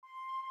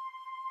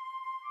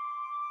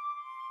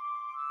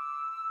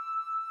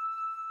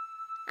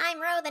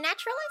I'm Ro the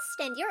Naturalist,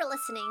 and you're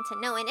listening to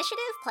No Initiative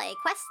play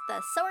Quest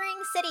the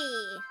Soaring City.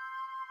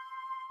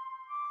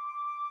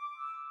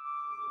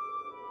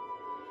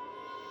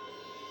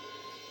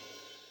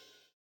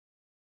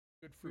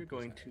 We're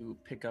going to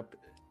pick up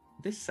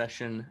this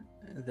session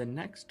the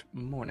next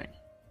morning.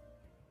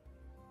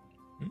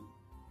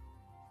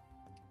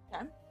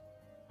 Okay.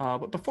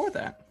 But before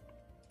that,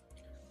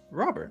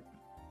 Robert.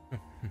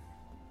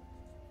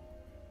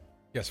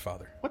 Yes,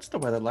 Father. What's the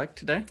weather like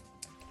today?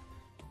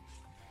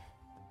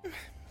 A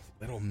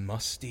little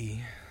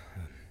musty,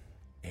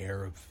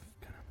 air of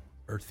kind of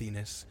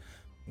earthiness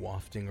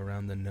wafting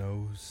around the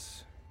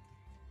nose.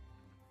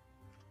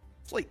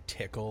 Slight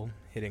tickle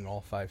hitting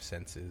all five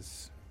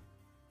senses.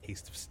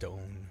 Taste of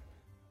stone,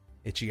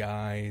 itchy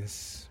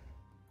eyes,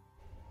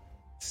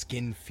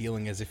 skin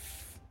feeling as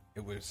if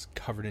it was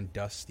covered in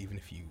dust, even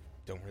if you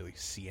don't really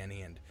see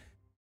any. And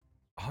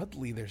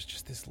oddly, there's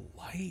just this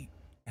light,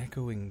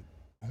 echoing,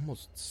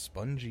 almost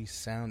spongy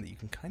sound that you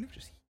can kind of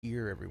just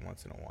hear every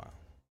once in a while.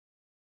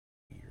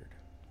 Weird.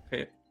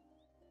 Okay.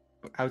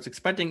 I was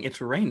expecting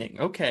it's raining.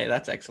 Okay,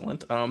 that's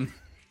excellent.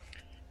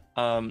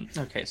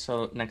 Okay,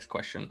 so next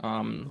question.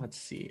 Let's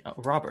see.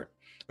 Robert.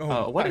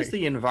 What is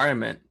the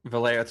environment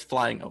Valerith's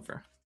flying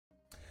over?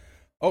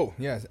 Oh,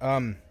 yes.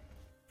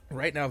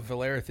 Right now,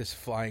 Valerith is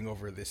flying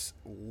over this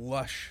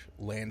lush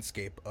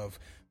landscape of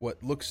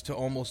what looks to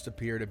almost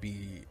appear to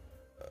be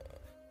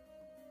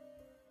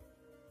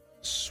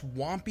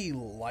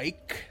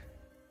swampy-like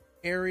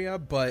area,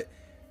 but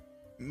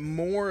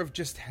more of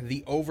just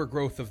the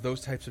overgrowth of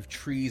those types of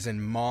trees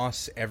and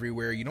moss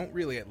everywhere. You don't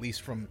really, at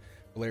least from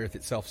Valerith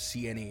itself,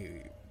 see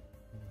any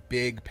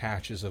big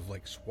patches of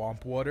like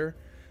swamp water,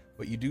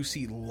 but you do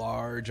see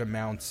large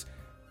amounts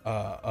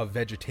of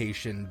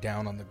vegetation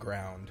down on the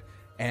ground,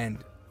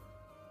 and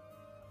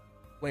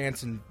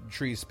plants and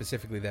trees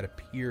specifically that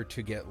appear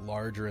to get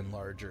larger and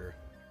larger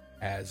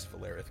as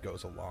Valerith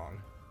goes along.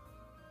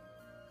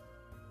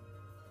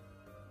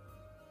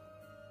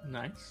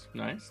 Nice.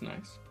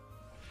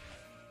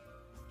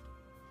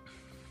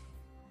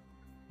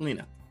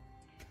 Lena,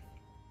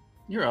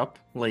 you're up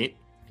late,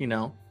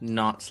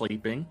 not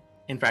sleeping.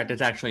 In fact,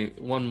 it's actually,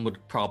 one would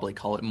probably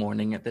call it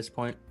morning at this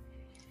point.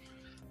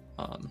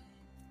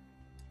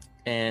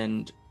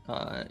 And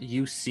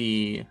you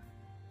see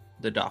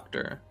the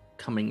doctor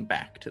coming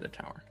back to the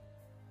tower.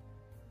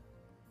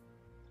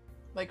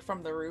 Like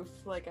from the roof,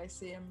 like I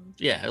see him.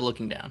 Yeah,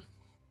 looking down.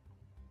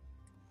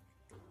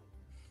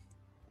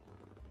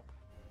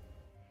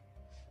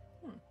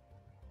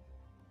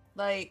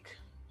 Like,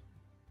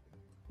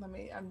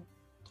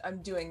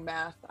 I'm doing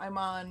math. I'm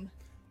on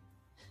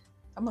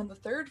the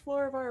third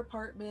floor of our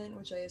apartment,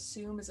 which I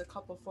assume is a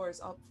couple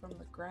floors up from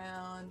the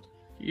ground.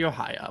 You're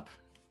high up.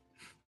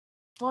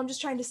 Well, I'm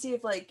just trying to see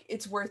if like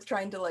it's worth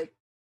trying to like.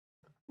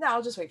 No,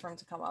 I'll just wait for him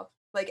to come up.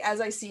 Like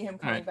as I see him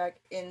coming back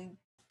in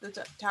the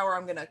tower,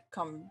 I'm gonna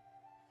come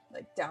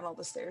like down all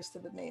the stairs to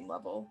the main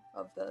level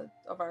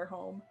of our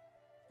home,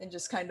 and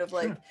just kind of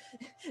like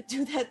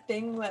do that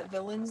thing that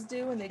villains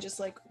do, and they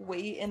just like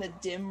wait in a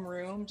dim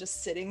room,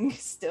 just sitting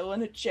still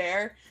in a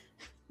chair,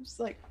 just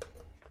like.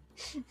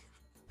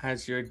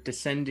 As you're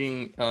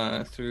descending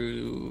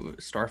through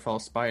Starfall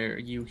Spire,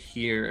 you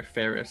hear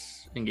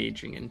Ferris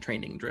engaging in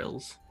training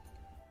drills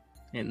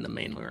in the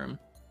main room.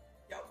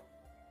 Yep.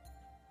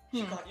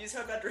 She can't use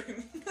her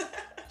bedroom.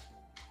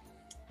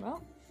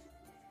 Well,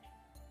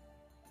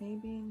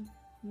 maybe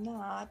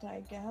not,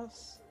 I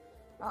guess.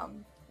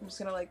 I'm just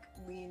gonna like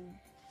lean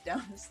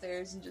down the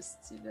stairs and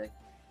just see like,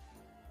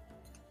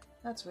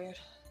 that's weird.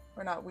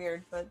 Or not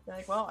weird, but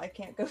like, well, I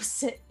can't go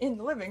sit in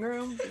the living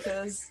room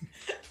because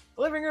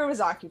the living room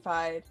is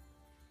occupied.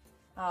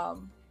 I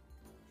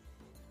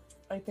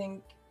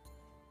think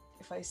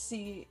if I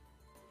see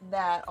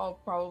that, I'll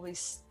probably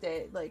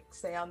stay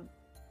on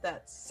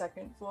that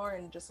second floor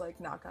and just like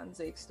knock on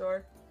Zake's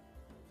door.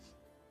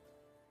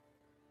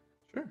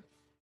 Sure.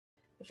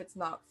 If it's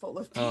not full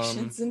of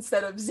patients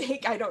instead of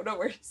Zake, I don't know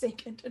where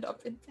Zake ended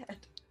up in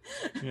bed.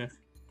 Yeah.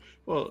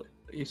 Well,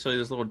 you saw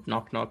this little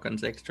knock on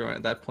Zake's door.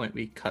 At that point,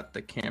 we cut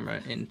the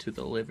camera into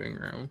the living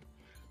room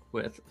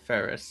with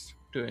Ferris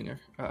doing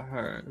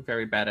her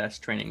very badass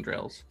training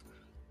drills.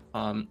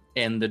 And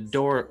the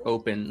door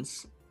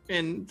opens,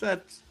 and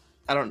that's,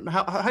 I don't know,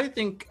 how do you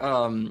think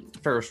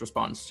Ferris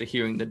responds to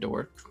hearing the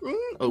door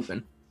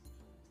open?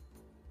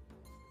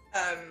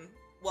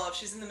 Well, if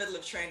she's in the middle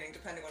of training,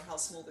 depending on how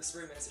small this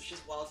room is, if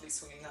she's wildly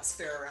swinging that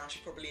spear around, she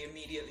probably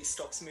immediately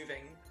stops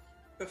moving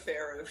for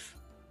fear of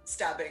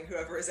stabbing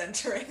whoever is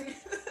entering.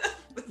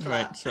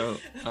 Right, so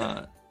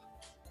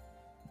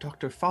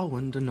Dr.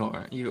 Falwyn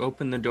Denor, you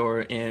open the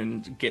door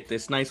and get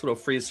this nice little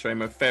freeze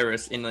frame of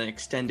Ferris in an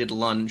extended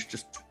lunge,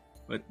 just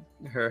with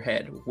her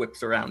head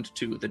whips around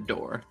to the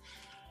door.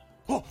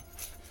 Oh,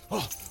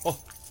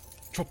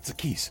 dropped the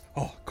keys.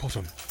 Oh, caught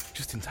him,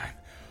 just in time.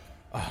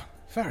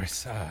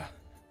 Ferris,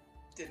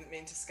 Didn't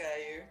mean to scare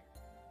you.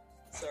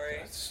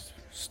 Sorry.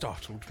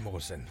 Startled more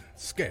than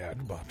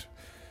scared, but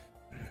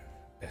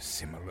they're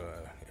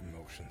similar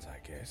emotions, I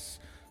guess.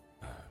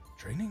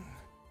 Training?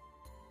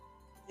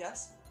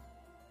 Yes?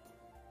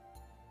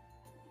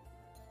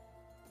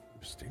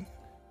 Interesting.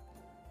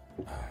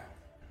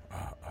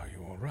 Are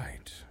you all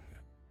right?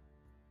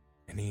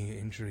 Any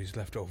injuries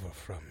left over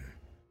from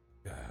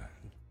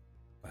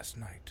last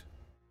night?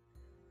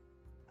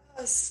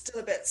 I was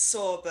still a bit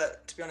sore,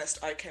 but to be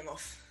honest, I came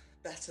off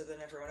better than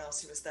everyone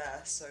else who was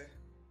there. So,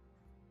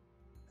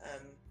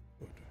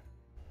 Good.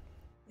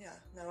 yeah,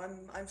 no,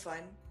 I'm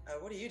fine.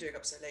 What are you doing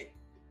up so late?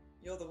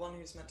 You're the one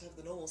who's meant to have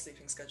the normal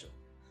sleeping schedule.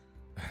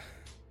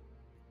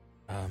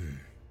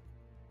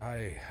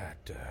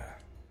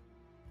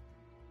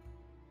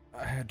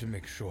 I had to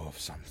make sure of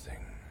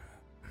something.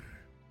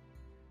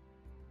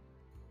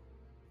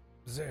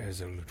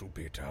 There's a little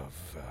bit of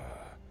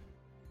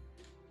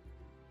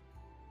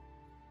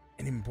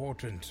an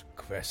important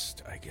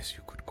quest, I guess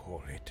you could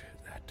call it,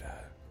 that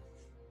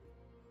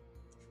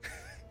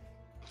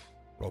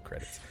roll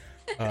credits.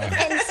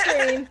 End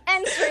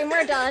stream,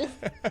 we're done.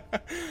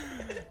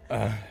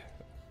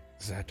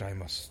 That I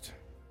must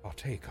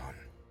partake on.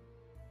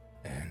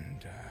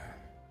 And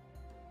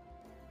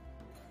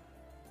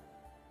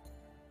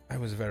I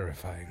was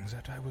verifying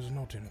that I was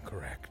not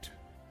incorrect.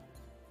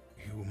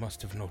 You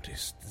must have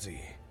noticed the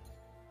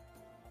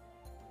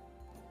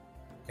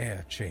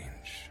air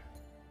change.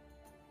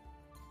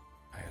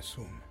 I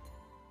assume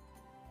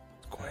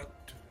it's quite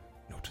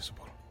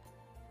noticeable.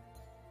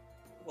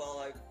 Well,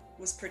 I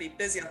was pretty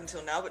busy up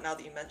until now, but now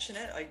that you mention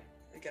it, I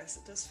guess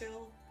it does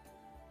feel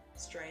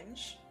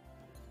strange.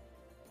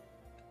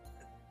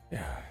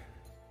 Yeah.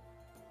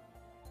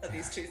 Are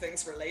these two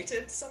things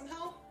related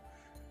somehow?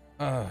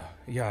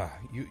 Yeah.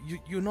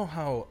 You know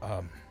how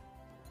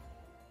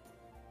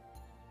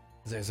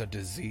there's a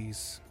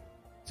disease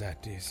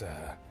that is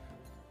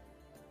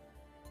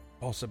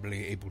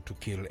possibly able to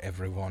kill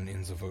everyone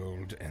in the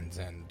world and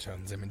then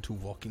turn them into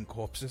walking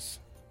corpses?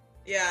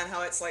 Yeah, and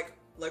how it's like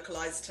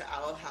localized to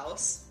our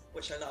house,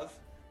 which I love.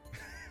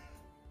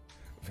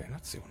 Well,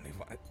 that's the only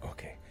one.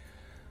 Okay.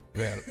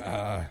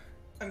 Well,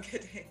 I'm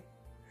kidding.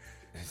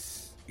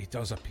 it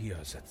does appear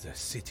that the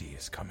city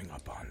is coming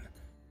up on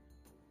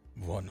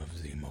one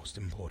of the most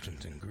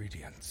important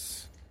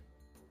ingredients.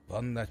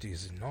 One that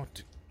is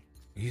not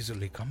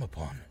easily come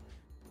upon.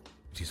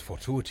 It is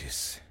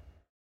fortuitous,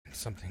 and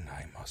something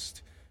I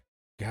must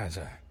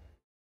gather,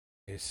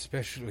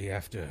 especially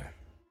after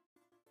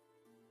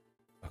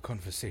a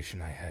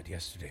conversation I had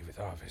yesterday with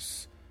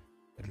Arvis.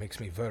 It makes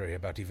me worry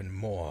about even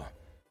more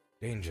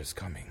dangers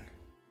coming.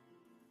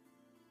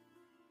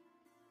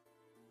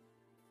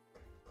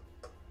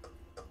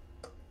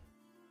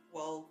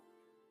 Well,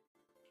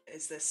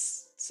 is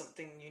this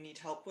something you need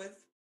help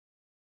with?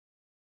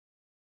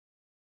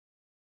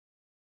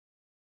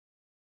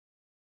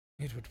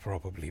 It would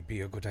probably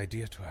be a good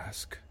idea to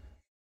ask.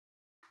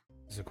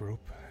 As a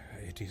group,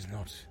 it is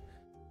not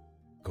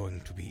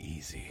going to be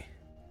easy.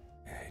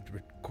 It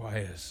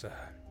requires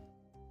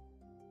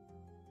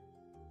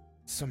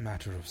some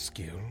matter of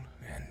skill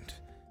and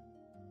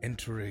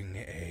entering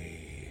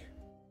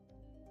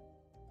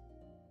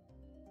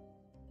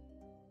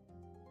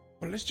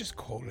well, let's just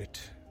call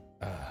it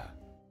a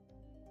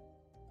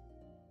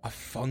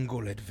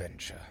fungal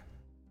adventure.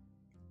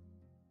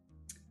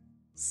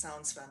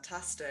 Sounds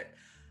fantastic.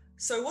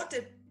 So what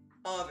did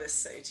Arvis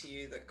say to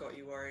you that got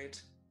you worried?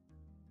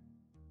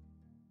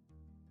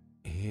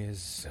 He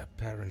is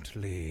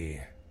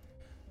apparently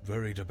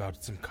worried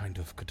about some kind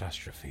of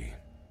catastrophe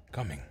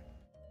coming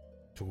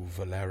to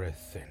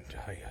Valerith and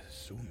I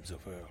assume the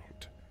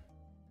world.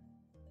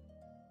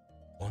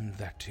 One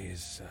that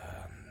is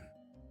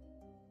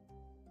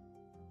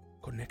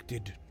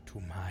connected to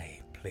my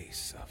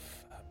place of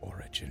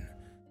origin,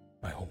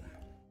 my home.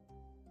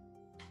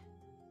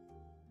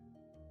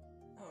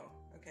 Oh,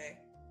 okay.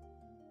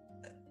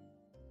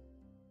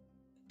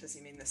 Does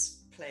he mean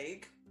this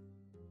plague?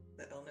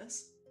 The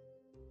illness?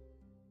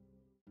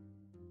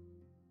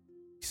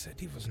 He said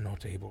he was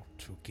not able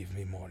to give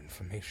me more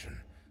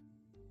information.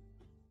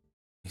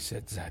 He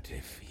said that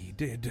if he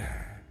did,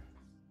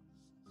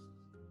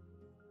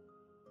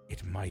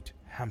 it might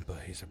hamper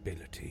his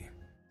ability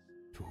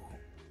to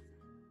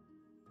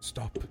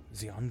stop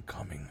the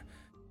oncoming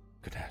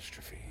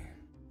catastrophe,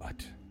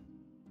 but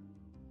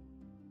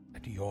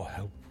that your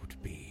help would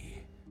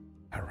be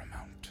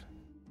paramount.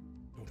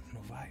 Don't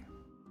know why.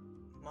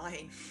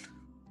 Mine.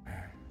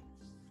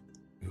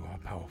 You are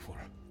powerful.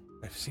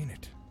 I've seen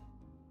it.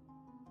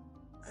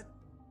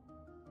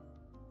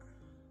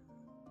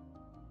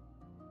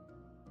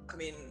 I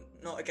mean,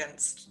 not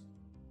against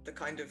the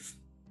kind of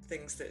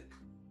things that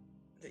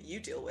you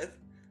deal with.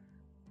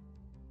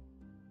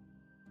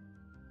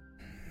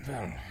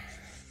 Well,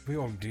 we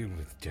all deal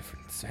with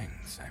different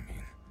things, I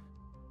mean.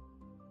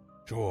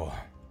 Sure,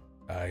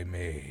 I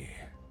may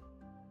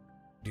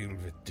deal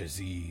with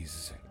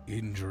disease,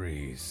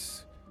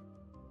 injuries,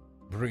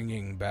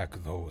 bringing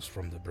back those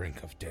from the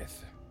brink of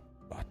death,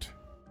 but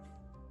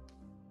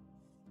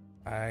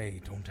I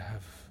don't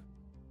have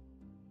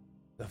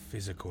the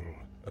physical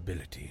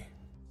ability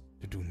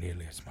to do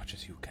nearly as much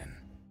as you can.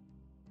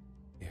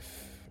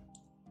 If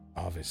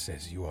Arvis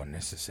says you are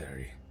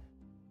necessary,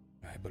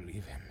 I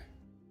believe him.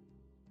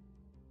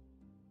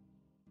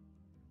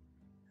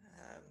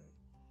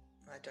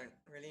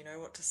 really know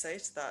what to say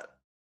to that.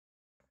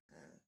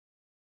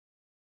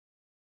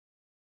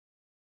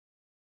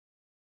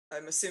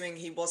 I'm assuming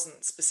he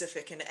wasn't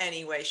specific in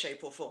any way,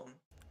 shape, or form.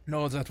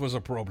 No, that was a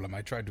problem.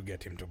 I tried to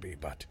get him to be,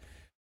 but,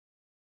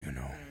 you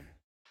know.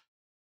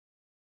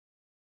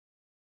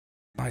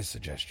 My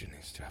suggestion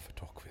is to have a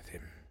talk with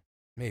him.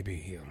 Maybe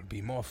he'll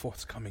be more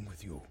forthcoming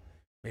with you.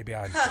 Maybe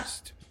I'm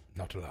just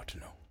not allowed to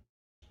know.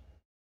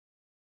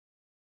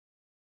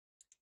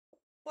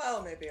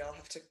 Well, maybe I'll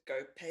have to go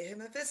pay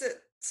him a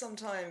visit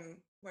sometime.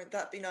 Won't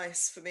that be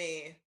nice for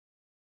me?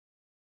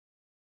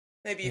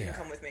 Maybe you can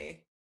come with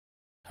me.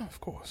 Oh,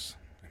 of course.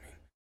 I mean,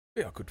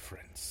 we are good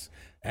friends.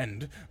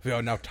 And we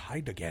are now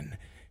tied again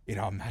in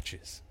our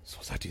matches. So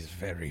that is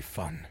very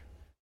fun.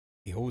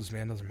 He owes me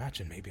another match,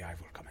 and maybe I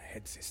will come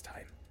ahead this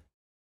time.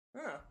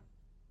 Oh.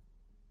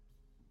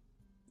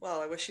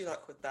 Well, I wish you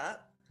luck with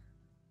that.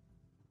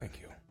 Thank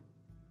you.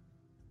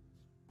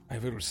 I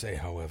will say,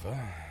 however,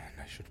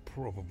 and I should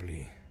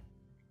probably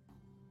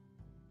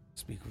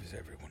speak with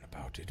everyone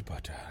about it,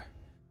 but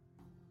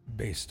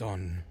based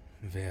on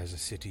where the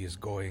city is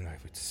going, I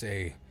would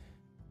say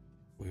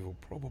we will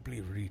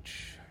probably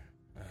reach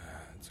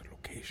the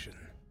location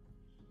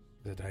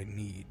that I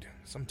need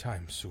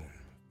sometime soon.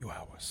 A few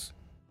hours.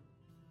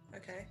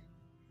 Okay.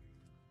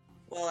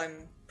 Well,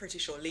 I'm pretty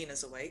sure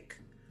Lena's awake.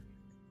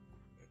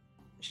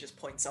 She just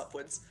points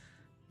upwards.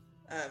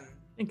 I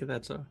think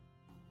that's a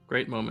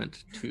great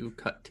moment to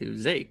cut to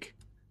Zake.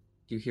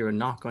 You hear a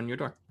knock on your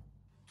door.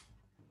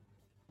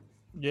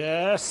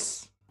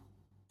 Yes.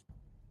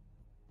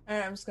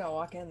 Alright, I'm just gonna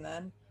walk in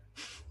then.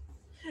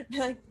 Be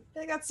like,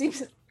 that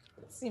seems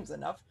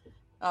enough.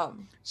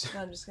 I'm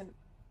just gonna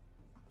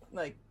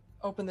like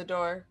open the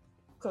door,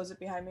 close it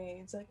behind me.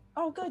 It's like,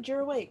 oh, good,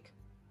 you're awake.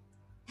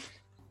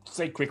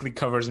 Zay quickly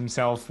covers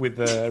himself with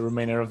the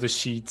remainder of the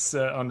sheets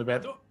on the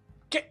bed.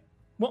 Okay,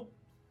 well,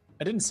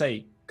 I didn't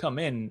say come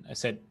in. I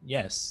said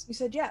yes. You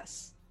said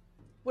yes.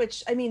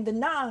 Which, I mean, the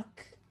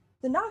knock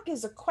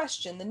is a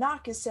question. The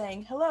knock is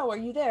saying, hello, are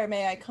you there?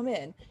 May I come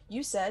in?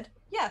 You said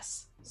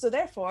yes. So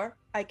therefore,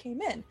 I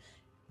came in.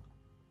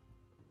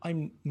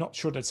 I'm not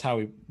sure that's how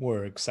it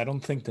works. I don't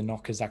think the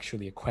knock is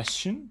actually a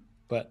question,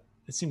 but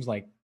it seems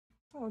like...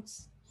 Oh,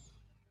 it's...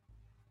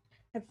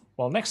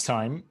 Well, next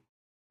time,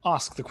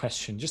 ask the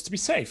question, just to be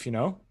safe, you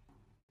know?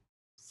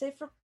 Safe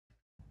for...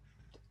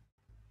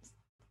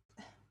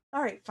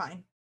 Alright,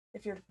 fine.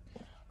 If you're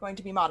going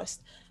to be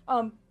modest.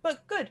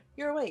 But good,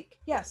 you're awake.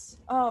 Yes.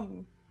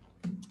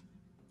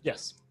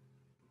 Yes.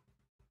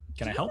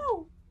 Can I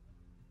help?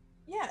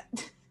 Yeah.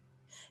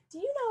 Do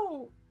you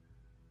know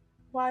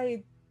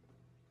why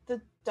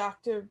the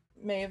doctor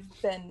may have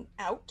been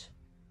out?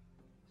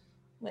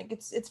 Like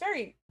it's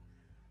very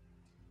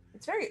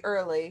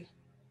early.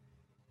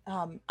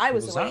 I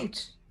was awake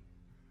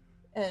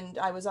and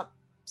I was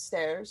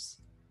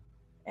upstairs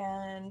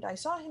and I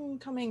saw him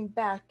coming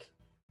back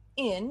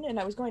in and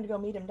I was going to go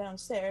meet him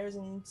downstairs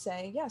and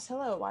say, yes,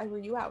 hello, why were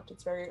you out?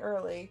 It's very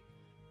early.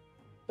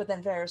 But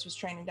then Varys was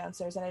training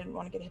downstairs and I didn't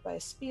want to get hit by a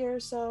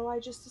spear, so I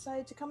just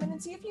decided to come in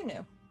and see if you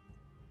knew.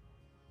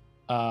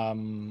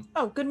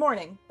 Oh, good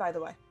morning, by the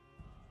way.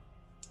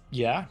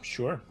 Yeah,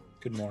 sure.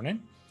 Good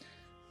morning.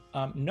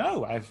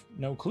 No, I've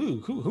no clue.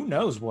 Who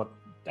knows what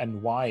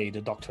and why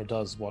the doctor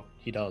does what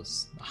he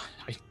does?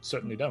 I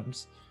certainly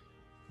don't.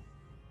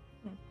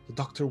 The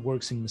doctor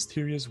works in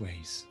mysterious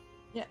ways.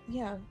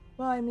 Yeah.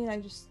 Well, I mean,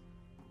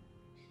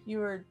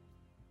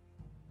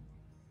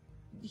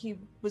 he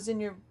was in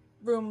your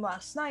room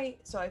last night,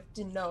 so I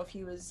didn't know if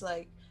he was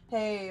like,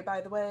 hey,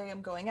 by the way,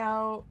 I'm going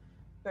out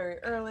very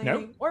early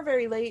or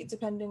very late,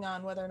 depending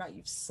on whether or not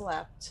you've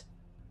slept.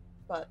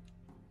 But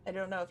I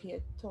don't know if he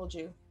had told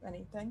you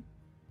anything.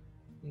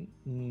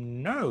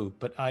 No,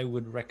 but I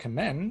would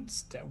recommend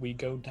that we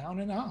go down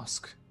and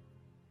ask.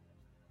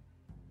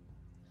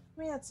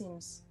 I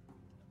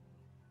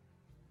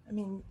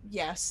mean,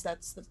 yes,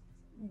 that's the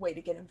way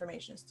to get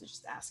information is to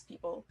just ask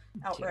people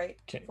outright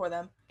for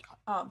them.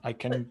 I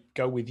can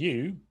go with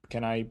you.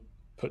 Can I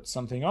put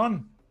something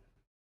on?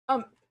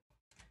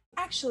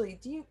 Actually,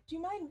 do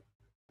you mind?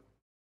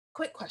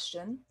 Quick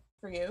question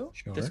for you.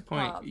 Sure. At this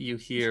point, you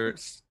hear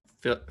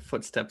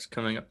footsteps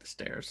coming up the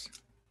stairs.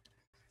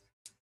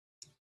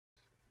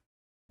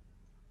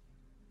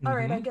 All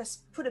right, I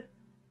guess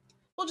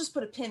we'll just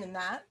put a pin in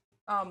that.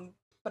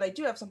 But I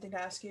do have something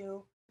to ask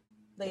you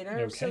later.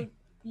 Okay. So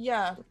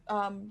yeah,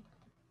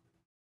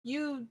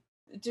 you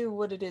do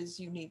what it is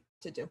you need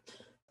to do,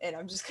 and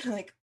I'm just gonna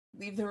like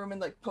leave the room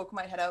and like poke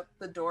my head out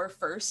the door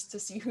first to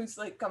see who's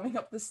like coming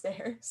up the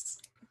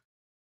stairs.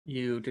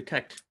 You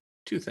detect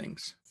two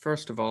things.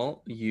 First of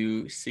all,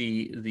 you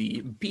see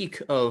the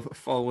beak of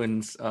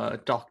Falwyn's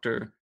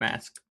doctor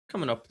mask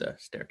coming up the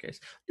staircase.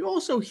 You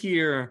also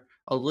hear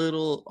a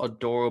little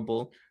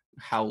adorable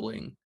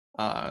howling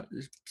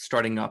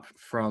starting up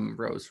from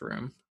Rose's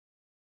room.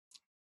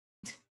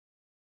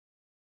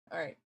 All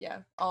right, yeah,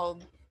 I'll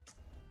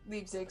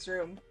leave Zake's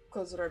room,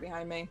 close the door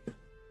behind me,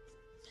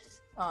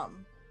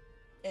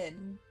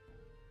 and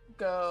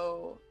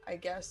go, I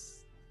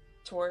guess,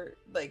 toward,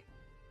 like,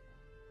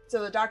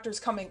 So the doctor's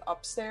coming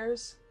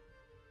upstairs?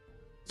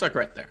 It's like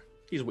right there.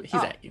 He's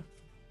at you.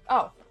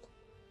 Oh.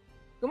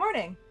 Good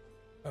morning.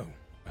 Oh,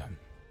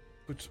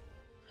 good.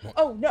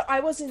 Oh, no, I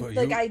wasn't, For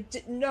like,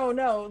 you?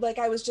 No, like,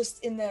 I was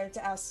just in there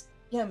to ask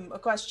him a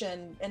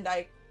question, and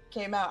I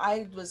came out.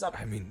 I was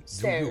I mean,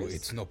 upstairs. do you?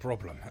 It's no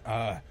problem.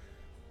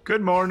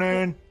 Good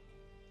morning.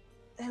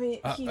 I mean,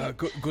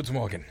 Good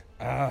morning.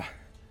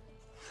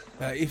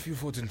 If you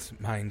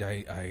wouldn't mind,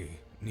 I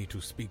need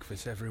to speak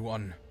with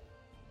everyone.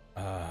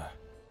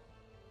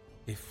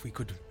 If we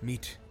could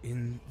meet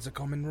in the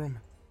common room.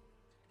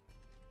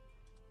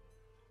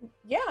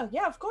 Yeah,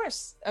 of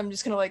course. I'm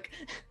just gonna, like,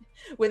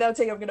 without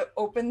taking, I'm gonna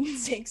open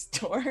Zake's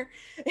door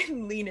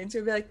and lean into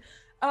it and be like,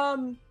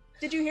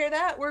 did you hear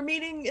that? We're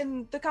meeting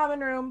in the common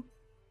room.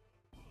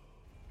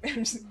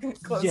 I'm just gonna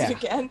close it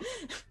again.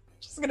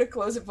 Just gonna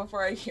close it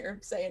before I hear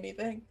him say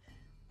anything.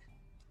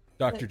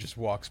 Doctor just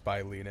walks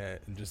by Lena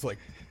and just, like,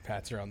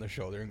 pats her on the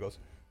shoulder and goes,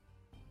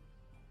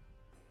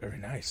 very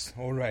nice.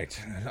 All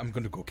right, I'm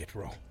gonna go get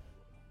Ro.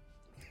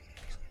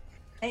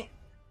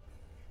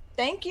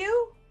 Thank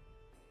you.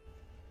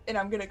 And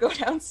I'm gonna go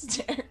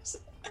downstairs.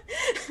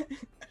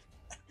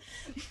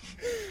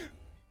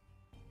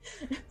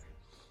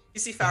 You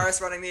see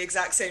Faris running the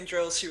exact same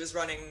drills she was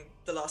running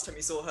the last time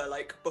you saw her,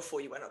 like, before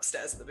you went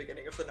upstairs at the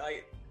beginning of the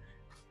night.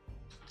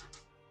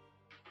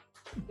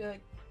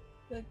 Like,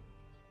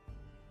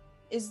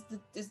 is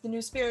the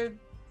new spear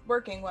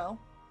working well?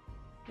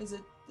 Is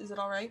it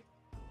all right?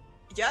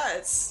 Yeah,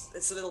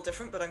 it's a little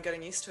different, but I'm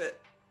getting used to it.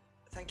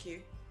 Thank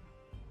you.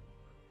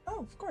 Oh,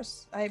 of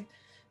course.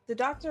 The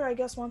doctor, I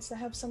guess, wants to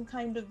have some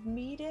kind of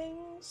meeting,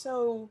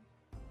 so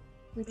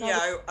we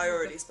Yeah, I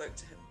already spoke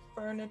to him.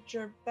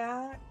 Furniture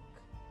back.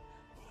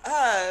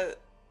 Oh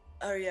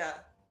yeah.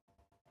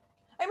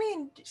 I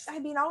mean,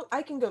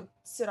 I can go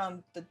sit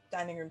on the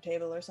dining room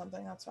table or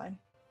something. That's fine.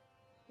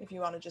 If you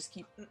want to just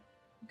keep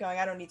going,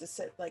 I don't need to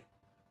sit like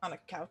on a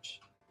couch.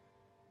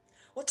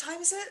 What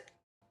time is it?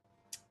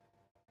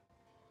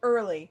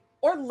 Early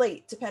or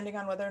late, depending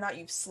on whether or not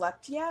you've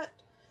slept yet.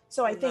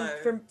 So I think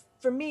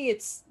for me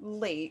it's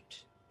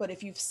late, but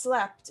if you've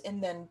slept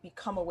and then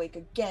become awake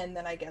again,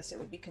 then I guess it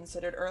would be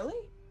considered early.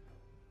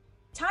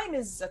 Time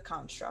is a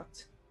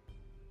construct.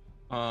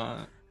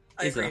 I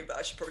agree, but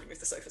I should probably move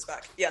the sofas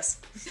back. Yes.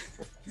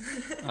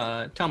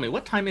 Tell me,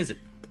 what time is it?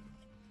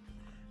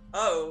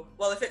 Oh,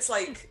 well, if it's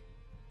like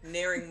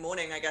nearing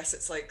morning, I guess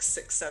it's like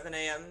 6, 7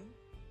 a.m.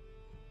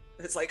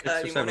 If it's like 6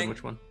 early or 7, morning.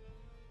 which one?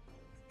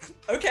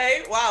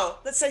 Okay, wow.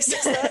 Let's say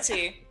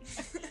 6:30.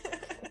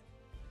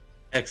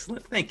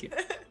 Excellent, thank you.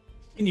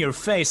 In your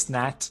face,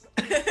 Nat.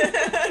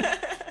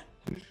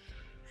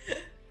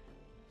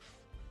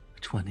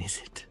 Which one is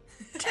it?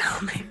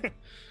 Tell me.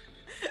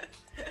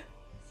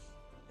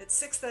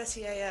 It's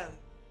 6:30 a.m.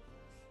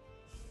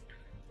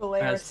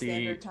 Valera As the-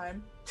 standard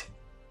time.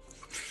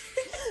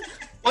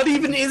 What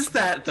even is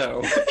that, though?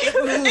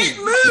 It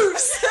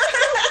moves!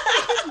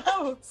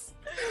 Oh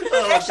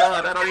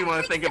god, I don't even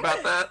want to think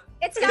about that.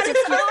 It's got its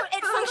own.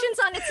 It functions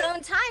on its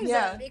own time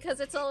Yeah. zone because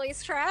it's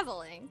always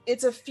traveling.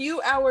 It's a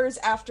few hours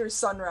after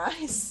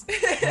sunrise.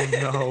 Oh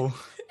no.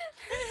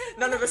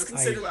 None of us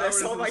considered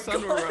this. Oh my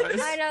god.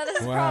 I know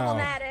this is Wow.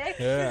 problematic.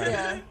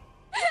 Yeah.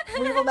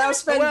 We will now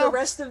spend the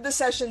rest of the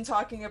session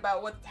talking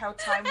about how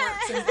time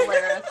works in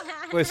Valera.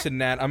 Listen,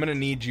 Nat, I'm gonna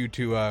need you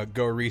to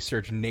go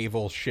research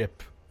naval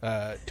ship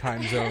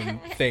time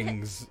zone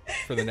things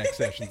for the next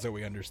session so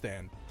we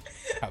understand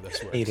how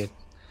this works. Hate it.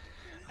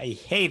 I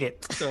hate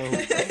it.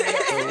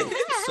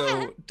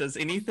 So does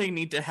anything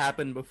need to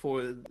happen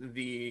before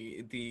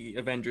the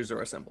Avengers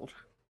are assembled?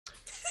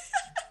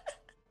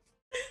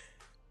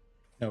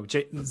 No,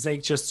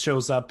 Zake just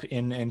shows up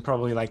in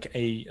probably like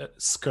a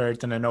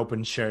skirt and an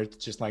open shirt,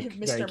 just like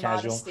very Mr.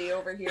 casual. Modesty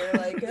over here,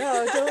 like,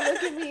 oh, don't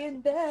look at me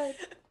in bed.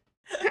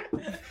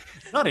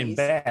 Not in Please.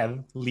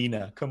 bed,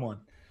 Lena. Come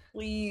on.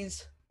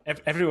 Please.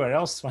 Everywhere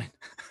else, fine.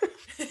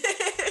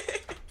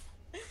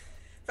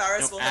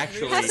 Faris No, will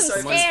actually, move the Have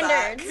some sofas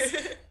back.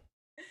 standards.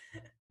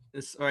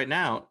 This right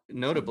now,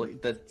 notably,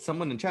 that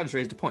someone in chat has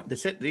raised a point. The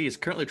city is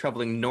currently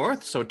traveling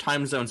north, so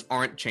time zones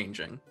aren't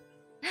changing.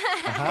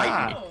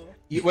 Aha. Oh.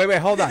 Wait,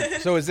 hold on.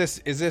 So is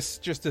this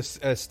just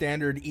a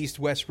standard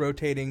east-west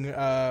rotating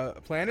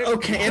planet?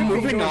 Okay, and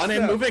Moving moving on,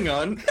 and north-south. moving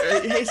on.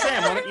 Hey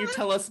Sam, why don't you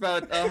tell us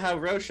about how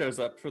Rose shows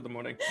up for the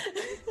morning?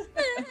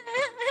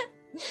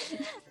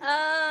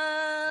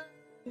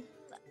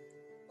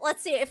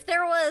 Let's see. If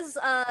there was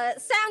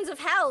sounds of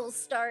howls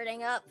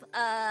starting up,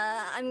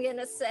 I'm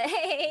gonna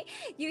say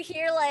you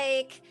hear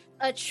like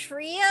a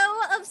trio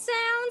of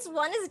sounds.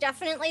 One is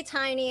definitely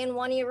Tiny, and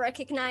one you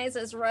recognize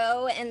as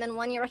Ro, and then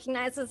one you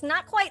recognize as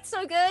not quite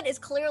so good is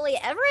clearly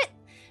Everett.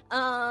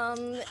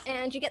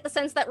 And you get the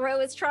sense that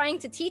Ro is trying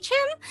to teach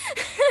him.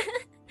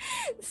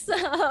 So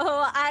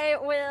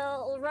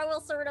Ro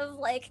will sort of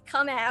like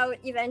come out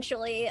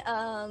eventually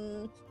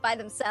by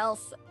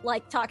themselves,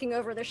 like talking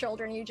over their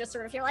shoulder, and you just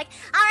sort of hear like,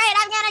 all right,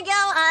 I'm gonna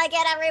go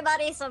get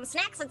everybody some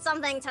snacks and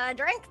something to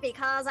drink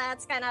because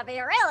it's gonna be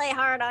really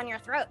hard on your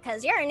throat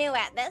because you're new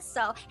at this,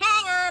 so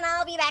hang on,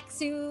 I'll be back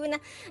soon.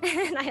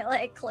 And I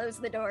like close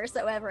the door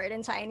so Everett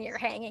and Tiny are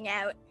hanging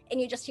out,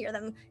 and you just hear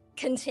them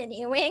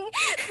continuing.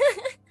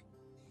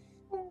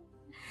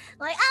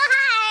 Like, oh,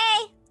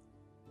 hi!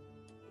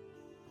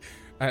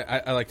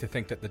 I like to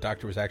think that the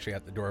doctor was actually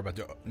at the door about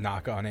to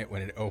knock on it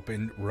when it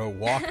opened. Ro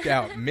walked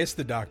out, missed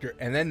the doctor,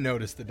 and then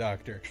noticed the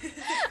doctor.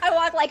 I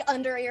walk like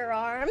under your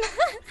arm.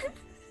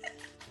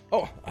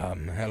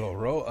 Hello,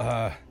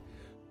 Ro.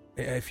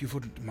 If you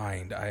wouldn't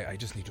mind, I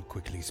just need to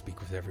quickly speak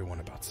with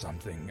everyone about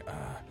something.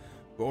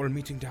 We're all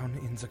meeting down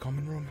in the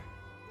common room.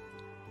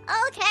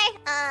 Okay,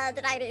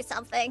 did I do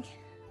something?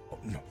 Oh,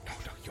 no,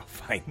 you're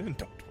fine.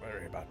 Don't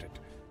worry about it.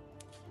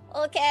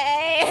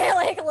 Okay,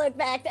 like look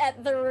back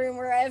at the room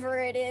wherever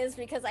it is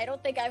because I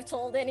don't think I've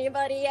told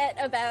anybody yet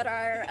about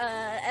our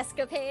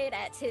escapade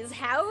at his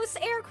house,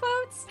 air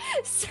quotes.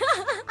 So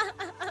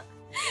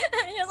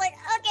I'm just like,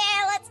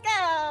 okay, let's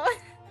go.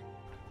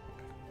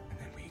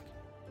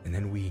 And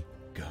then we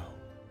go.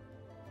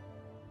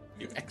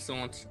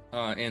 Excellent.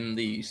 And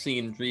the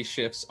scene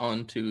reshifts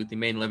onto the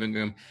main living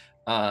room.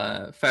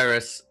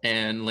 Ferris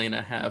and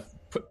Lena have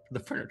put the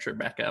furniture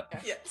back up.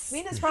 Yes.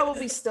 Lena's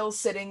probably still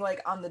sitting like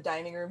on the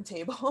dining room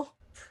table.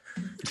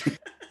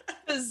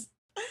 Because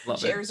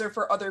chairs are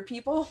for other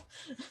people.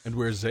 And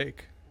where's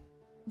Zeke?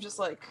 Just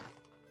like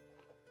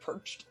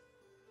perched.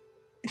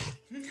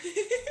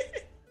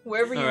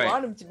 Wherever you All right.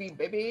 want him to be,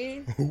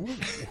 baby.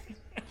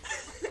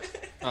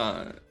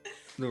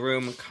 The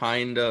room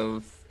kind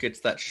of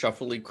gets that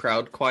shuffly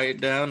crowd quiet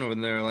down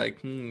when they're like,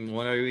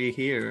 why are we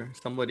here?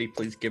 Somebody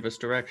please give us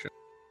direction.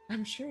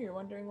 I'm sure you're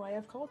wondering why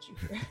I've called you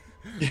here.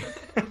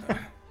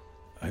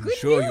 I'm Good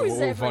sure you're news,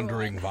 all everyone.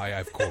 wondering why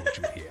I've called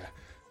you here.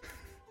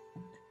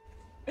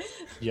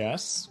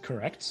 Yes,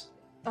 correct.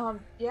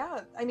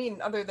 Yeah, I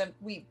mean, other than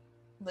we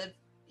live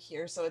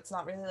here, so it's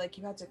not really like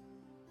you had to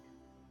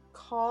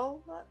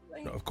call.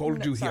 I've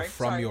called you here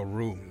from your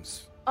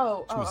rooms.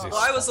 Oh, Who's this?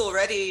 Well, I was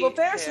already. Well,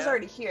 Ferris here. is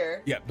already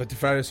here. Yeah, but the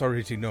Ferris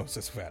already knows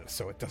as well,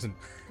 so it doesn't...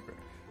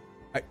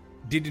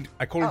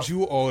 I called Oh.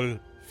 you all,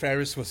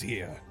 Ferris was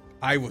here,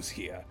 I was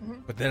here,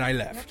 but then I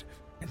left,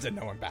 and then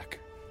now I'm back.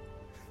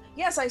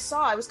 Yes, I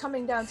saw. I was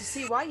coming down to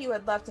see why you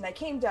had left, and I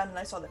came down and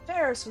I saw that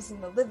Ferris was in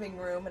the living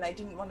room, and I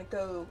didn't want to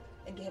go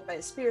and get hit by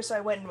a spear, so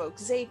I went and woke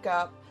Zake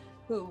up,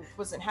 who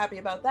wasn't happy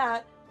about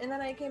that, and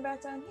then I came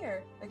back down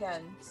here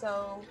again.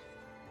 So,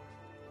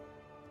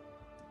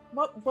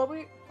 what were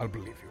you? I'll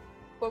believe you.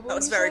 What were That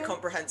was you very saying?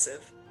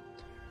 comprehensive.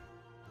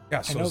 Yeah,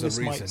 I so know the this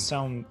reason... might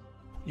sound...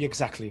 Yeah,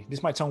 exactly.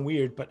 This might sound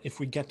weird, but if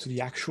we get to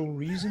the actual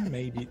reason,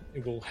 maybe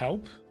it will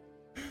help.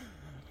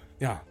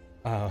 Yeah,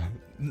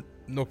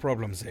 no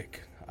problem,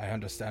 Zeke. I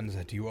understand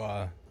that you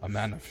are a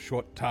man of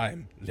short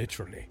time,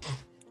 literally.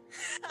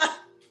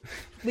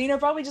 Lena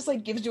probably just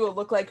like gives you a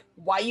look like,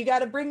 why you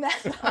gotta bring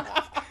that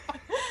up?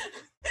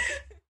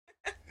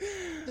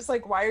 Just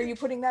like, why are you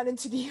putting that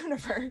into the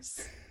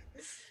universe?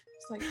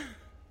 It's like,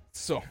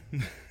 So,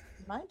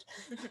 mind?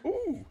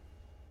 ooh,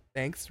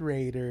 thanks,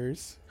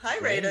 Raiders. Hi,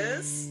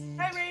 Raiders.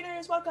 Hi,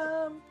 Raiders,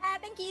 welcome. Ah,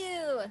 thank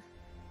you.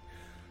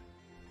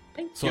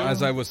 So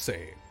as I was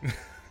saying,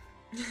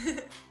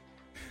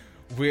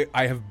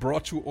 I have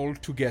brought you all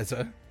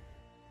together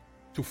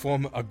to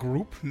form a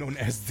group known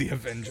as the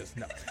Avengers.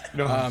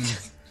 No, I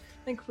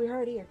think we're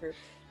already a group.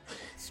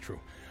 it's true.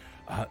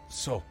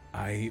 So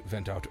I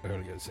went out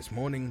earlier this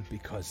morning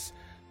because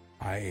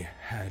I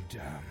had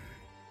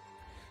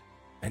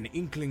an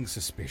inkling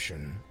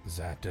suspicion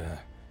that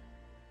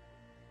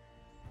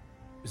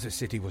the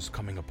city was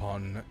coming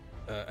upon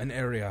an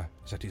area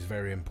that is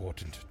very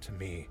important to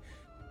me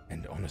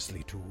and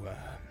honestly to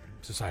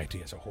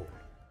society as a whole.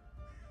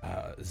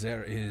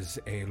 There is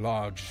a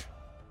large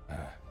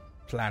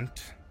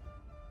plant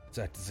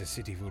that the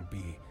city will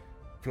be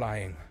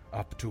flying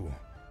up to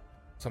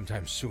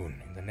sometime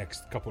soon. In the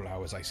next couple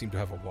hours. I seem to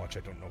have a watch. I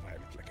don't know if I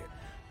look like it.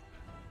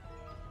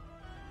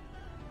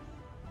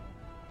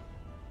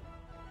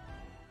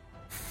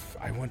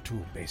 I want to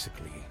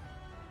basically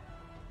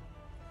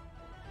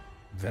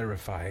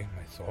verify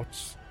my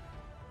thoughts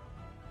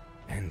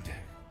and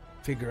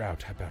figure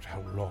out about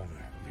how long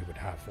we would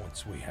have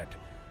once we had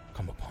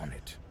come upon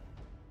it.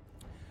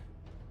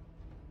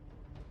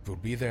 We'll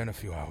be there in a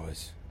few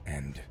hours,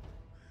 and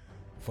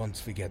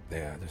once we get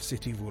there, the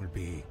city will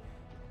be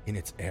in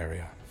its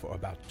area for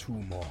about 2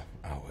 more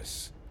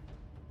hours.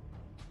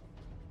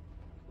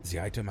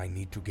 The item I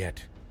need to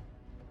get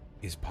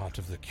is part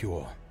of the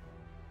cure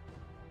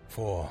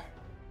for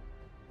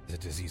the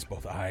disease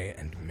both I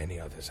and many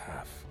others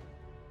have.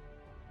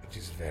 It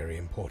is very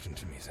important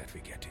to me that we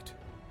get it.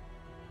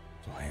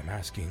 So I am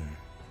asking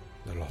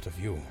the lot of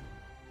you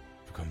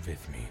to come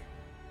with me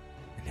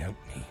and help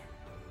me.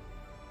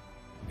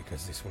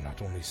 Because this will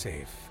not only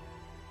save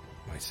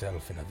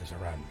myself and others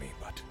around me,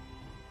 but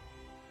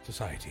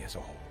society as a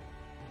whole.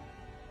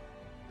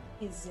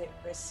 Is it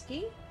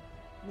risky?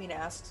 Lena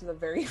asks with a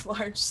very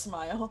large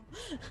smile.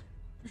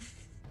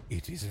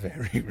 It is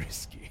very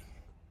risky.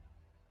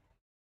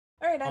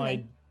 Alright, I'm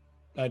in.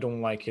 I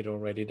don't like it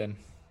already then.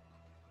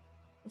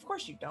 Of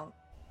course you don't.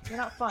 You're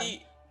not fun. Do you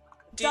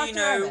Dr.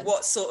 know Evan.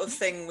 what sort of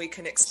thing we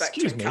can expect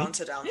Excuse to me?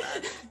 encounter down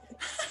there?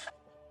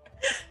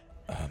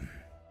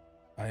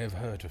 I have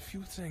heard a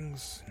few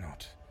things,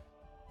 not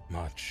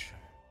much,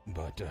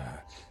 but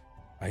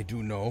I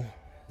do know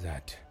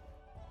that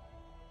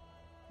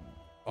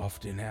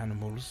often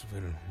animals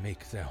will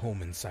make their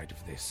home inside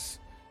of this.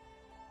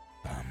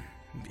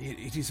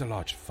 It is a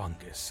large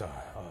fungus,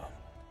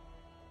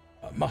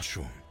 a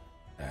mushroom,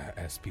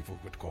 as people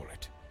would call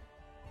it.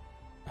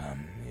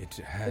 It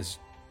has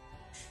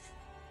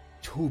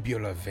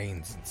tubular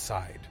veins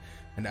inside,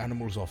 and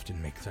animals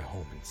often make their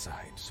home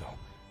inside, so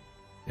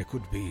there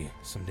could be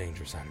some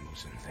dangerous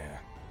animals in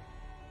there.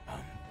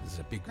 There's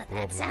a big problem.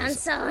 That sounds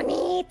so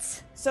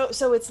neat.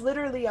 So it's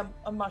literally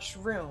a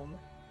mushroom,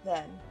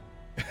 then.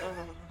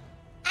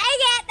 I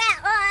get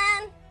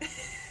that one.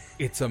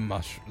 It's a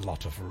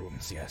lot of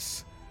rooms,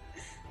 yes.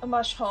 A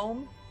mush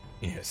home?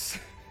 Yes.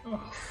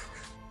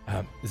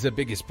 The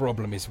biggest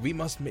problem is we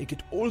must make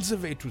it all the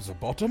way to the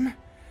bottom,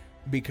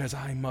 because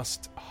I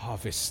must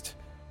harvest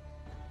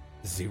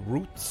the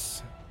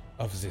roots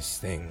of this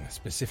thing,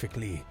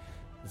 specifically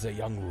the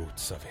young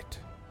roots of it,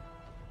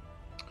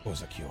 for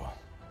the cure.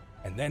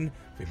 And then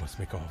we must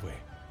make our way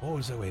all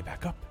the way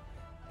back up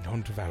and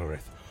onto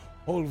Valorith,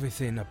 all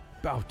within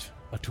about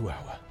a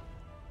 2-hour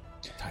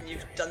time You've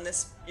period. done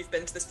this. You've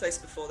been to this place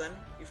before. Then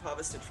you've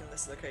harvested from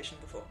this location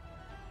before.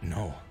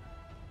 No,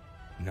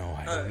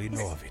 I only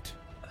know of it.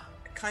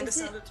 It kind of Is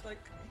it- sounded like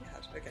you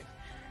had. Okay.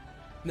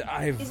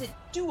 I've Is it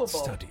doable?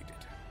 studied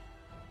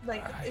it.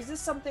 Like, I- is this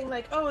something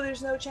like, oh,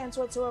 there's no chance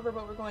whatsoever,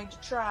 but we're going to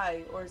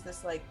try? Or is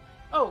this like,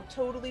 oh,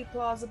 totally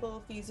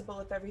plausible, feasible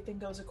if everything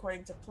goes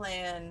according to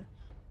plan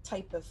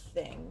type of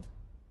thing?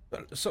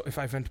 Well, so if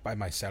I went by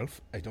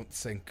myself, I don't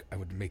think I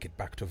would make it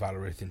back to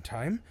Valorith in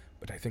time,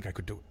 but I think I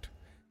could do it.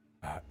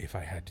 If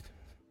I had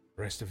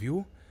the rest of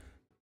you,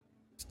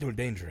 still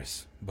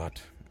dangerous,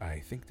 but I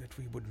think that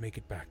we would make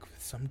it back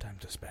with some time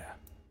to spare.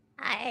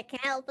 I can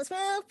help us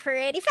move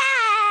pretty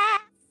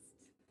fast.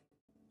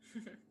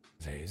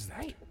 There is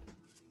that.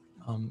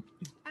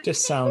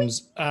 This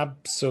sounds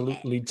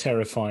absolutely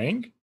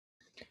terrifying.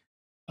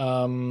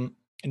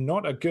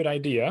 Not a good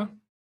idea.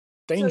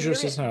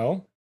 Dangerous you're as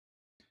hell.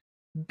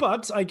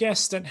 But I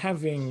guess that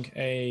having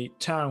a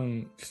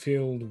town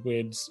filled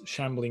with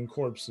shambling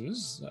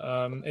corpses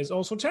is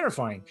also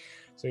terrifying.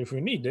 So if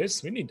we need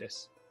this, we need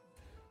this.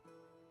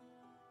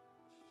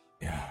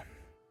 Yeah.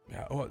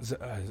 Oh,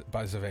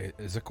 by the way,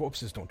 the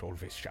corpses don't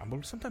always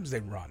shamble. Sometimes they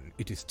run.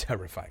 It is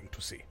terrifying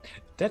to see.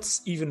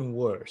 That's even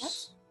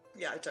worse.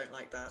 Yeah, I don't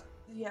like that.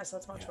 Yes,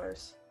 that's much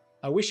worse.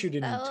 I wish you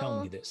didn't tell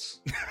Oh. me this.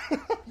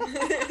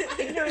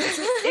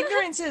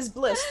 Ignorance is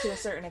bliss to a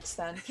certain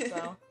extent,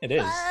 so. It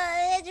is.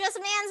 It just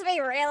means we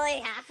really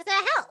have to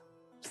help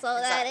so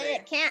that Exactly.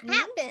 it can't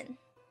happen.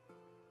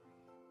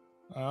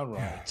 All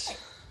right.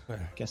 Well,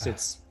 Guess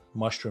it's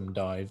mushroom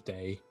dive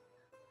day.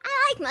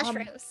 I like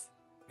mushrooms.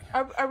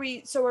 Are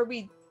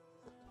we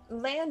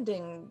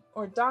landing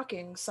or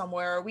docking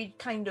somewhere? Are we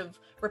kind of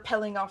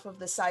rappelling off of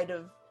the side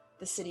of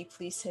the city?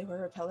 Please say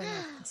we're rappelling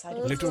off the side a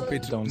of the little city.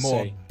 bit Don't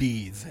more say.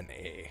 B than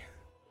A.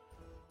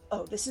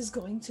 Oh, this is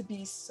going to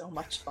be so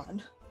much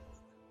fun.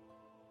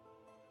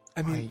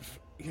 I mean,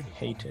 I you know.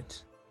 hate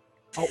it.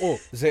 Oh,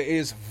 there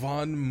is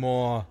one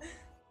more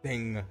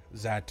thing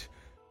that,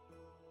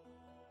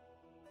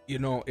 you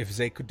know, if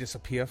they could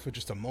disappear for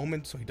just a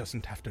moment so he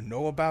doesn't have to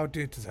know about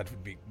it, that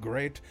would be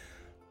great.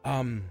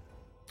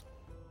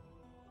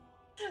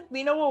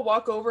 Lena will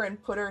walk over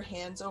and put her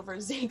hands over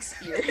Zake's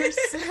ears.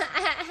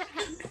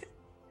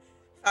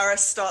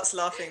 Faris starts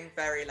laughing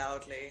very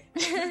loudly.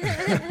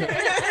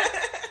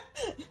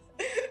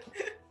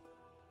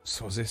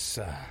 So this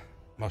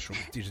mushroom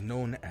is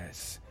known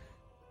as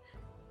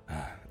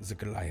the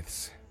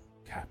Goliath's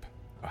cap.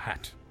 Or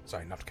hat.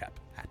 Sorry, not cap.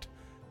 Hat.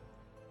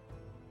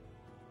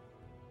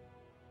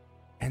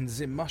 And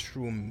the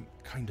mushroom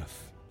kind of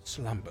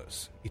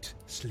slumbers. It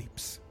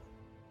sleeps.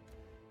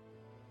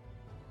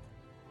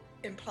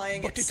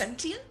 Implying But it's it-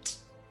 sentient?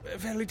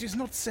 Well, it is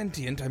not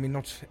sentient. I mean,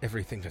 not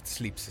everything that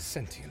sleeps is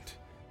sentient.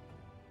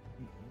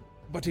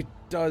 But it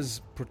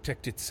does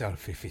protect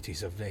itself if it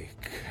is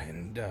awake.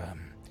 And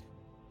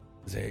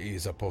there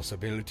is a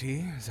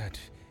possibility that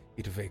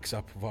it wakes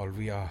up while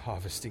we are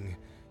harvesting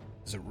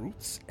the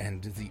roots.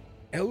 And the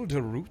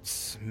elder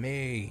roots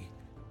may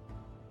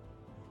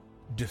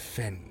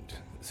defend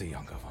the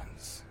younger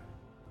ones.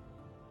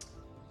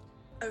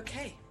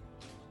 Okay.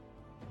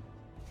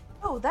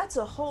 Oh, that's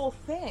a whole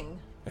thing.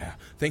 Yeah.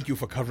 Thank you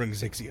for covering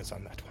Zake's ears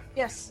on that one.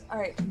 Yes,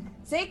 alright.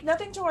 Zake,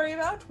 nothing to worry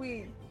about.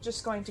 We're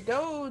just going to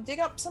go dig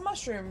up some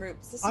mushroom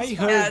roots. This is I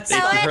fun. heard So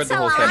You heard it's the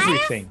whole alive? thing.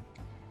 everything.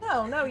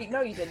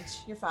 No, you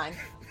didn't. You're fine.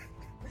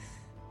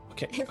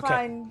 Okay. You're okay.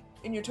 fine,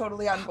 and you're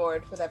totally on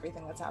board with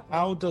everything that's happening.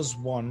 How does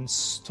one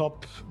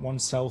stop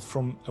oneself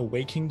from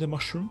awaking the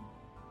mushroom?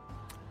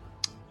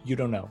 You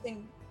don't know.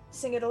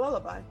 Sing it a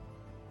lullaby.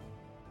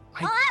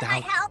 I Well, that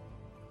might doubt. help.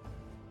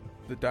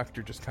 The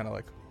doctor just kind of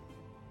like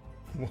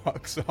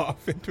walks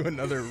off into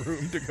another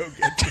room to go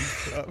get some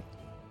stuff.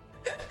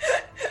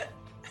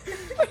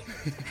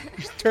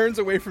 Just turns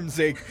away from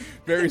Zeke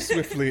very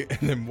swiftly and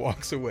then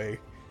walks away.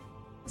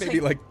 Maybe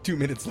like 2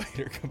 minutes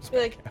later comes Be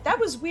back. like, that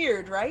was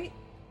weird, right?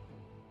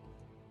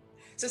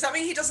 So does that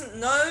mean he doesn't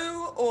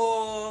know,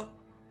 or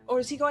Or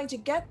is he going to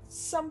get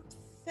something?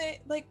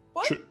 Like,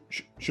 what?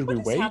 Should What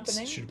we is wait?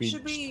 happening? Should we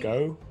Should we- just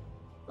go?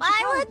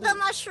 Why would the Probably.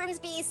 mushrooms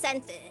be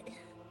scented?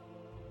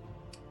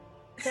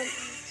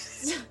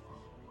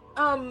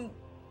 Well,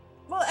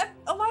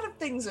 a lot of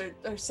things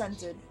are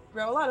scented,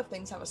 bro. A lot of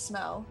things have a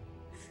smell.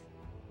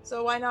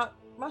 So why not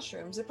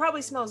mushrooms? It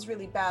probably smells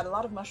really bad. A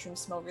lot of mushrooms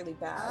smell really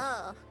bad.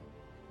 Oh.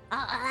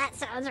 Oh, that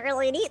sounds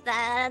really neat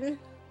then.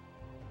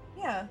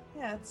 Yeah,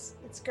 it's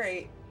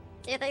great.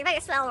 Do you think they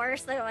smell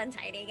worse than when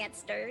Tiny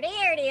gets dirty,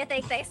 or do you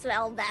think they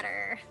smell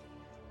better?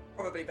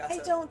 probably better? I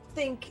don't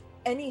think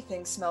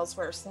anything smells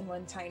worse than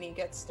when Tiny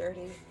gets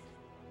dirty.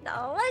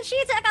 No, well, she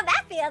took a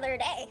bath the other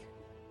day.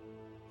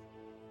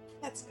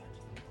 That's good.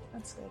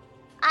 That's good.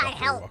 I Doctor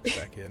helped. walks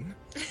back in.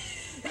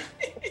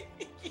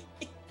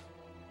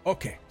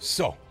 Okay,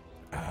 so,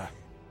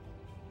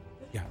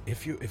 yeah,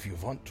 if you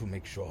want to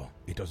make sure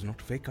it does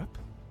not wake up,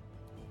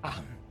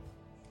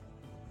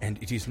 and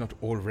it is not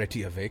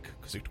already awake,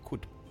 because it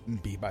could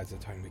be by the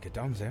time we get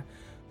down there,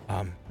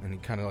 and he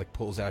kind of like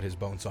pulls out his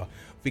bone saw.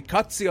 We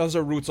cut the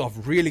other roots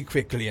off really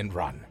quickly and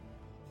run.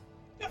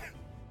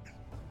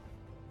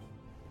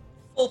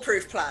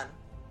 Foolproof plan.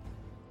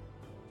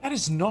 That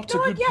is not a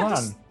No, good yeah,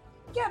 plan.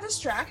 this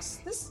tracks.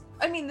 This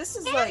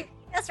is like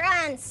Just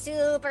run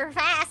super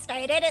fast.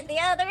 I did it the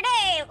other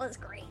day. It was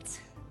great.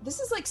 this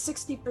is like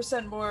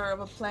 60% more of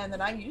a plan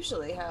than I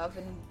usually have,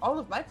 and all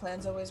of my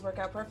plans always work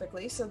out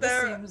perfectly. So this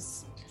There-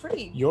 seems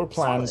pretty. Your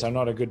plans solid. are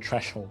not a good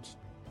threshold.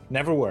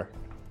 Never were.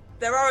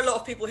 There are a lot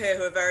of people here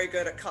who are very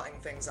good at cutting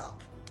things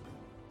up.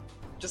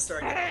 Just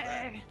throwing it out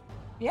there.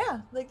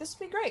 Yeah, like this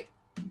will be great.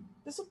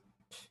 This will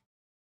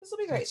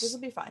be great. Let's- This will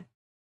be fine.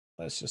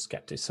 Let's just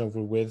get this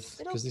over with,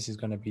 It'll- because this is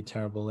going to be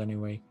terrible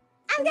anyway.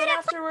 And then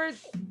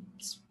afterwards,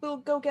 we'll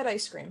go get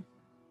ice cream.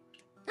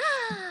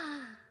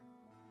 I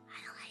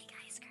like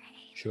ice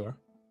cream. Sure.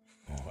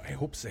 Oh, I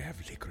hope they have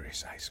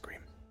licorice ice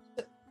cream.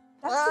 That's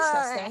Ugh.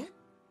 disgusting.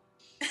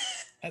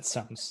 That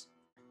sounds...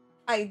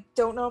 I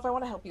don't know if I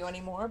want to help you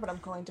anymore, but I'm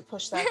going to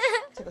push that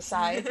to the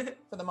side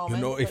for the You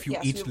moment. know, if but you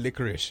yes, eat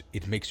licorice,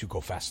 it makes you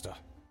go faster.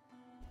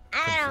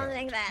 I don't Confirmed.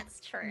 think that's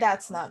true.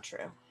 that's not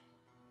true.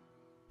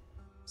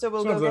 So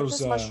we'll It's go one get of this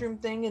those, mushroom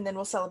thing, and then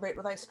we'll celebrate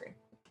with ice cream.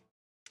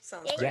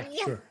 Sounds Yeah. great.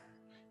 Yeah, sure.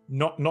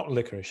 Not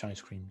licorice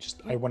ice cream.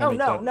 Just I want to Oh make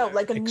no, that no,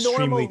 like a extremely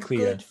normal clear.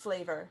 good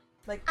flavor.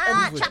 Like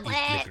Ah, Who would chocolate.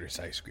 eat licorice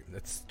ice cream?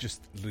 That's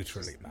just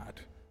literally mad.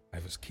 I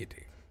was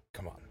kidding.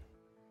 Come on.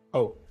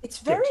 Oh, it's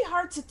very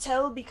hard to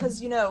tell because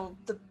the no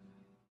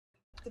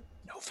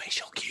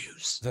facial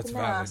cues. That's The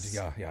valid. mass.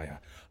 Yeah.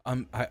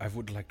 I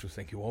would like to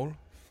thank you all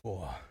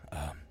for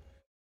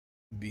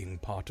being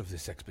part of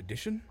this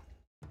expedition.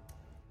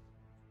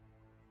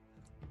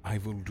 I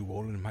will do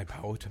all in my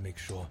power to make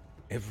sure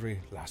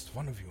every last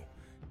one of you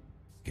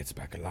gets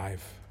back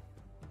alive.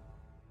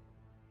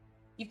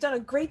 You've done a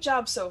great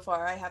job so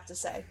far, I have to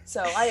say.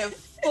 So I have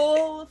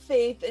full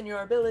faith in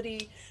your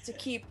ability to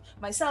keep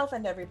myself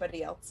and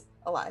everybody else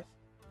alive.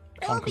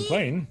 Can't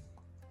complain.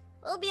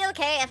 We'll be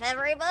okay if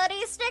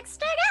everybody sticks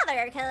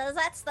together, because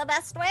that's the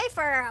best way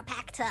for a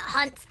pack to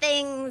hunt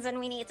things, and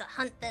we need to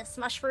hunt this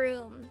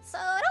mushroom. So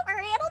don't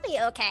worry, it'll be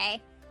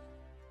okay.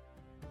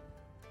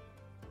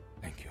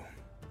 Thank you.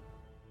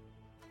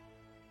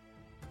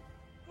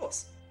 Of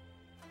course.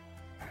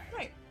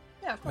 Right.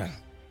 Yeah, of course. Well,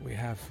 we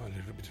have a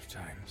little bit of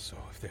time, so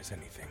if there's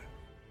anything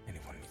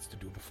anyone needs to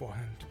do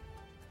beforehand.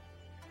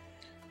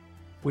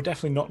 We're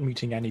definitely not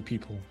meeting any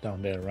people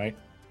down there, right?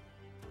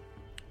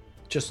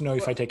 Just to know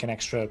if I take an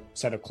extra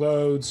set of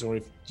clothes or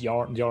if the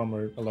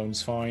armor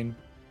alone's fine.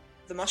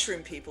 The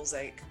mushroom people's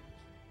ache.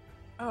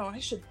 Oh, I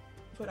should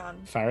put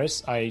on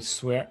Faris, I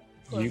swear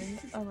you. clothing.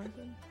 armor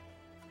then.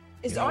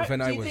 Is You know, ar- when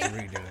do I you was think-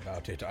 reading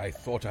about it, I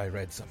thought I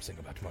read something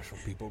about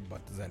mushroom people,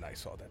 but then I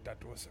saw that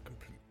that was a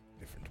completely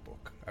different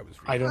book. I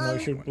was reading. I don't know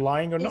if you're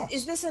lying or not.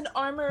 Is this an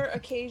armor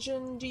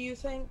occasion, do you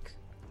think?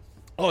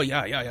 Oh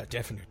yeah,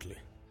 definitely.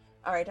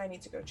 Alright, I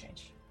need to go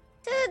change.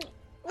 Did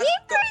we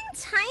bring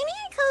Tiny?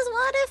 Because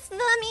what if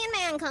the mean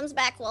man comes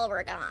back while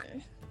we're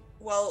gone?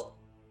 Well,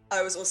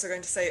 I was also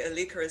going to say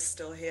Alika is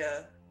still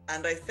here,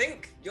 and I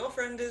think your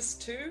friend is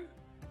too.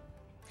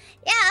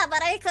 Yeah,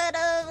 but I could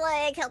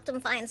have, helped him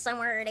find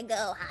somewhere to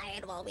go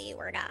hide while we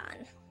were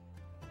gone.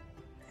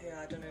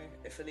 Yeah, I don't know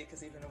if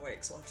Alika's even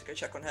awake, so I'll have to go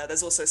check on her.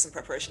 There's also some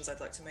preparations I'd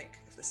like to make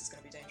if this is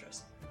going to be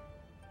dangerous.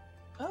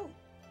 Oh.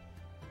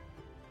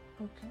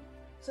 Okay.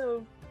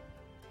 So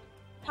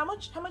how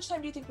much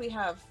time do you think we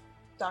have,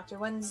 Doctor?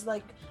 When's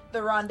the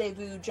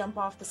rendezvous jump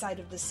off the side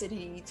of the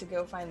city to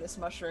go find this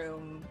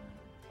mushroom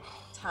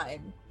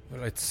time?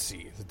 Well, let's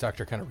see. The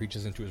doctor kind of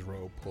reaches into his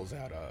robe, pulls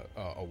out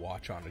a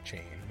watch on a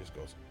chain, and just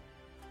goes,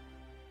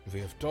 We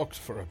have talked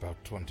for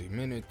about 20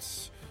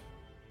 minutes.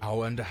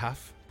 Hour and a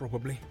half,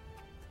 probably.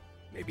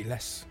 Maybe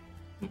less.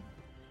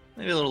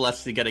 Maybe a little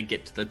less. You got to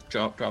get to the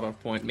drop-off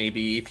point.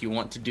 Maybe if you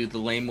want to do the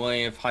lame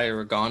way of hire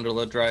a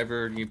gondola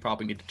driver, you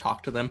probably need to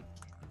talk to them.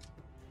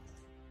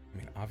 I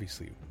mean,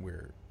 obviously,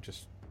 we're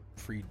just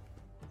free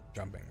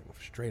jumping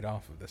straight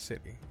off of the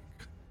city.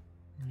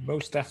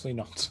 Most definitely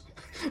not.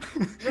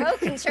 Ro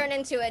can turn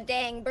into a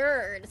dang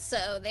bird,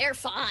 so they're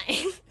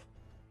fine.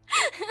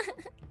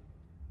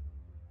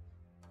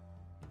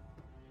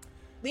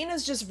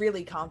 Lena's just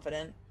really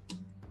confident.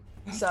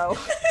 So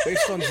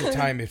Based on the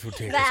time it would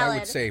take us, I would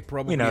Valid. say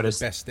probably the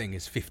noticed. best thing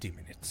is 50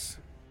 minutes.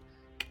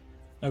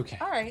 Okay.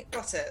 all right,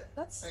 Got it.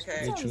 that's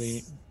Okay. that Literally-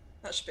 sounds,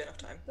 That should be enough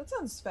time. that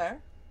sounds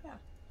fair. Yeah.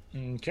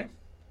 Okay.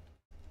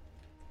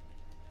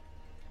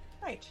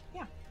 Right.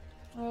 Yeah.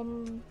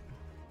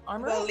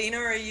 Armor. Well, Lena,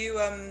 are you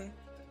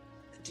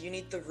do you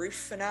need the roof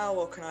for now,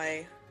 or can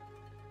I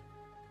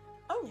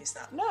oh use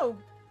that? no,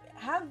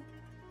 have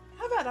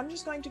at. I'm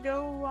just going to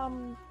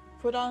go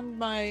put on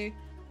my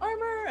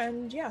armor,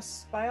 and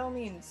yes, by all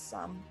means.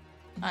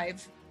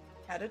 I've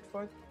had it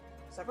for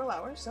several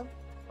hours, so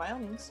by all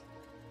means.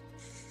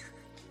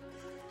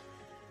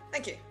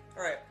 Thank you.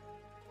 All right.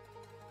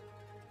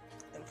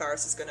 And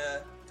Faris is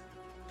gonna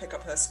pick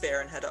up her spear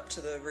and head up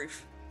to the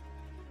roof.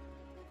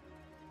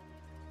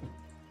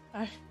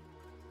 I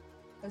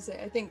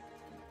think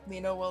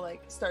Lena will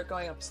like start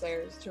going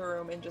upstairs to her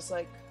room and just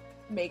like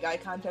make eye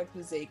contact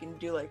with Zeke and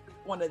do like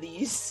one of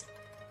these,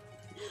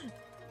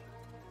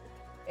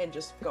 and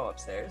just go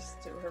upstairs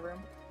to her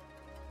room.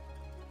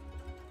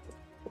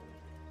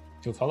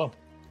 You'll follow.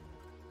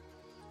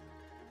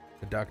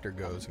 The doctor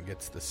goes and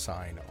gets the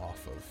sign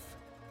off of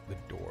the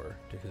door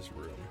to his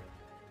room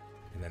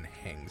and then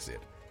hangs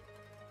it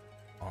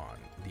on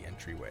the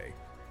entryway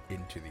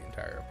into the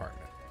entire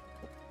apartment.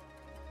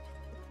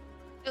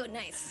 Oh,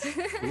 nice.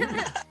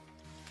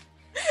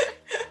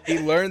 He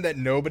learned that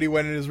nobody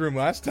went in his room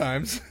last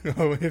time, so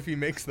if he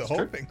makes the whole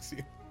true. thing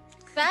seem...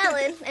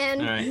 Valid,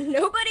 and Alright.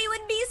 nobody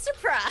would be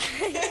surprised.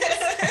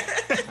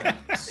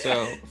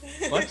 So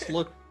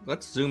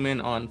let's zoom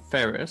in on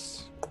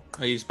Ferris.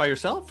 Are you by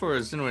yourself, or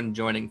is anyone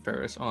joining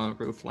Ferris on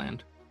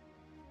Roofland?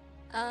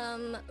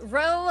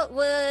 Ro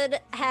would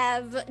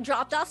have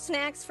dropped off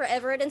snacks for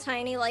Everett and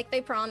Tiny like they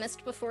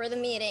promised before the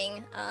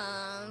meeting.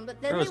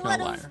 But then Ro's they no would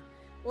liar. have,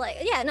 like,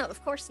 yeah, no,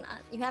 of course not.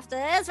 You have to.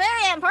 It's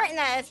very important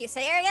that if you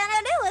say you're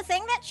gonna do a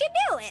thing, that you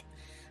do it.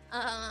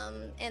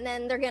 And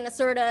then they're gonna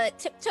sort of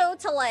tiptoe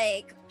to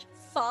like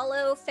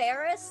follow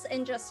Ferris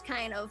and just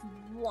kind of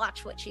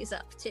watch what she's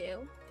up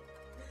to.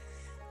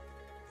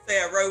 So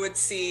yeah, Ro would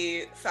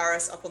see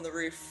Faris up on the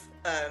roof.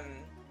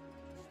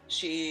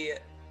 She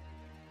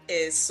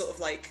is sort of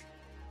like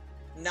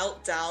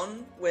knelt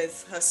down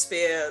with her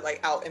spear like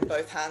out in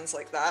both hands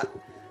like that,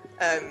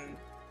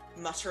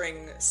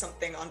 muttering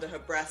something under her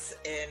breath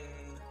in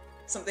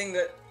something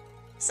that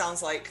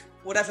sounds like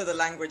whatever the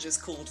language is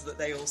called that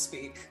they all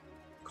speak,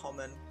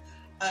 common,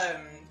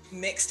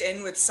 mixed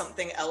in with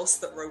something else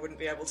that Ro wouldn't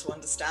be able to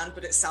understand,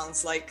 but it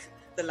sounds like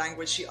the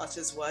language she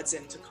utters words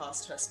in to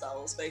cast her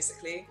spells,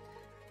 basically.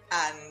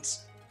 And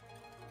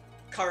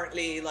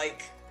currently,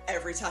 like,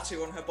 every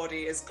tattoo on her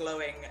body is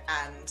glowing,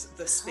 and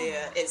the spear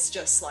is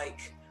just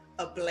like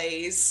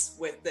ablaze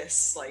with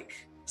this like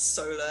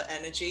solar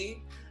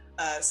energy.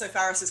 So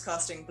Faris is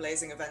casting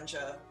Blazing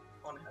Avenger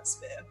on her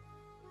spear,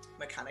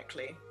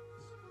 mechanically.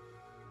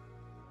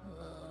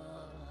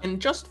 And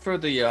just for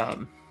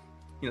the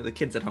the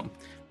kids at home,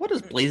 what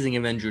does Blazing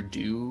Avenger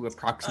do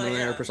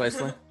approximately or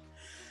precisely?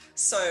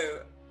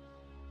 So,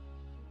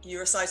 you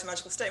recite a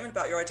magical statement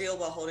about your ideal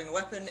while holding a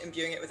weapon,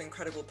 imbuing it with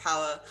incredible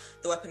power.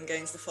 The weapon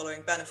gains the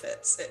following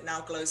benefits. It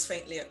now glows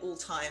faintly at all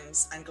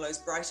times and glows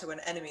brighter when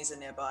enemies are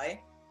nearby.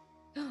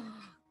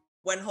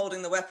 When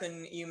holding the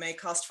weapon, you may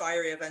cast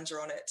Fiery Avenger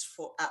on it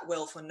at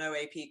will for no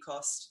AP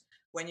cost.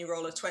 When you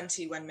roll a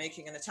 20 when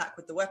making an attack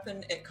with the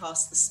weapon, it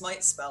casts the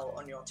Smite spell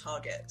on your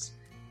target.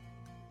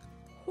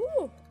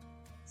 Ooh.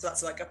 So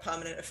that's like a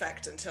permanent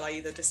effect until I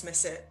either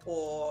dismiss it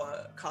or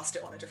cast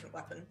it on a different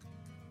weapon.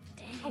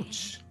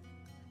 Ouch.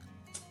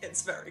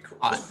 It's very cool.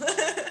 Odd.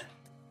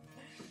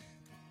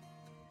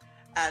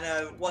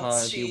 And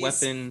once she's... The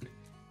weapon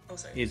Oh,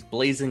 sorry. is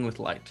blazing with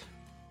light.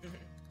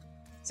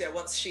 So yeah,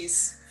 once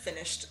she's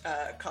finished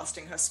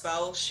casting her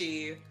spell,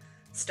 she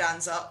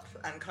stands up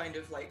and kind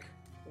of like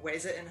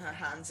weighs it in her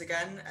hands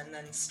again, and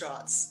then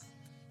starts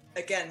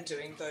again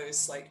doing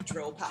those like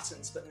drill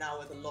patterns, but now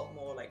with a lot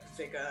more like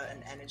vigor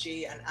and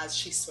energy. And as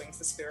she swings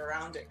the spear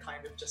around, it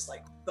kind of just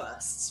like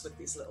bursts with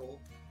these little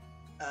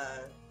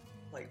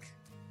like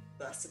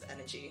bursts of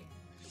energy.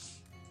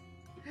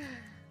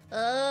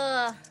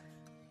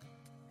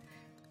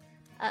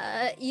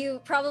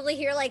 You probably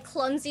hear like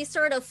clumsy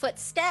sort of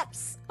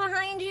footsteps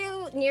behind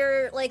you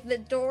near like the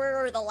door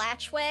or the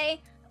latchway.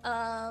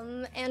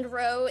 And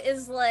Ro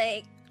is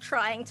like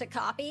trying to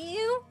copy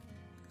you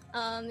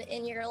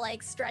in your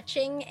like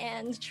stretching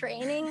and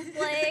training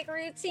like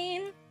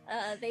routine.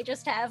 They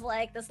just have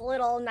like this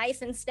little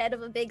knife instead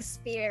of a big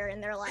spear,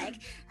 and they're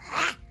like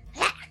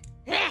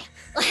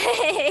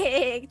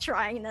like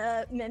trying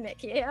to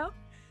mimic you.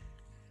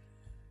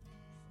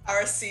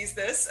 Aris sees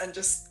this and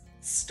just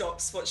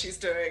stops what she's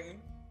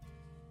doing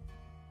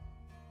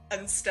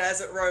and stares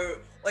at Ro,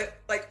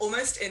 like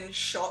almost in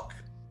shock,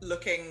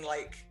 looking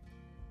like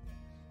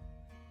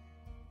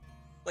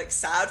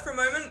sad for a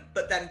moment,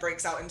 but then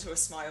breaks out into a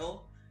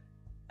smile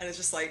and is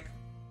just like,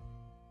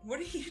 what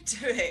are you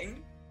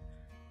doing?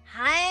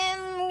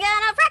 I'm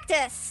gonna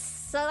practice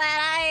so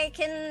that I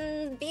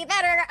can be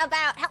better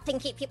about helping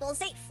keep people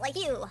safe like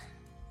you.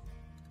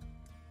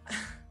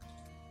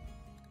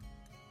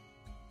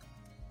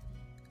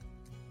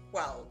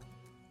 Well,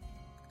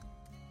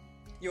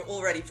 you're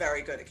already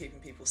very good at keeping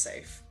people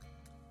safe,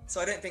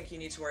 so I don't think you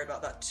need to worry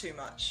about that too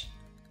much.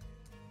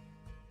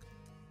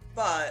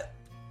 But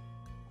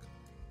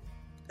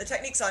the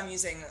techniques I'm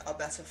using are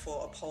better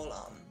for a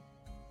polearm,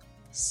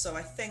 so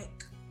I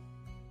think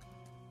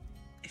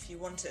if you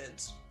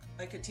wanted,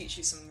 I could teach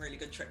you some really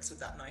good tricks with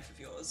that knife of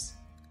yours.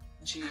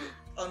 And she,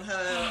 on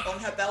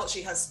her belt,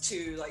 she has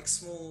two like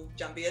small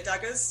jambia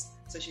daggers,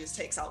 so she just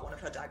takes out one of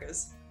her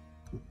daggers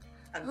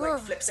and like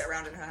flips it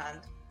around in her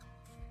hand.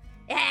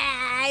 Yeah,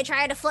 I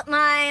try to flip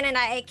mine and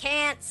I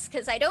can't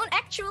because I don't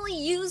actually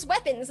use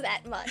weapons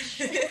that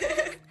much.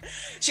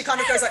 She kind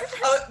of goes like,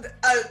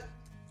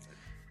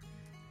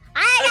 I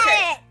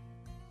got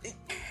it!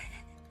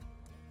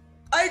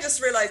 I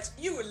just realized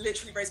you were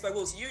literally raised by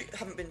wolves. You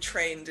haven't been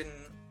trained in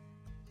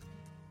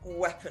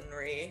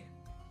weaponry.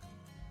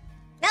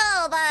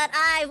 No, but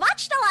I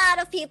watched a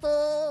lot of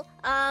people,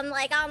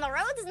 like on the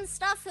roads and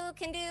stuff who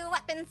can do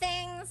weapon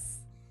things.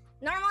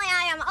 Normally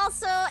I am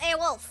also a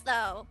wolf,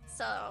 though,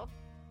 so...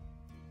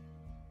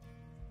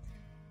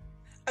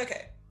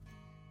 Okay.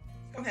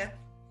 Come here.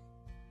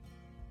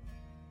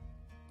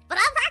 But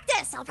I'll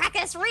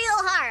practice real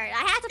hard.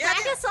 I have to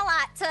practice a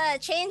lot to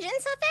change into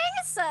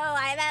things, so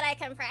I bet I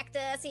can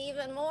practice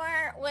even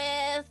more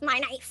with my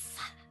knife.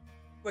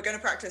 We're gonna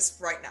practice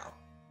right now.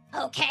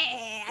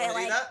 Okay, Wanna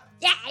do that?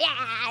 Yeah,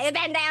 I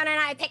bend down and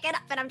I pick it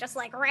up and I'm just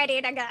like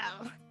ready to go.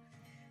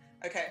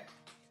 Okay.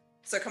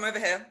 So come over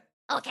here.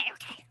 Okay.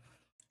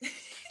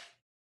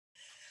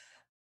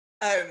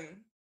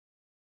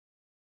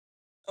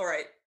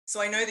 Alright. So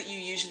I know that you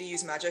usually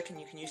use magic and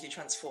you can usually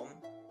transform.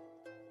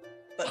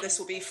 But this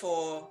will be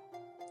for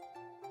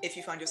if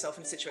you find yourself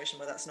in a situation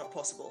where that's not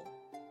possible.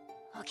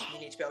 Okay. You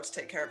need to be able to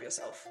take care of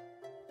yourself.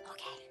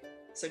 Okay.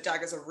 So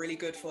daggers are really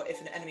good for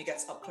if an enemy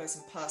gets up close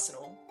and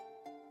personal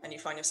and you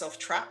find yourself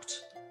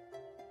trapped.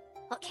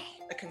 Okay.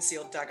 A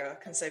concealed dagger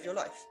can save your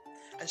life.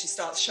 And she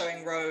starts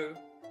showing Ro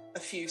a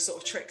few sort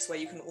of tricks where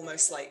you can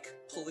almost like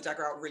pull the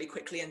dagger out really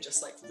quickly and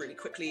just like really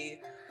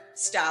quickly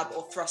stab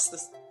or thrust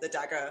the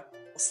dagger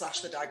or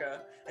slash the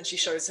dagger. And she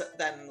shows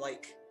them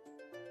like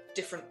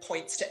different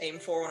points to aim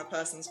for on a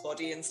person's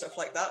body and stuff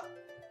like that.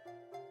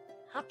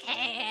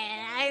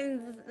 Okay,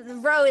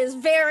 Ro is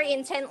very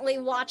intently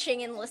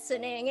watching and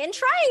listening and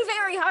trying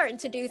very hard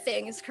to do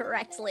things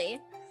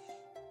correctly.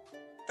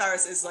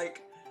 Faris is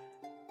like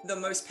the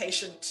most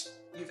patient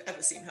you've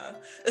ever seen her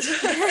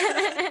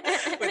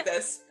with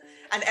this.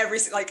 And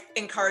like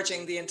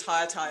encouraging the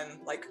entire time,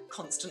 like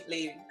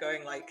constantly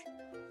going like,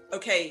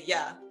 okay,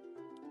 yeah,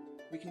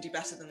 we can do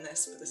better than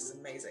this, but this is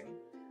amazing.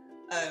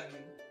 Where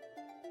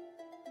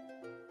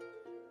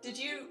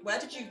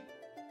did you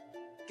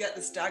get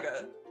this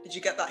dagger? Did you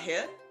get that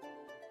here?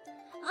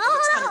 It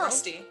looks kind of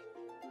rusty.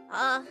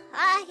 Yeah,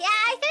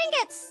 I think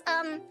it's,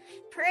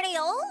 pretty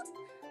old.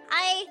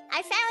 I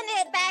found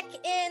it back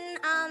in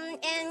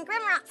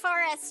Grimrock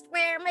Forest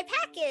where my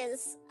pack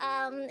is.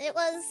 It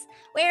was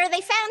where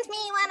they found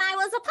me when I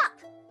was a pup.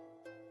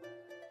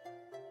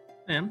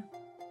 Ma'am?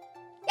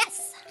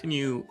 Yes. Can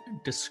you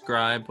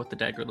describe what the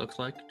dagger looks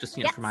like? Just,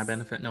 for my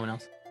benefit, no one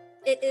else.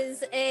 It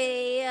is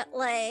a,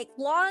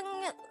 long,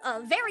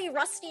 very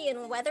rusty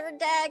and weathered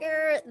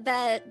dagger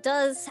that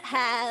does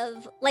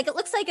have, it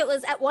looks like it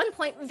was at one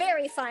point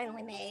very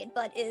finely made,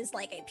 but is,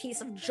 a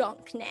piece of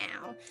junk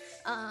now.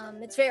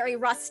 It's very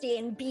rusty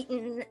and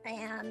beaten,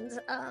 and,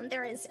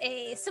 there is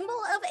a symbol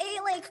of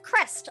a,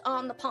 crest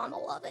on the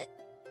pommel of it.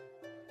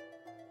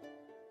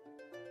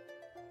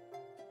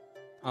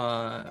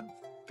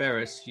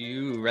 Ferris,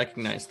 you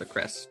recognize the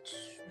crest.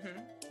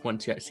 Mm-hmm.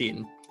 Once you see it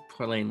in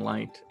plain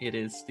light, it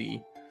is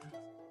the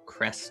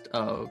crest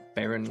of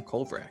Baron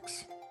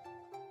Colvrax.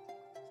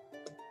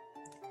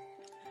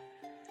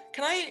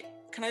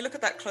 Can I look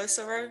at that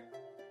closer, Ro?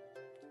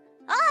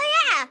 Oh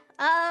yeah.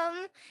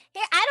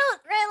 Here, I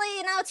don't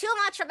really know too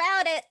much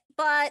about it,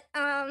 but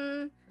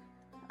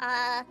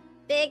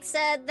Big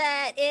said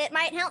that it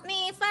might help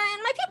me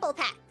find my people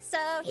pack. So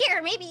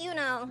here, maybe you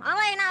know. All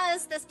I know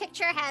is this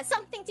picture has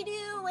something to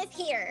do with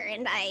here,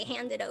 and I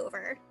hand it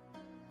over.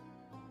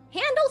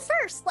 Handle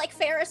first, like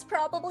Ferris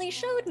probably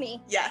showed me.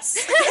 Yes.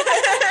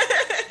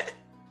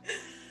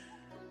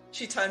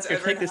 She turns it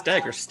over. Take this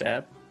dagger,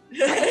 stab.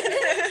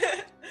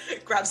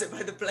 Grabs it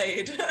by the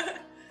blade.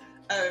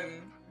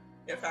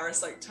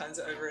 Ferris turns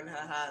it over in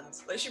her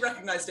hands. She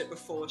recognized it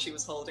before she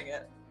was holding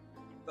it,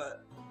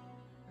 but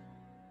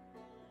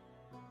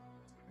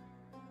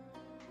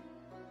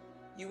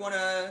you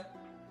wanna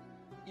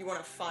you want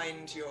to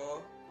find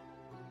your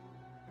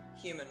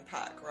human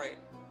pack, right?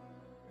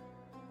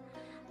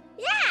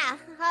 Yeah,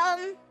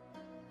 I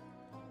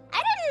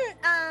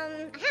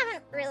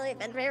haven't really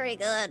been very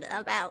good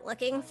about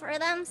looking for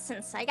them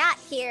since I got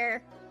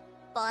here.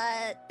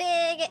 But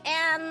Big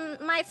and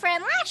my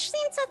friend Lash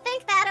seem to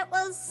think that it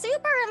was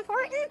super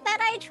important that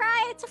I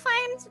try to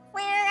find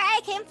where I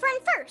came from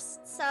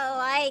first. So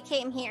I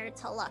came here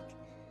to look.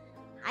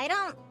 I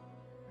don't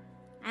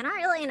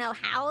really know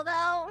how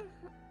though,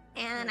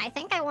 and I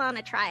think I want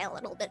to try a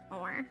little bit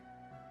more.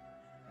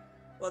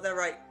 Well, they're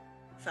right.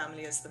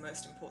 Family is the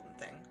most important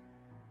thing.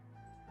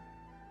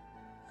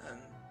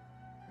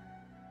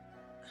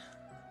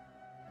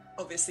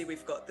 Obviously,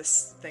 we've got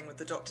this thing with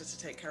the doctor to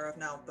take care of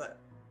now, but...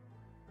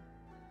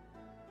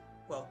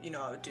 Well, you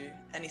know I would do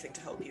anything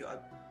to help you.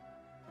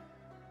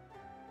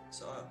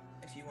 So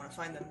if you want to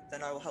find them,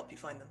 then I will help you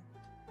find them.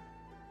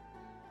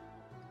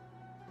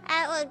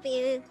 That would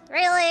be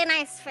really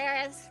nice,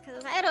 Ferris,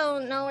 because I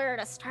don't know where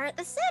to start.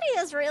 The city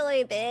is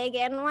really big,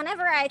 and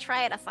whenever I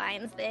try to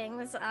find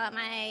things,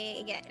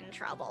 I get in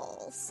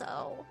trouble.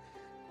 So,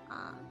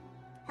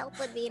 help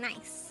would be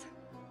nice.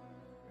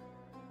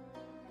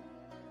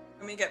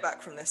 When we get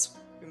back from this,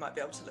 we might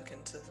be able to look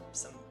into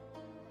some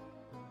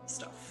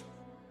stuff.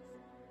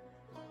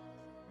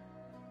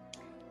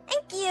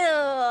 Thank you!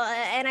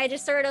 And I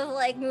just sort of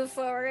like move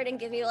forward and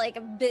give you like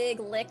a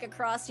big lick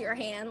across your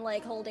hand,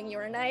 like holding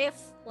your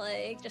knife.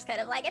 Like, just kind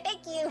of like a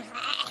thank you.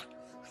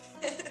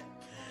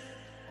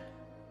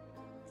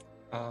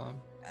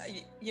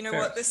 You know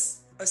Ferris. what?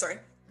 This. Oh, sorry.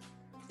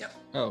 Yep.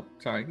 Oh,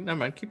 sorry. Never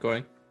mind. Keep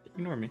going.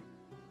 Ignore me.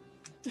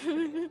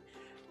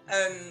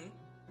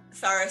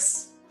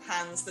 Faris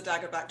hands the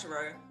dagger back to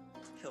Ro,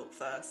 hilt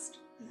first.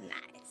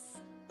 Nice.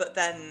 But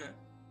then...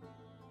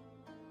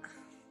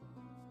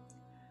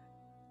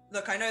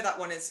 Look, I know that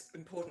one is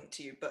important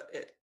to you, but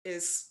it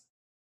is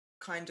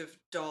kind of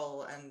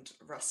dull and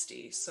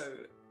rusty, so...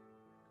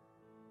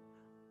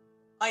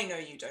 I know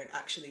you don't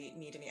actually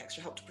need any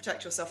extra help to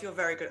protect yourself. You're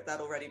very good at that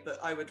already, but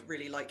I would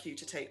really like you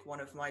to take one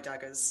of my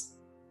daggers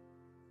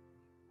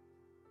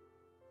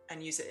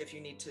and use it if you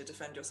need to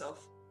defend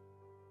yourself.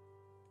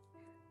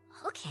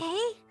 Okay.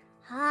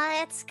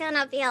 It's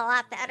gonna be a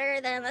lot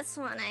better than this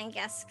one, I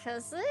guess,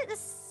 because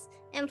it's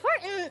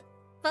important,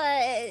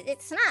 but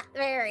it's not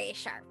very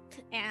sharp.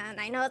 And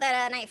I know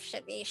that a knife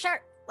should be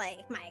sharp,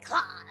 like my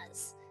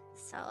claws.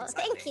 So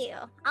thank Exactly. you.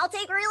 I'll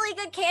take really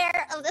good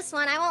care of this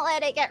one. I won't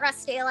let it get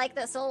rusty like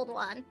this old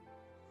one.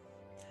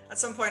 At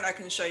some point, I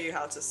can show you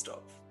how to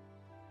stop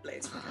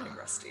blades from getting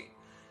rusty.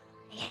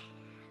 Yeah.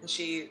 And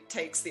she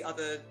takes the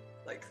other,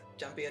 like,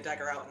 Jambia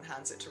dagger out and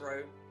hands it to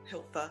Ro,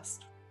 hilt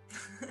first.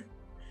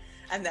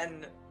 And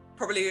then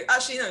probably,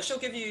 actually no, she'll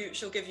give you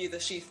the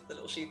sheath, the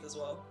little sheath as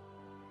well.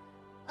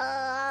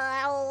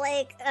 I'll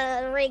like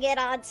ring it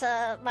onto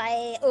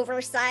my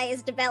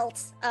oversized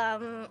belt,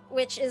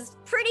 which is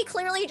pretty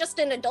clearly just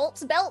an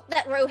adult's belt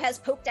that Ro has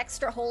poked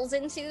extra holes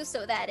into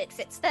so that it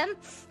fits them.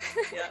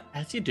 Yeah.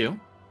 As you do.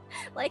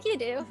 Like you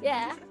do,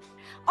 yeah.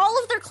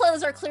 All of their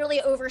clothes are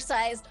clearly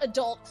oversized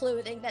adult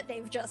clothing that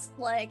they've just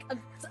like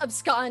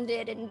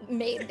absconded and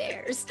made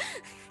theirs.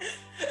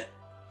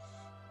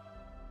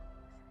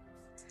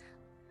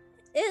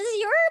 Is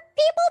your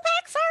people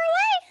back far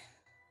away?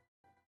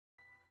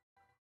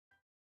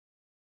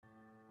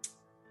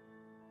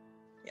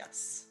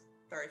 Yes.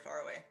 Very far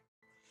away.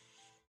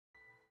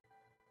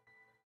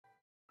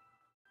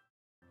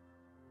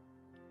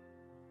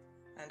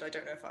 And I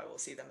don't know if I will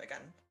see them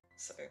again,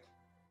 so...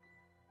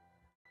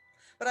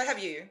 But I have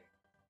you.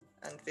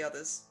 And the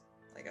others,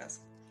 I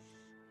guess.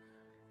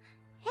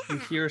 You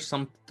hear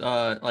some,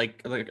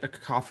 like a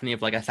cacophony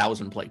of like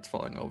 1,000 plates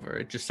falling over.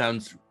 It just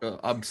sounds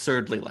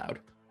absurdly loud.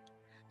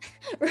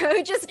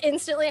 Ro just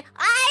instantly,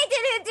 I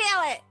didn't do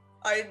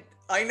it!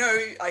 I know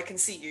I can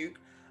see you.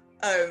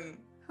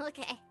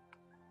 Okay.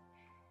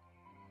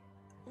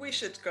 We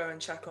should go and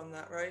check on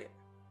that, right?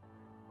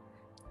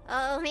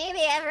 Oh, maybe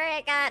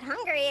Everett got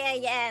hungry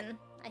again.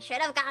 I should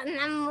have gotten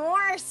them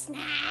more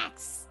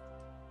snacks.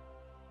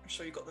 I'm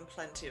sure you got them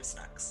plenty of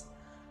snacks.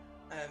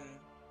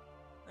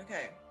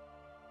 Okay.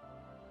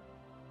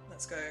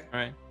 Let's go.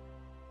 Alright.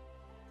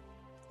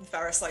 And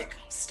Faris, like,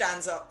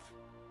 stands up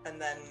and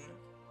then...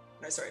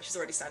 No, sorry, she's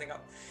already standing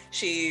up.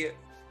 She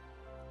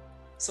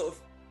sort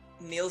of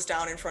kneels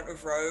down in front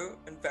of Ro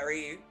and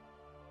very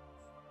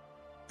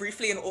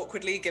briefly and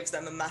awkwardly gives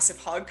them a massive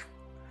hug.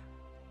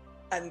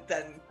 And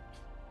then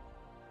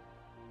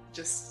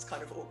just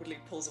kind of awkwardly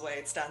pulls away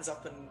and stands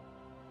up and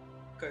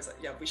goes like,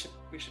 yeah, we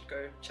should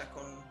go check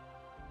on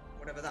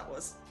whatever that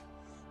was.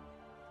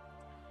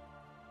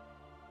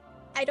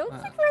 I don't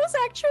think Ro's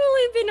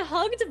actually been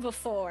hugged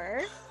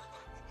before.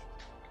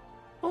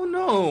 Oh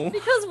no!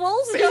 Because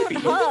wolves Baby. don't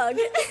hug.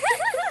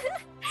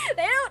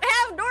 They don't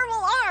have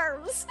normal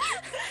arms.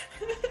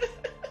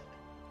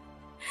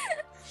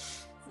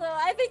 So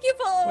I think you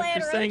pull away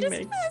and you're Ro saying just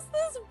makes- has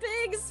this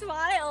big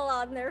smile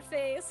on their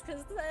face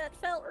because that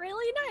felt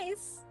really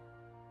nice.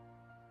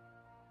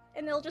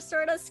 And they'll just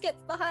sort of skip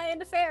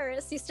behind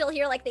Ferris. You still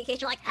hear like the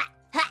occasional like ha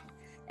ha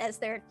as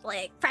they're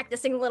like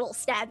practicing little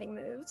stabbing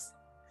moves.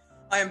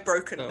 I am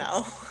broken Oh.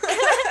 now.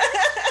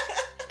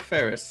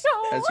 Ferris,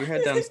 No. as you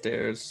head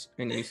downstairs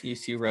and you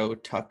see Ro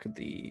tuck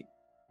the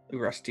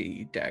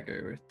rusty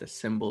dagger with the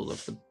symbol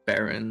of the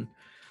Baron,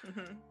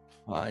 Mhm.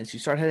 as you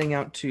start heading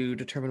out to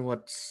determine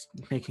what's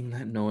making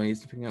that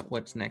noise, figuring out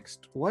what's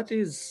next,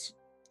 what's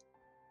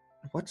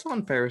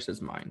on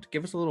Ferris's mind?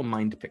 Give us a little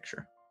mind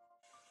picture.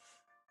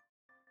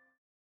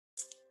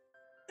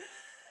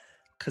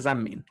 Because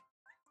I'm mean.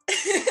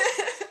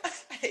 I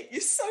hate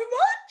you so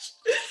much.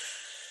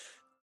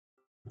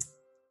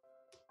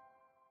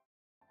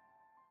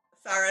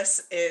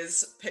 Faris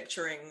is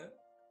picturing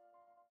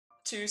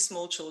two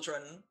small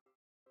children,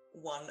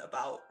 one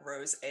about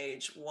Ro's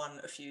age, one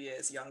a few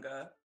years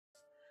younger,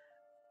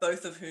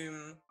 both of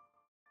whom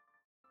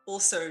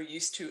also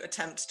used to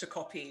attempt to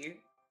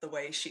copy the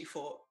way she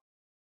fought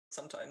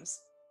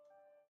sometimes.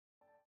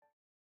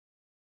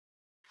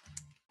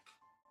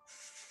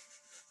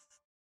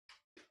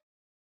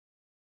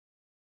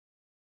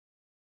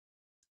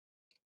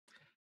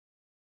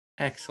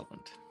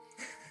 Excellent.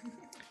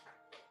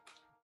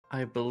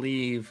 I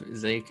believe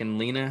Zake and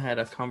Lena had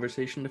a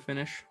conversation to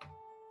finish.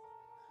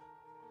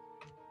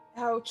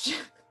 Ouch.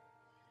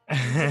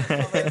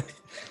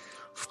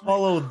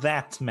 Follow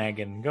that,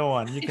 Megan. Go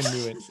on, you can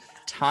do it.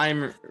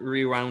 Time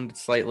rewound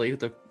slightly.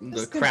 The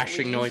Just gonna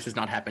crashing leave. noise has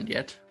not happened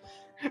yet.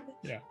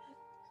 Yeah.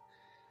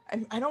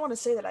 I don't want to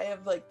say that I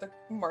have like the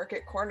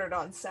market cornered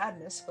on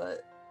sadness,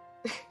 but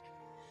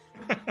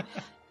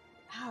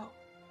ow.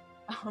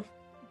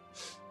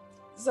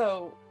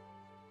 So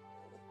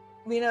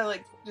Lena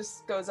like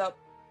just goes up.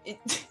 I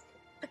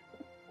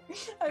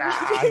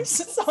love you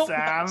so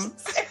Sam. much,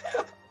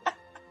 Sam.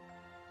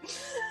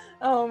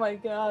 Oh my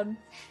god.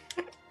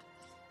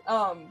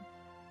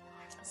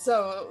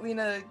 So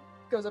Lena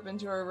goes up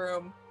into her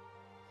room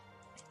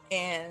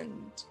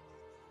and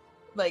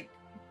like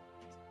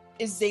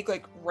is Zeke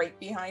like right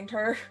behind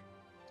her?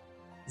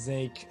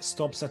 Zeke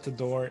stops at the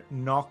door,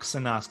 knocks,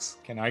 and asks,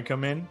 "Can I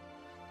come in?"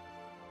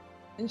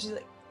 And she's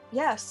like,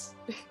 yes.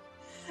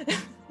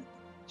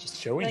 Just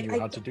showing Like, you I-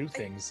 how to do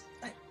things.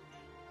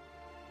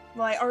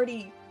 Well, I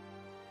already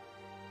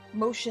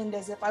motioned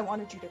as if I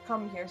wanted you to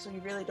come here, so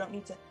you really don't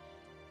need to.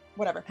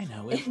 Whatever. I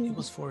know, it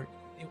was for...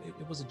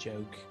 It was a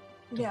joke.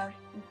 Don't Yeah.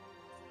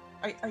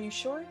 worry. Are you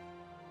sure?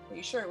 Are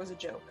you sure it was a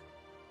joke?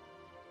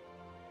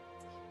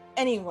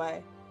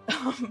 Anyway,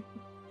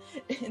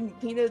 and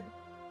Lena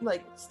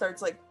like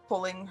starts like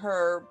pulling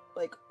her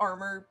like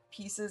armor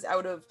pieces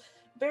out of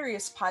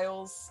various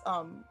piles.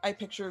 I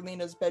picture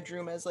Lena's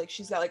bedroom as like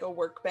she's got like a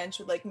workbench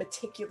with like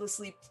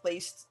meticulously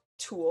placed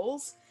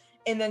tools,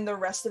 and then the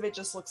rest of it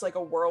just looks like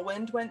a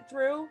whirlwind went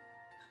through,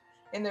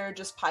 and there are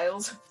just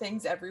piles of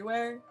things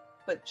everywhere.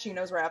 But she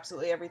knows where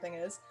absolutely everything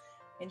is,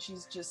 and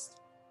she's just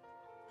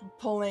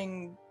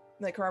pulling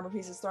like her armor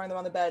pieces, throwing them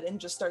on the bed, and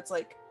just starts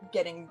like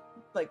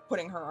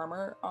putting her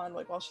armor on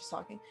like while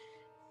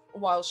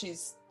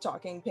she's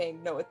talking,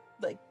 paying no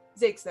like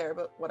Zake's there,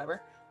 but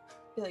whatever.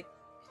 Like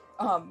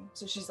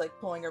so she's like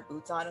pulling her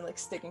boots on and like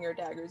sticking her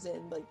daggers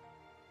in, like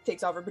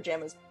takes off her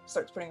pajamas,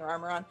 starts putting her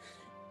armor on.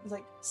 He's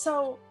like,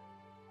 so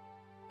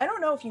I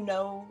don't know if you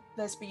know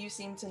this, but you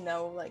seem to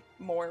know like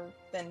more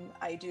than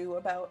I do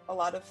about a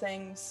lot of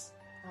things.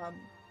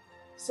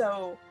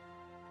 So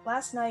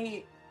last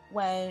night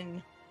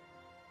when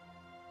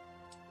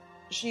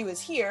she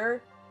was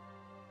here,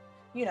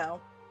 you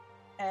know,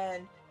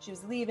 and she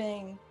was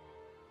leaving,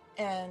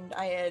 and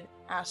I had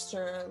asked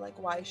her like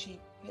why she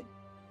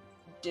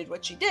did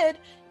what she did,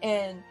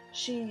 and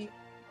she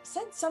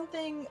said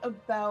something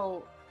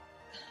about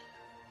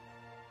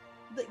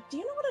like, do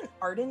you know what an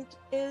ardent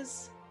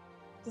is?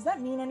 Does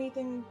that mean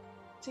anything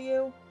to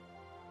you?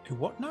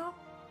 What now?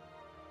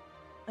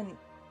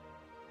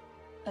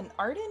 An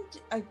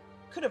ardent? I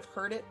could have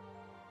heard it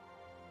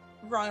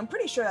wrong. I'm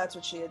pretty sure that's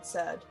what she had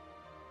said.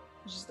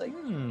 She's like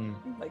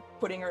like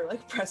putting her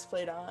like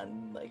breastplate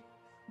on, like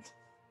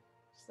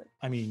just like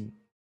I mean,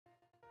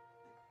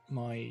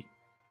 my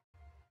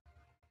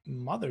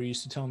mother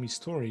used to tell me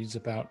stories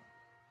about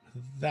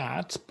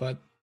that,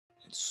 but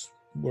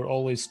were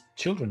always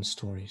children's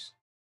stories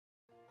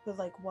but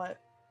like what?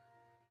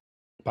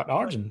 about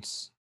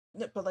Argents.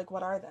 But like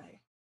what are they?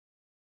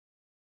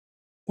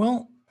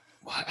 Well,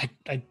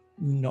 I'm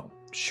not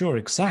sure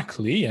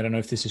exactly. I don't know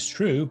if this is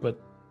true, but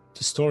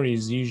the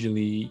stories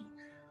usually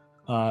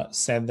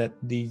said that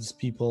these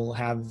people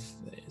have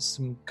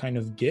some kind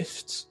of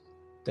gift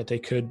that they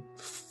could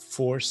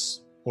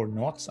force or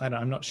not.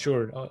 I'm not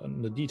sure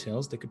on the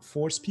details. They could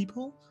force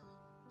people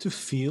to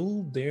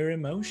feel their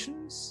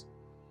emotions.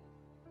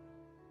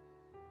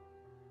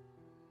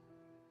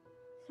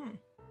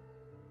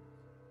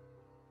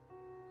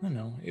 I don't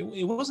know.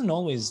 It wasn't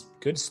always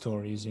good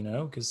stories, you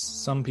know, because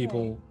some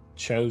people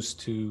chose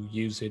to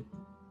use it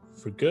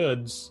for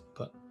goods,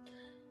 but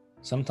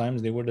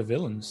sometimes they were the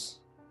villains.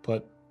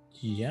 But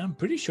yeah, I'm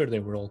pretty sure they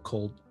were all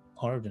called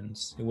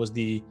Ardents. It was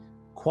the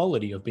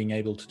quality of being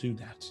able to do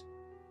that.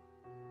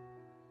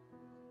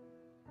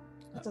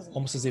 That doesn't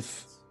Almost make as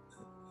if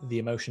the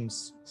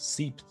emotions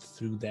seeped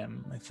through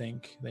them. I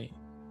think they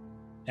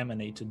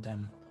emanated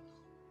them.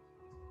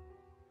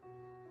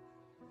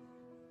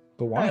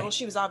 But why? Alright, well,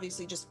 she was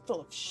obviously just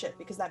full of shit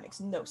because that makes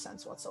no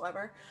sense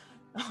whatsoever.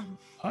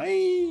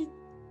 I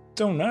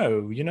don't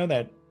know. You know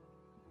that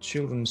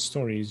children's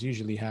stories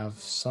usually have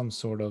some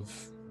sort of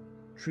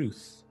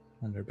truth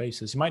on their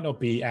basis. It might not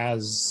be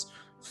as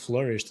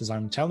flourished as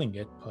I'm telling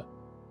it, but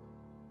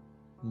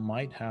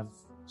might have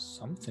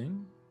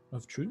something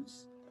of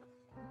truth.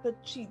 But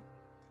she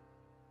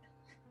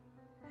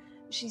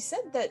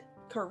said that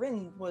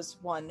Corinne was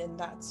one, and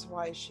that's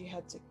why she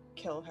had to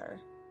kill her.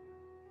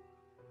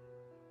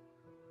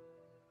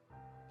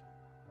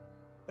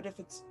 But if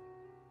it's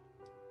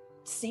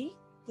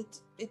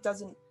it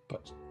doesn't.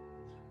 But,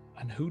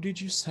 and who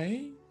did you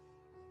say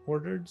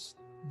ordered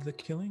the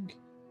killing?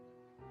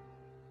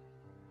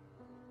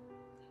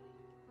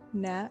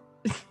 Nat,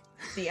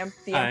 the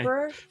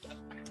emperor.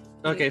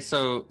 Okay,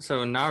 so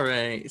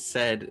Nare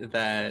said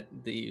that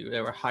they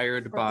were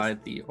hired by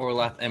the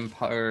Orlath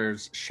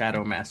Empire's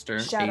Shadow Master.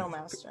 Shadow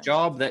Master.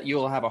 Job that you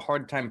will have a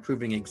hard time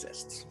proving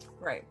exists.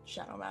 Right,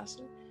 Shadow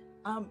Master.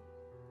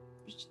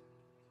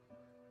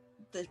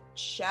 The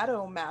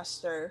Shadow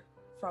Master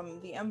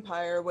from the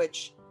Empire,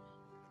 which,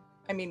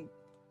 I mean,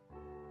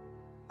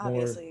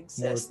 obviously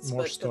exists,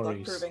 more but good luck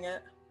stories. proving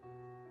it.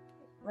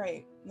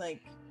 Right,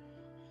 like...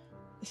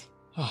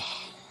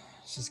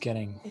 This is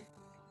getting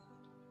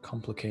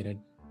complicated,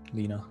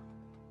 Lena.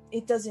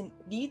 It doesn't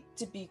need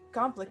to be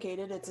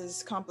complicated. It's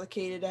as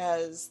complicated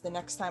as the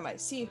next time I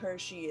see her,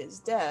 she is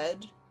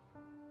dead.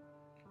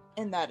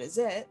 And that is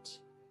it.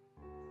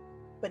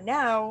 But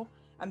now,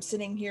 I'm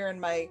sitting here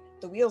and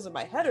the wheels of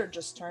my head are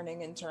just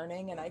turning and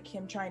turning, and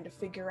I'm trying to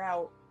figure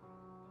out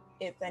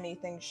if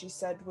anything she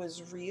said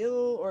was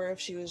real, or if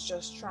she was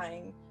just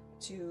trying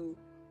to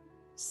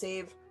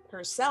save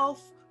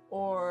herself,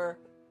 or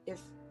if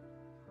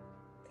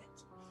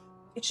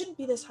it shouldn't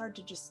be this hard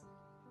to just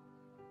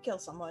kill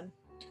someone.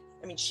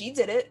 I mean, she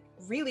did it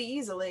really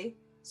easily,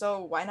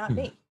 so why not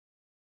me?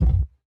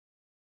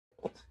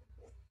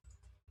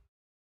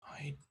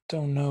 I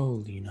don't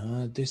know,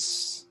 Lena.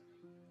 This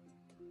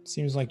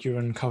seems like you're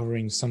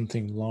uncovering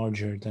something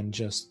larger than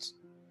just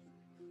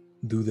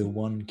do the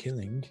one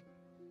killing.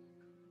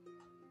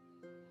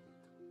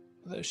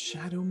 The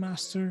Shadow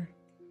Master?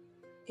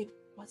 It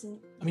wasn't...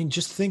 I mean,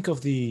 just think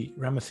of the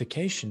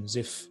ramifications.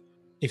 If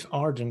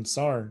Ardents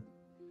are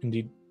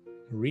indeed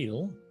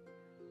real,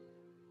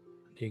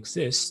 they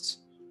exist.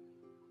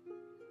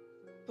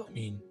 But I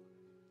mean,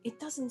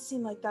 it doesn't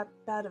seem like that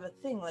bad of a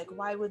thing. Like,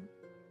 why would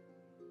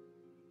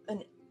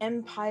an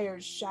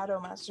Empire's Shadow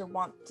Master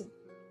want to...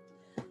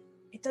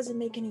 It doesn't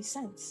make any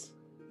sense.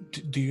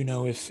 do you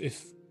know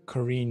if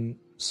Corinne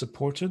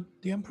supported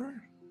the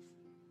Emperor?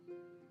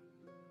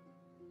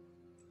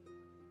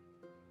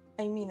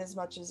 I mean, as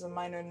much as a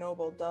minor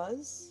noble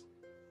does.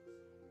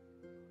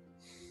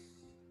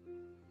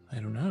 I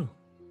don't know.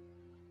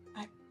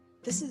 I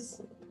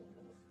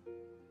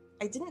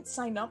didn't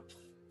sign up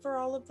for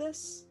all of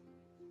this.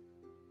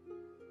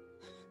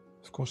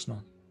 Of course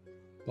not.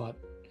 But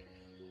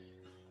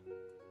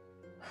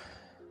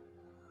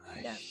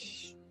Yeah.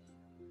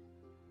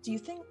 Do you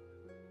think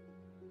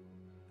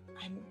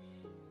I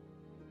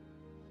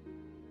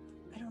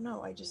don't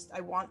know,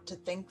 I want to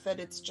think that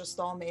it's just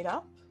all made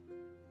up.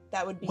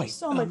 That would be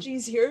so much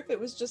easier if it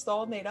was just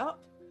all made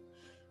up.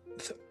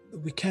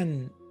 We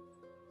could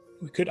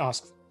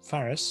ask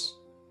Faris.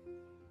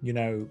 You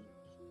know,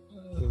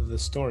 the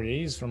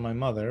stories from my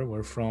mother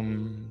were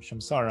from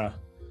Shamsara.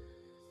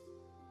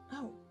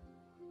 Oh.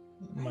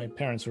 My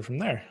parents were from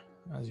there,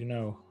 as you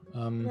know.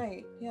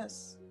 Right,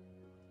 yes.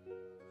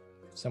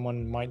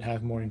 Someone might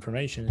have more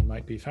information. It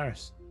might be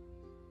Faris.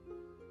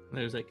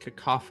 There's a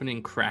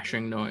cacophony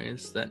crashing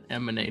noise that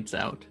emanates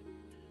out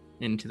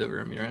into the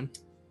room you're in.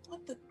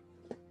 What the...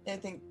 I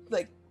think,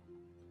 like,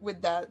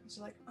 with that, she's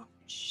like, oh,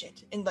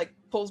 shit. And, like,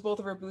 pulls both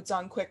of her boots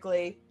on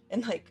quickly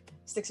and, like,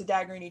 sticks a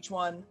dagger in each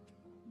one.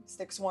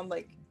 Sticks one,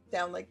 like,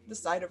 down, like, the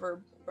side of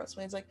her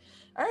breastplate. It's like,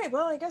 all right,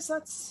 well, I guess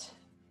that's...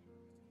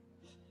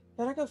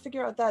 Better go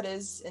figure out what that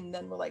is. And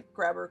then we'll, like,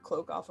 grab her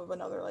cloak off of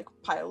another, like,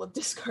 pile of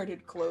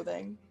discarded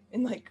clothing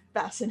and, like,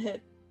 fasten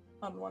it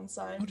on one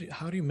side.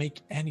 How do you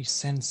make any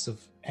sense of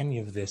any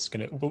of this?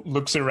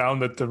 Looks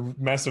around at the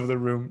mess of the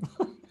room.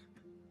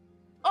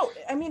 Oh,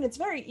 I mean, it's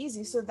very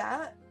easy. So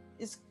that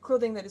is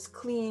clothing that is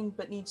clean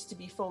but needs to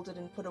be folded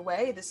and put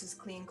away. This is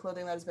clean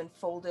clothing that has been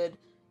folded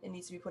and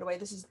needs to be put away.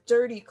 This is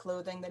dirty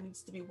clothing that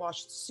needs to be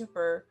washed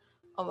super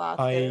a lot.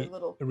 I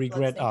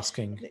regret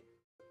asking.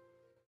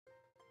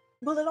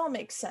 Well, it all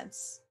makes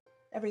sense.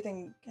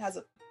 Everything has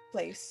a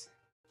place.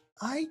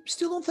 I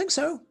still don't think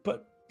so,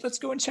 but let's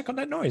go and check on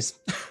that noise.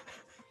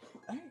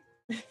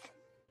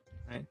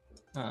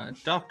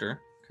 Doctor,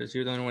 because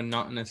you're the only one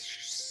not in this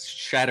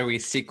shadowy,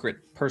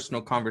 secret,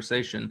 personal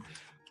conversation,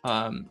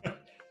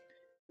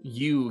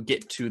 you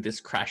get to this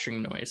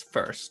crashing noise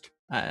first.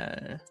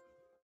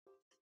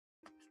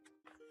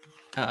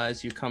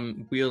 As you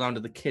come wheel onto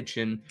the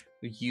kitchen,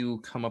 you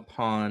come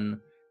upon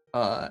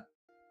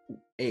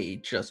a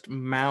just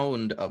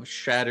mound of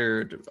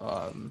shattered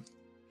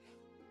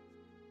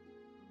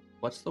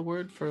what's the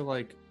word for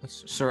like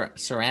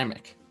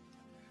ceramic?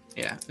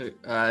 Yeah,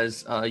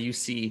 as you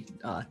see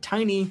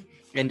Tiny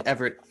and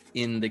Everett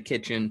in the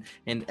kitchen,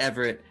 and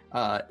Everett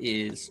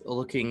is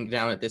looking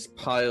down at this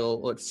pile.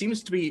 Well, it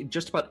seems to be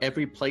just about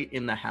every plate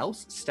in the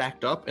house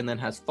stacked up and then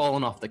has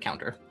fallen off the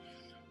counter.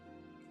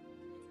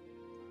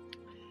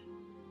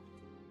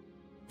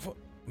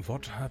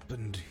 What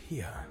happened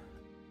here?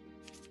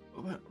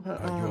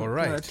 Are you all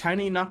right?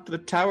 Tiny knocked the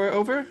tower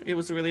over. It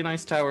was a really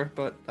nice tower,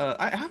 but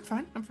I'm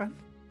fine. I'm fine.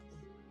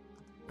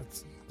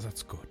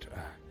 That's good.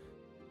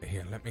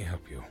 Here, let me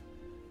help you.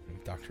 And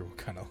the doctor will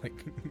kind of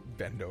like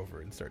bend over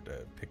and start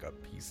to pick up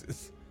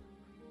pieces.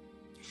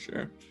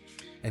 Sure.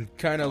 And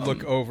kind of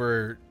look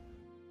over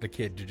the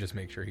kid to just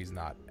make sure he's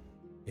not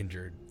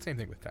injured. Same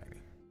thing with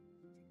Tiny.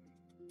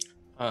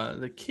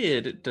 The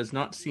kid does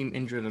not seem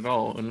injured at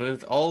all, and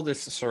with all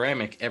this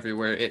ceramic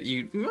everywhere,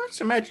 you must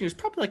imagine he was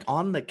probably like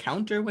on the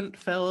counter when it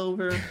fell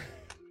over.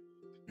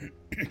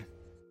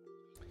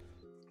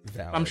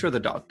 Valid. I'm sure the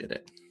dog did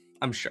it.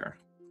 I'm sure.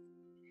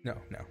 No.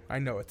 I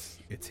know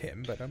it's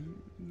him, but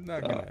I'm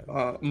not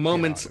gonna.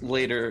 Moments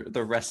later,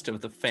 the rest of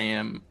the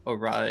fam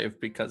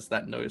arrive because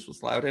that noise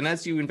was loud. And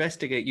as you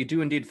investigate, you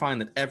do indeed find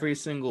that every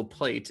single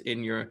plate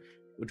in your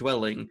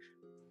dwelling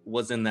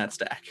was in that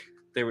stack.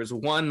 There was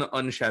one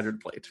unshattered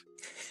plate.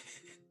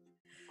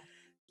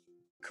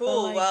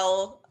 Cool.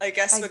 Well, I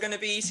guess we're going to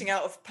be eating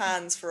out of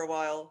pans for a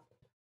while.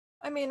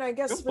 I mean, I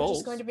guess we're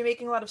just going to be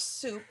making a lot of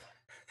soup.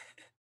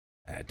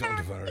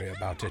 Don't worry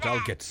about it.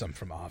 I'll get some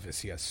from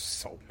Arvis. He has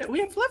so many. We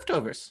have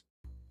leftovers.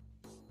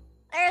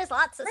 There's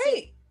lots of soup.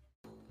 Great.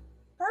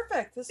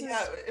 Perfect. This is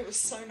Yeah, it was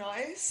so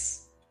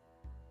nice.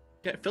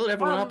 Yeah, filled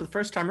everyone up the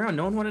first time around.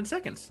 No one wanted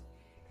seconds.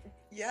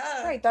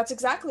 Yeah. right. That's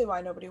exactly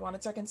why nobody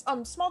wanted seconds.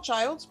 Small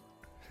child.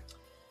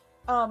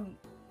 Are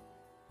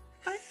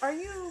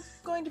you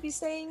going to be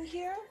staying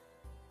here?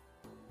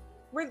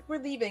 We're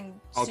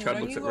leaving All soon. Chud Are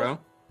looks you at Ro.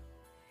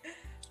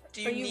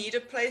 Do you need a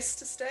place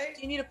to stay?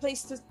 Do you need a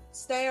place to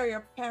stay? Are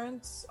your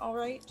parents all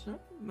right?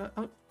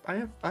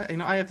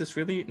 I have this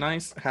really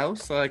nice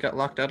house that I got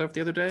locked out of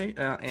the other day,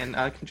 and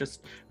I can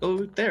just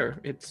go there.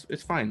 It's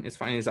fine. It's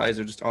fine. His eyes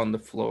are just on the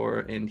floor,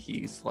 and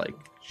he's like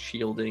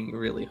shielding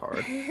really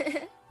hard.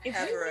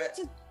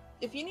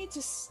 If you need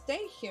to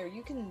stay here,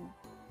 you can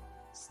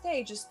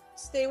stay. Just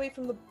stay away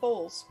from the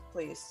bowls,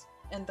 please,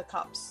 and the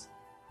cups.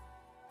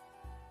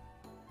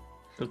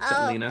 Looks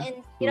at Lena, and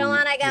you don't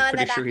want to go you're in the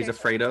pretty sure he's doctor's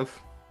afraid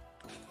of.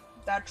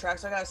 That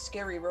tracks. I got a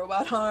scary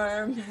robot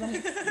arm.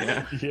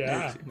 Yeah.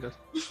 Yeah.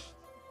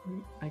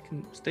 I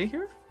can stay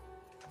here?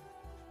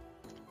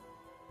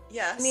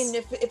 Yes. I mean,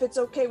 if it's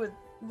okay with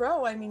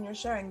Ro, I mean, you're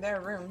sharing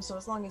their room, so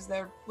as long as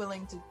they're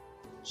willing to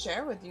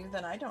share with you,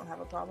 then I don't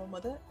have a problem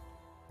with it.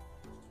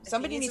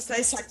 Somebody needs to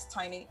protect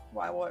Tiny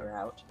while we're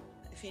out.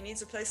 If he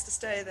needs a place to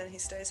stay, then he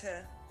stays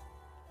here.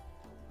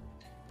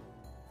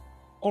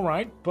 All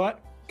right, but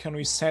can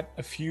we set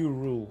a few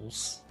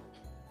rules?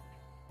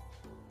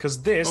 Because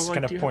this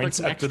kind of points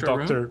at the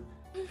doctor.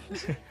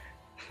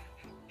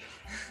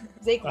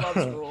 Zeke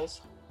loves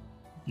rules.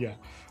 Yeah.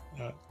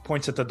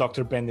 Points at the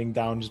doctor bending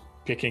down, just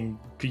picking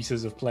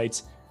pieces of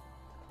plates.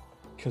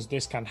 Because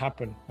this can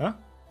happen, huh?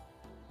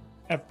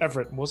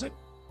 Everett, was it?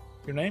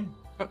 Your name?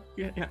 Oh,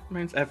 yeah, my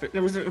name's Everett.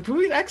 There was a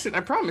complete accident,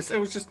 I promise. It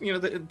was just,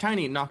 the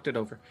Tiny knocked it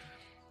over.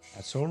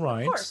 That's all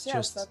right. Of course,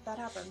 yes, just that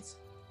happens.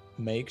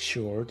 make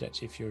sure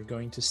that if you're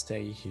going to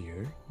stay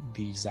here,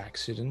 these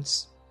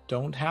accidents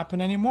don't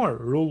happen anymore.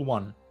 Rule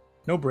 1.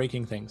 No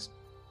breaking things.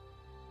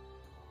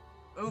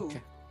 Ooh.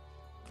 Okay.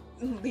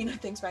 Lena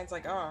thinks back,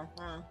 like,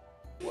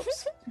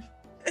 whoops.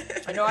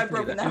 I know I've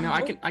broken that. No,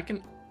 I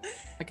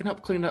can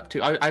help clean it up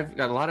too. I've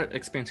got a lot of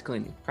experience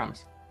cleaning.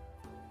 Promise.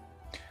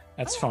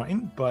 That's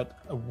fine,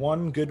 but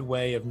one good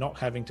way of not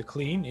having to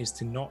clean is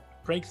to not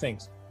break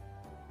things.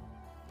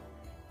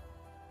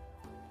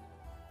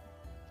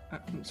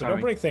 So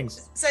don't break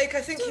things. Zeke,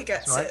 I think he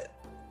gets right. it.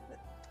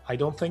 I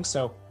don't think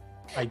so.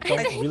 I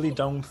really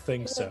don't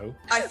think so.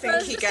 I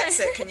think he gets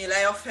it. Can you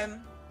lay off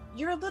him?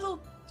 You're a little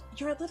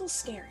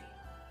scary,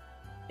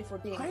 if we're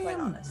being quite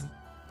honest.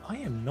 I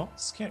am not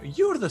scary.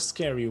 You're the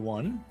scary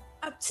one.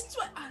 Since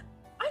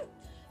I'm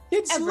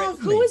It's Everett,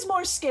 lovely. who is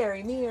more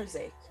scary, me or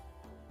Zeke?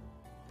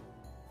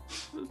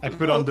 I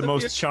put on the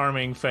most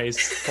charming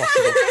face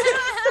possible.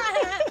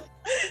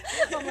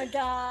 Oh my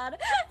god.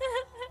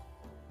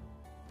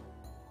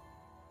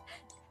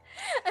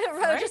 Ro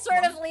Right, just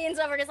sort of leans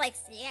over and is like,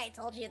 see, I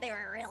told you they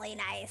were really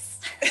nice.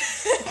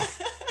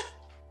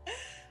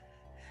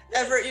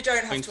 Everett, you don't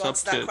have Thanks to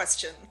answer up that to-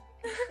 question.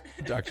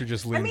 The doctor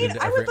just I leans mean,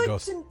 into I Everett would and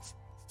like goes, to.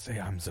 say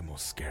I'm the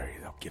most scary.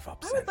 They'll give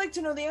up. I would like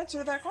to know the answer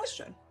to that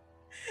question.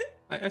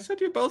 I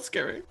said you're both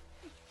scary.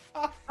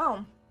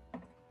 Oh.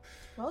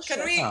 Well, Can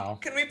sure.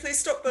 we please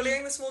stop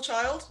bullying the small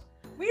child?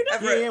 We're not.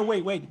 Everett. Yeah,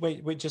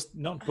 wait. Just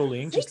not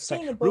bullying. Just a Zake's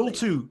being sec. a bully. Rule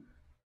 2.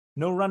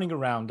 No running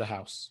around the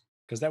house.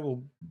 Because that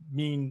will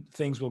mean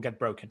things will get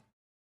broken.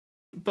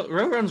 But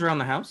Ro runs around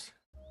the house.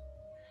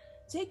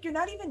 Zeke, you're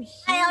not even here.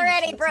 I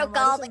already so broke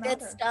why all does the it good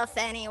matter? stuff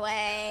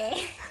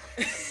anyway.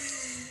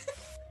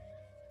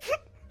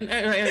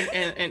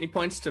 And he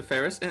points to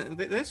Ferris. And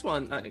this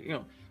one,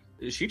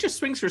 she just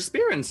swings her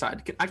spear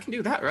inside. I can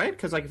do that, right?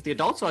 Because like if the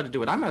adults ought to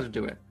do it, I'm out to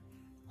do it.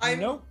 I'm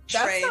Nope.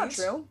 trained. That's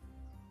not true.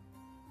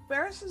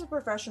 Ferris is a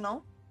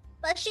professional.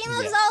 But she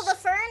moves Yes. all the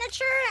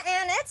furniture,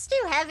 and it's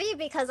too heavy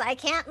because I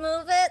can't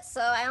move it. So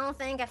I don't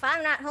think if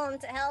I'm not home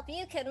to help,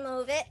 you can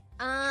move it.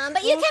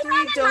 But you Rule can 3, run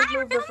in don't my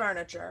move the room.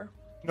 furniture.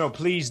 No,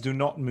 please do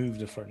not move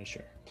the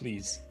furniture.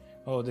 Please.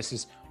 Oh, this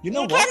is. You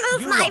know You what? can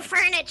move You're my right.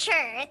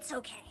 furniture. It's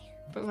okay.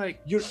 But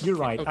like, You're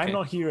right. Okay. I'm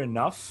not here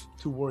enough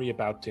to worry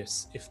about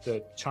this. If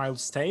the child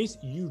stays,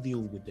 you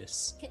deal with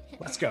this.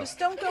 Let's go. Just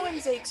don't go in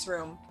Zake's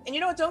room. And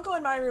you know what? Don't go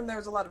in my room.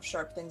 There's a lot of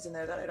sharp things in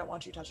there that I don't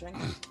want you touching.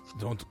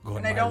 Don't go in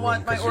And my I don't room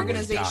want my 'cause you will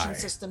organization die.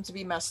 system to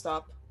be messed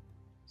up.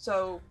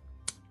 So,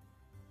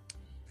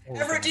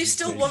 Everett, do you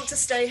still want to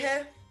stay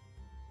here?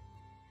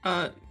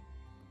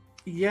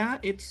 yeah,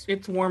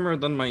 it's warmer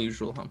than my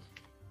usual home.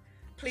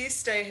 Please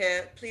stay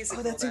here. Please. oh,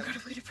 ignore that's them.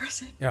 incredibly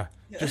depressing. Yeah,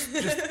 Yeah.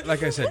 just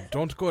like I said,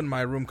 don't go in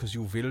my room because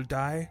you will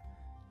die,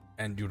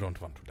 and you don't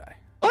want to die.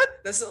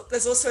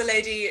 There's also a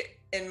lady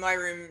in my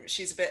room.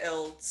 She's a bit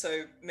ill,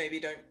 so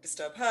maybe don't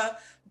disturb her.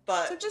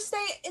 But So just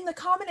stay in the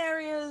common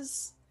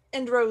areas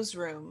and Rose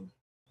room.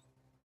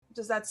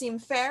 Does that seem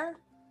fair?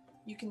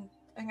 You can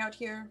hang out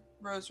here,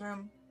 Rose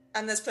room.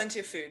 and there's plenty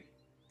of food,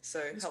 so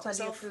There's help plenty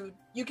yourself. of food.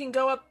 You can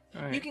go up.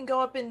 All right. You can go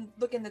up and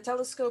look in the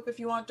telescope if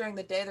you want during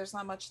the day. There's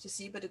not much to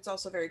see, but it's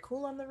also very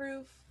cool on the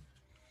roof.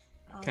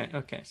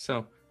 Okay.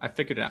 So I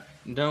figured it out.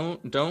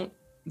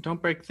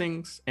 Don't break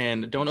things,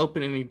 and don't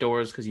open any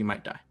doors because you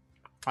might die.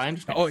 I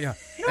understand. Oh yeah,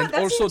 You know and what,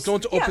 that also seems-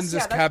 don't yes, open this yeah,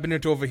 that-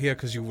 cabinet over here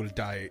because you will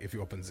die if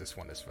you open this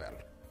one as well.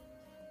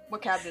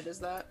 What cabinet is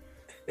that?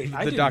 I The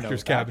didn't doctor's know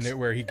that. cabinet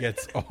where he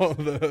gets all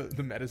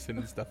the medicine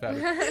and stuff out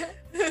of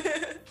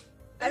it.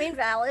 I mean,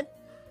 valid.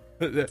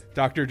 The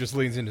doctor just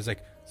leans in and is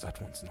like,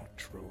 that one's not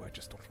true. I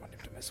just don't want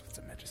him to mess with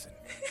the medicine.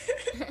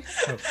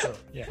 Oh, sure.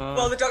 Yeah.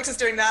 While the doctor's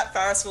doing that,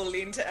 Faris will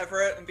lean to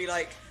Everett and be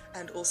like,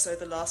 and also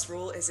the last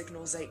rule is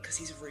ignore Zake because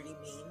he's really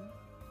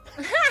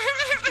mean.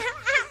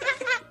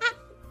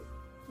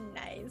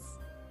 Nice.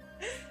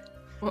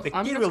 Well, The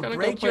I'm kid just will gonna go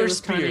break play your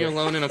with Tiny spear.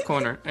 alone in a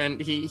corner,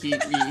 and he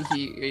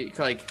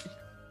like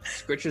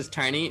scritches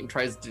Tiny and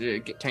tries to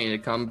get Tiny to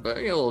come, but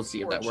we'll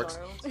see if Poor that works.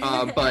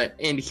 child.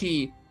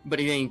 But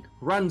he then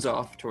runs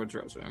off towards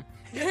Rose room.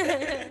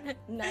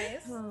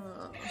 Nice. Hmm.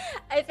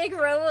 I think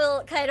Ro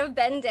will kind of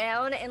bend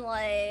down and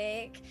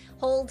like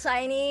hold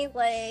Tiny,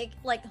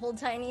 like hold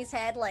Tiny's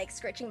head, like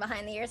scritching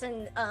behind the ears,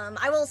 and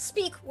I will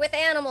speak with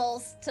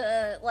animals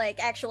to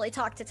like actually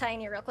talk to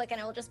Tiny real quick,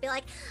 and I will just be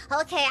like,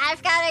 okay,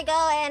 I've gotta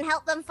go and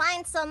help them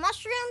find some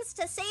mushrooms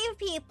to save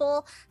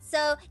people,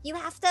 so you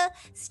have to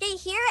stay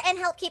here and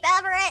help keep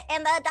Everett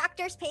and the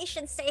doctor's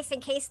patients safe in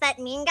case that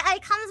mean guy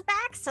comes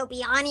back, so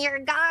be on your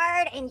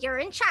guard and you're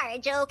in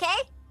charge, okay?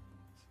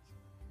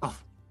 Oh.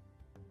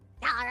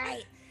 All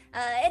right.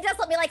 It does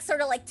let me like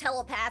sort of like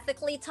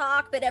telepathically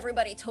talk, but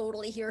everybody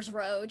totally hears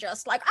Ro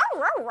just like.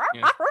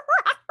 Yeah.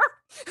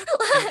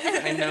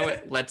 I know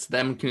it lets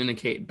them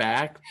communicate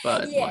back,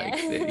 but Yeah.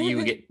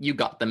 like you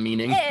got the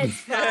meaning. It's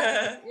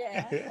fine.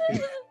 Yeah.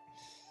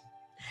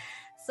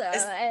 So,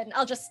 and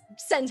I'll just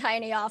send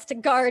Tiny off to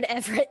guard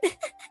Everett.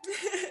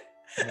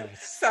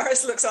 Nice.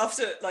 Faris looks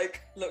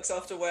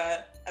after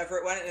where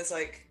Everett went and is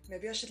like,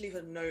 maybe I should leave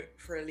a note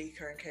for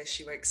Alika in case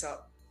she wakes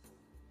up.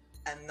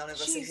 And none of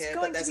us are She's here,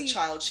 going but there's to a be-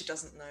 child she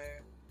doesn't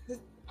know.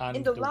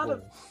 And a the lot of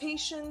wolf.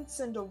 patients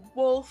and a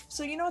wolf.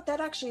 So you know what? That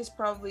actually is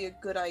probably a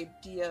good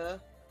idea.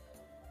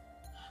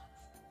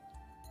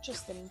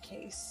 Just in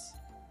case.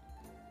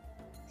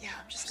 Yeah,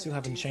 I'm just Still gonna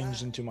haven't do changed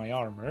that. into my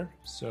armor,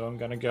 so I'm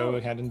gonna go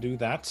ahead and do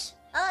that.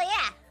 Oh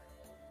yeah.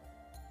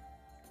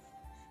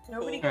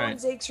 Nobody Cool. go in Alright.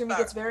 Zake's room. He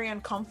Fair. gets very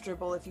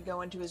uncomfortable if you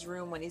go into his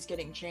room when he's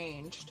getting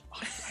changed.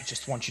 I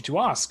just want you to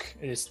ask.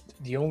 It is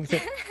the only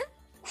thing.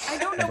 I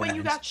don't know Never when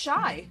you mind. got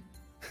shy.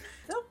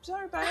 Nope,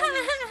 sorry about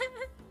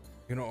it.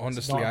 You know, not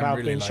honestly, I'm about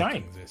really being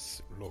liking shy.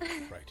 this look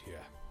right here.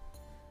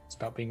 It's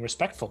about being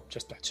respectful.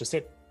 That's just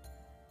it.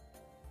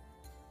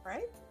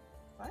 Right?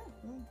 Fine.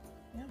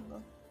 Yeah,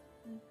 well.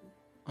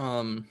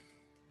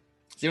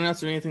 Does anyone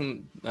else have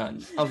anything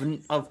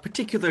of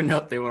particular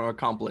note they want to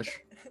accomplish?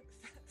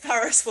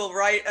 Faris will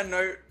write a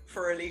note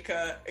for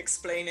Alika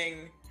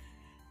explaining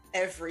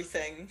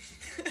everything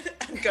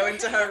and go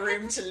into her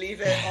room to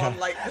leave it on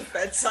like the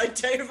bedside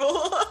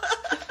table.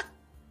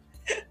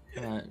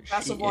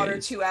 Glass She of water,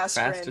 is 2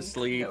 aspirin. fast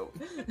asleep, No.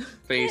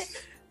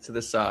 face to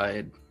the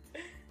side,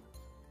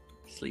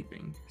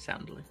 sleeping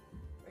soundly.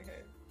 Okay.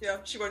 Yeah,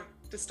 she won't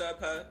disturb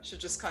her. She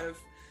just kind of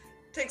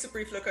takes a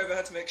brief look over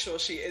her to make sure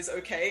she is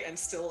okay and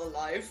still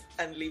alive,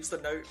 and leaves the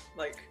note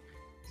like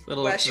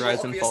Little where she will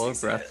rise and fall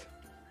obviously of see breath.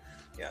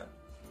 it. Yeah.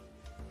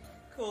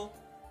 Cool.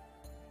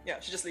 Yeah,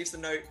 she just leaves the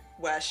note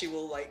where she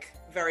will like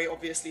very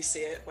obviously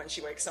see it when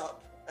she wakes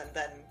up, and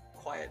then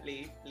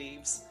quietly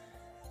leaves.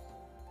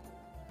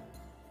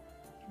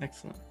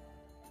 Excellent.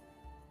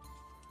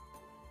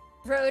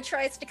 Ro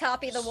tries to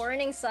copy the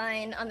warning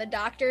sign on the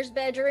doctor's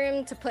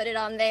bedroom to put it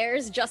on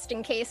theirs just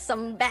in case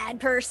some bad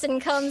person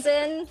comes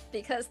in,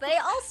 because they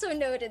also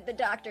noted the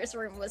doctor's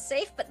room was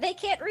safe, but they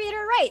can't read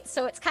or write,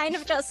 so it's kind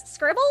of just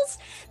scribbles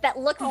that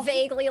look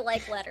vaguely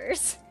like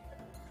letters.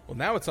 Well,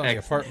 now it's on the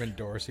apartment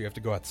door, so you have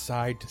to go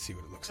outside to see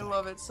what it looks I like.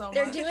 love it so much.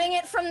 They're doing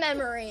it from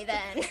memory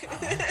then.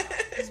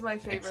 It's my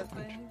favorite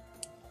thing.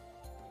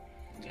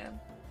 Yeah.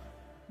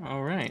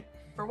 All right.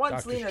 For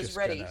once, Doctor's Lena's just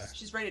ready. gonna-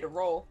 She's ready to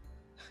roll.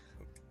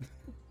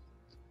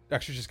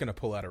 Actually, just gonna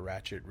pull out a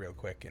ratchet real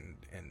quick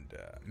and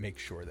make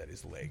sure that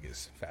his leg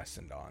is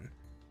fastened on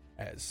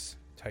as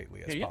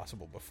tightly as Yeah.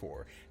 possible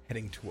before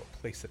heading to a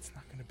place that's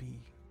not gonna be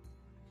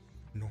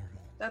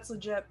normal. That's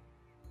legit.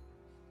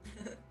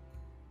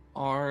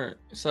 Are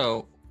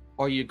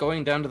you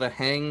going down to the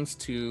hangs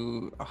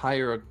to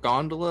hire a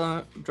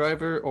gondola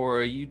driver, or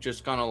are you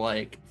just gonna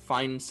like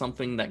find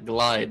something that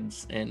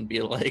glides and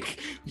be like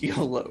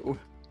YOLO?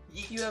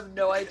 You have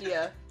no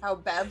idea how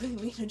badly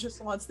Lena just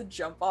wants to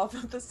jump off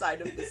of the side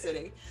of the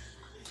city.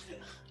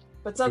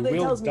 But something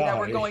will tells me that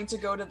we're die. going to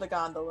go to the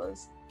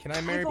gondolas. Can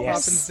I Mary I've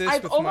Poppins this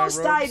I've with almost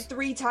my died robes?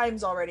 3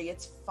 times already.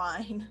 It's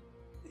fine.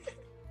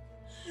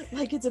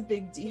 Like, it's a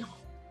big deal.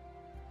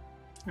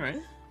 All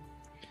right.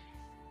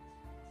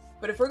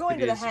 But if we're going It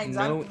to the is hangs,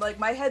 no- I'm like,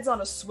 my head's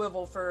on a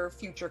swivel for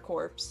future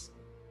corpse.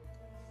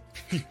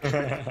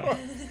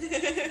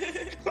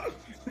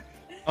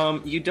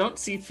 You don't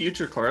see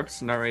Future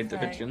Corpse, narrate the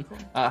Alright, vision. cool.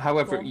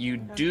 However, Cool. you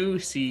Okay. do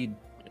see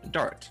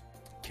Dart,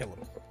 Kill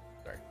him.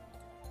 Sorry.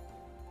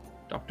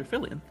 Dr.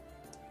 Fillion.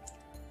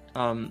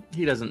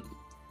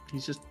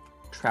 He's just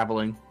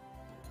traveling.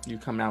 You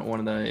come out one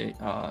of the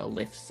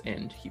lifts,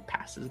 and he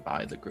passes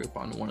by the group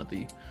on one of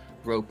the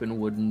rope and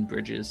wooden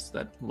bridges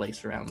that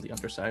lace around the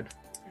underside.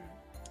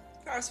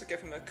 Paris would give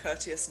him a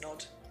courteous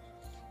nod.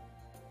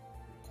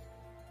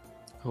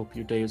 Hope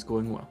your day is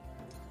going well.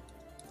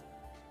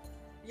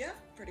 Yeah,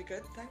 pretty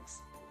good, thanks.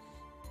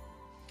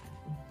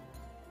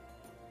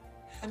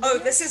 Oh,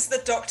 this is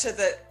the doctor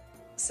that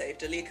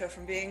saved Alika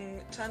from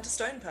being turned to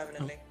stone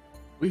permanently.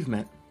 We've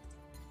met.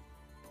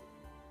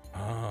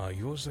 Ah,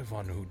 you're the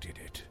one who did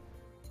it.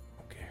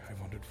 Okay, I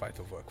wondered why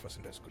the work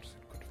wasn't as good as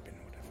it could have been,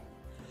 whatever.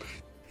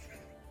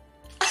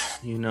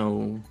 You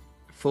know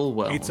full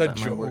well It's a that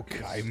my work joke,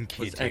 is- I'm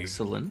was kidding.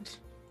 excellent.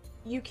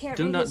 You can't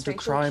Do read not his facial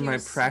decry my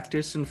cues.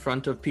 practice in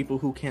front of people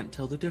who can't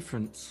tell the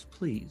difference,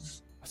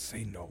 please. I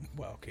say no.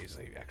 Well, okay,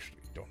 they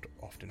actually don't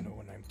often know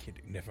when I'm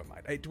kidding. Never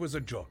mind. It was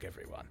a joke,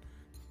 everyone.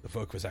 The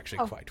work was actually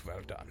Oh. quite well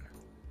done.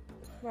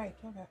 Right,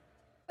 okay.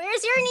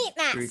 Where's your neat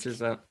mask?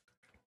 Reaches out.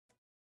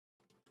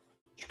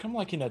 Should come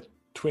like in a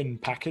twin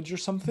package or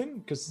something?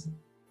 Because,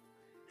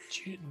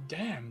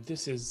 damn,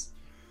 this is.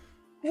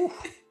 Oof.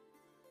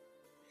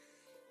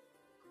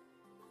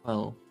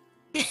 Well,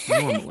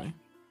 normally,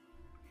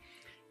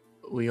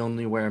 we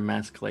only wear a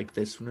mask like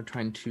this when we're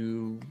trying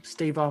to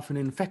stave off an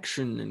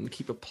infection and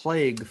keep a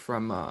plague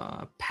from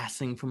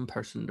passing from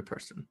person to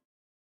person.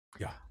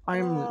 Yeah.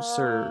 I'm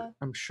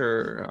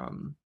sure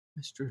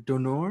Mr.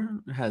 Donor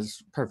has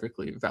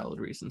perfectly valid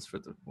reasons for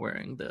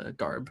wearing the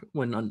garb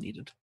when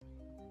unneeded.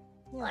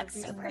 Yeah, Looks the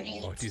so reason that pretty.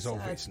 you Oh, it is said-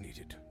 always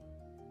needed.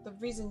 The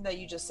reason that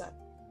you just said.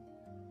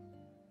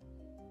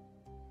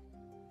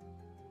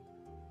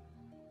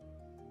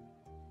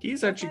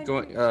 He's actually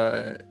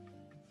going.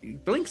 He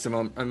blinks a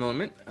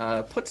moment,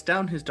 puts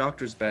down his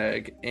doctor's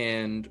bag,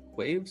 and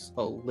waves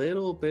a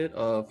little bit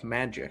of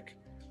magic.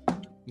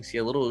 You see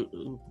a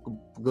little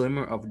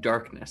glimmer of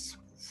darkness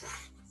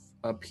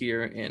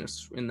appear in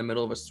the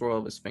middle of a swirl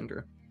of his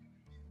finger,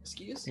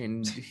 Excuse?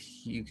 and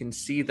you can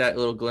see that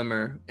little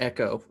glimmer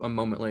echo a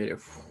moment later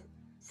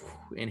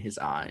in his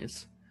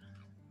eyes.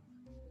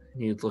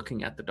 He's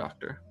looking at the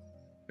doctor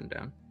up and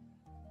down.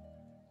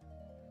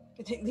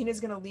 I think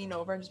Lena's gonna lean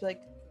over and just be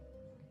like,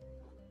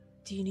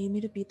 "Do you need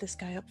me to beat this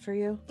guy up for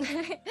you?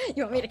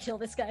 You want me to kill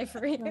this guy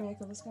for you? You want me to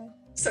kill this guy?"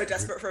 So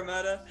desperate for a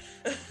murder.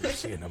 We'll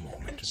see in a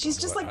moment. She's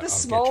Don't just worry, like this I'll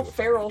get small you if I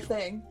feral need you.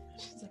 thing.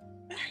 She's like,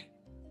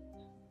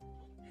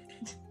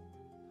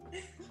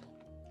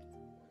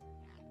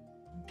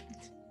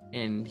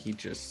 And he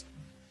just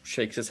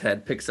shakes his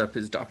head, picks up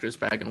his doctor's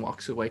bag, and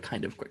walks away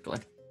kind of quickly.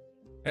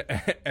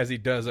 As he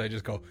does, I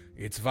just go,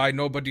 "It's why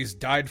nobody's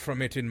died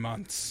from it in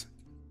months."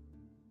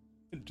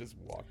 And just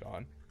walk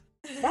on.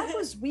 that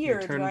was He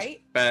weird, turns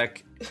right?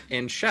 back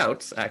and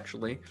shouts,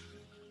 actually.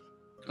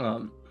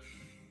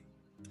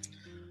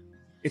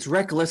 It's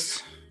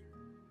reckless.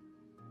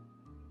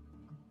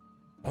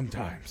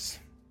 Sometimes.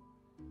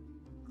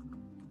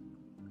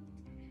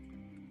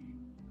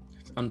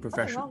 It's Nothing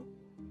unprofessional.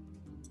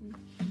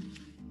 wrong.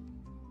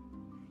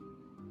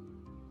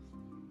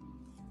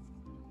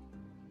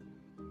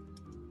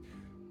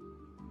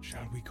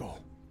 Shall we go?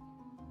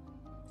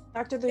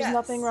 Doctor, there's Yes.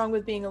 nothing wrong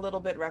with being a little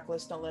bit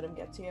reckless. Don't let him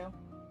get to you.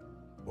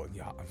 Well,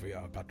 yeah, we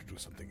are about to do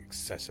something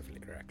excessively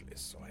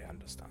reckless, so I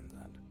understand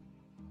that.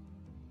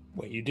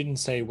 Wait, you didn't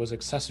say it was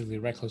excessively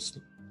reckless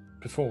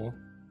before.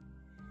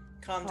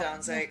 Calm Oh, down,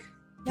 no. Zake.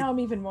 Now I'm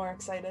even more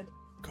excited.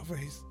 Cover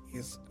his...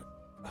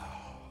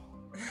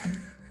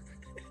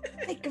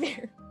 Hey, come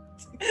here.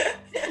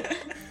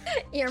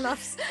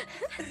 Earmuffs.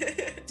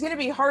 It's gonna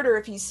be harder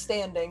if he's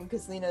standing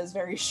because Lena is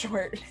very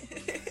short.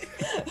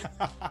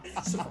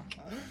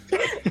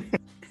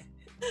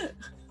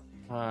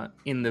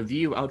 In the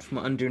view out from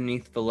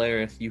underneath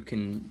Valerith, you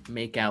can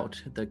make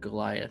out the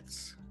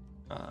Goliath's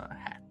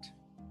hat.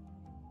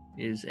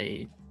 It is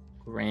a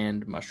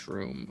grand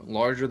mushroom,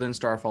 larger than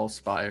Starfall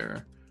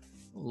Spire,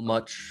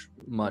 much,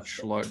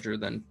 much larger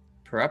than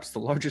perhaps the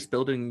largest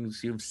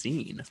buildings you've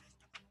seen.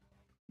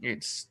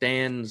 It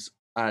stands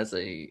as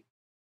a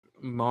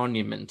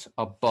monument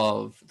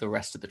above the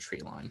rest of the tree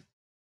line.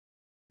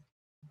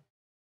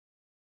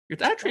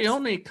 It actually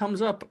only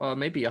comes up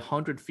maybe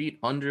 100 feet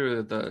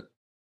under the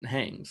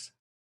hangs.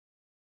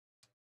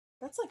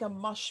 That's like a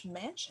mush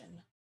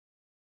mansion.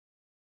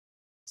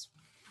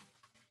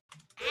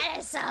 That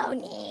is so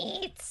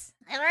neat.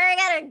 And we're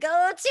gonna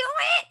go to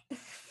it.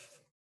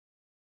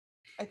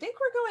 I think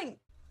we're going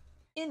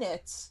in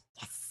it,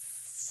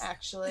 Yes.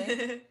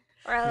 actually.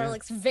 Riley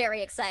looks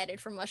very excited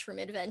for Mushroom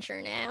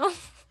Adventure now.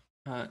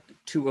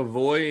 To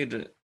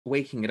avoid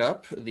waking it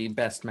up, the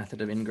best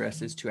method of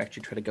ingress is to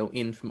actually try to go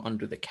in from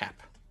under the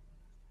cap.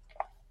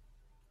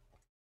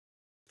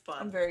 Fun.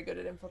 I'm very good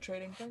at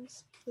infiltrating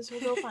things. This will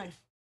go fine.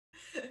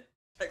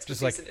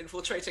 Expertise like- in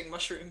infiltrating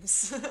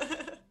mushrooms.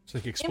 It's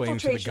like explaining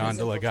to the Infiltration is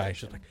gondola guy.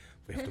 infiltration. She's like,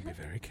 we have to be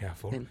very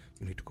careful. And-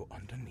 You need to go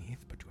underneath,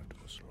 but you have to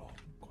go slow,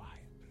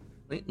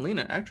 quiet.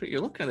 Lena, actually,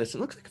 you're looking at this. It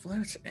looks like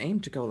Valerius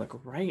aimed to go like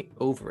right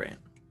over it.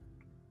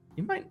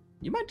 You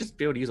might just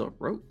be able to use a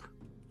rope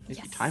if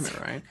you time it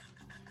right.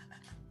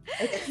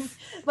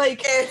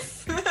 Like,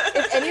 if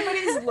if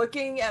anybody's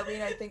looking at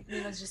Lena, I think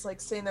Lena's just like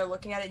sitting there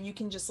looking at it, and you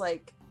can just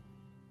like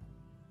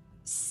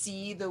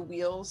see the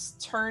wheels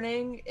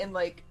turning, and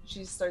like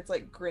she starts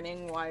like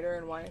grinning wider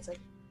and wider. It's like,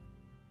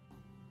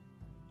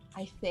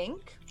 I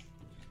think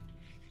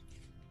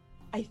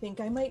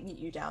I might meet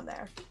you down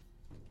there.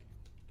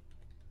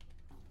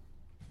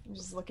 I'm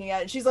just looking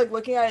at it. She's like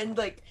looking at it, and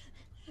like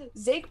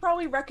Zake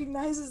probably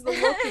recognizes the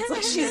look. It's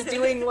like she's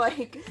doing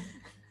like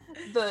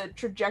the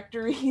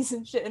trajectories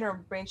and shit in her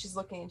brain. She's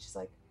looking and she's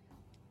like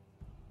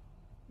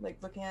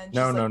looking at it. And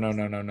No, she's no, like, no,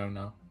 no, no, no,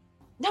 no.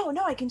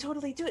 No, I can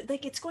totally do it.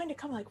 Like, it's going to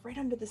come like right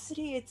under the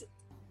city.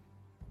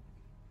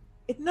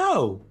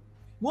 No.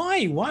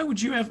 Why? Why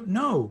would you ever?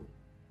 No.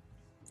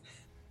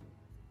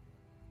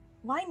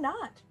 Why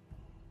not?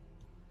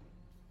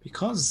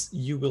 Because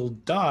you will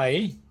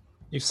die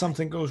if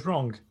something goes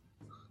wrong.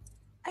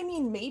 I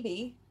mean,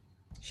 maybe.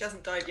 she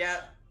hasn't died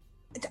yet.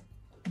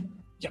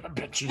 Yeah,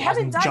 but she I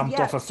haven't hasn't died jumped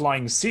yet. off a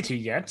flying city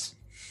yet.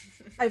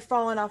 I've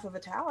fallen off of a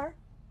tower.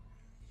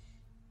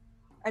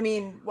 I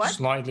mean, what?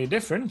 Slightly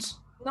different.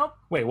 Nope.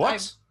 Wait,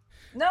 what?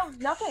 No,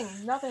 nothing.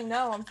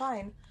 No, I'm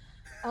fine.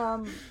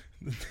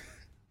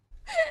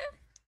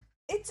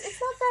 It's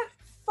not that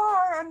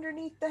far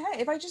underneath the hang.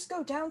 If I just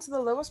go down to the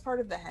lowest part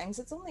of the hangs,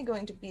 it's only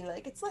going to be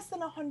like, it's less than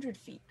 100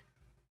 feet.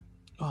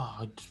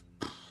 Oh,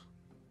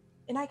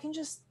 And I can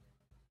just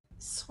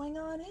swing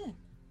on in.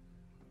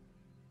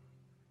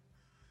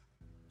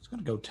 it's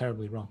gonna go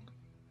terribly wrong.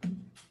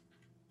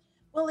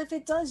 Well, if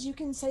it does, you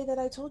can say that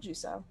I told you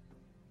so.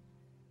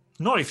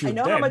 Not if you're I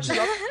know dead. how much you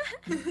love.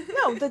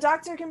 No, the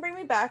doctor can bring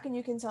me back, and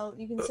you can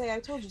say I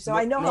told you so.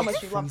 I know how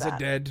much you from love the that.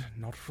 dead,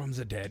 not from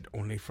the dead,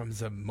 only from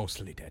the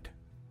mostly dead.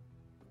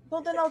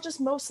 Well, then I'll just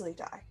mostly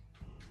die.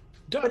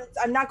 Duh. But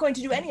I'm not going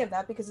to do any of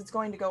that because it's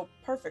going to go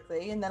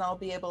perfectly, and then I'll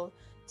be able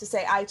to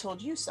say I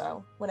told you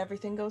so when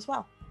everything goes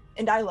well.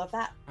 And I love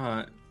that.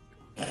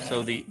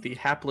 So the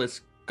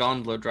hapless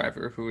gondola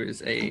driver, who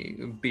is a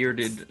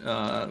bearded,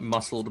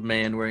 muscled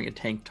man wearing a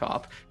tank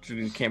top,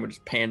 the camera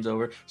just pans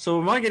over. So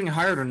am I getting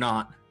hired or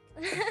not?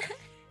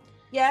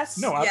 Yes.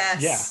 No,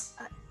 Yes.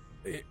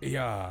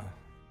 Yeah.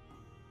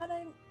 But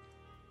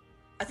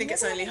I think Yeah,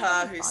 it's only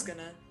that'll her be who's fun.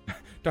 gonna.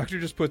 Doctor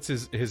just puts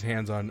his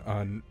hands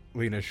on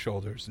Lena's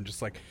shoulders and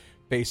just like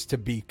base to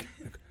beak.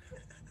 Like,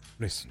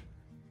 listen,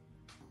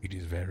 it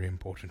is very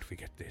important we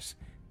get this.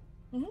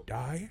 Mhm.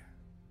 Die.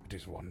 It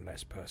is one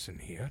less person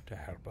here to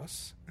help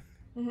us.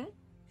 Mm-hmm.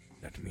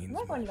 That means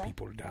Not more going to die.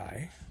 people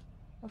die.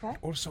 Okay.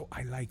 Also,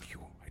 I like you.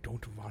 I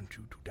don't want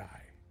you to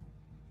die.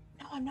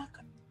 No, I'm not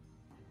gonna.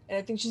 And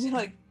I think she's gonna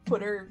like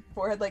put her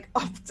forehead like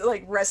up to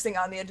like resting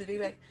on the edge of the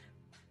like,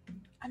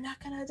 I'm not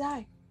gonna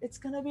die. It's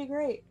gonna be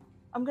great.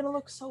 I'm gonna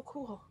look so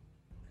cool.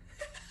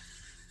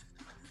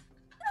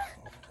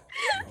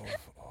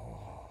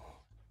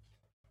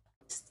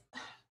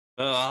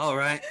 All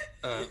right.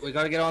 We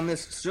got to get on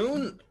this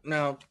soon.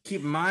 Now,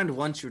 keep in mind,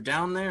 once you're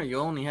down there, you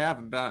only have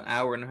about an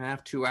hour and a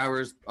half, 2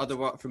 hours,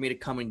 otherwise, for me to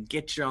come and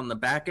get you on the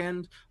back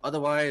end.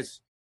 Otherwise,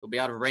 you'll be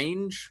out of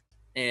range,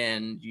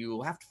 and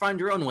you'll have to find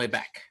your own way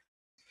back.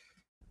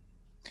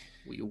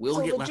 We will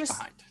So get logis- left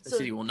behind. The so,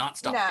 city will not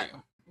stop Nat,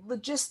 you.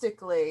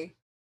 Logistically,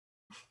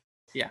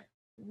 Yeah.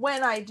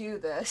 when I do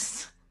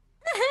this,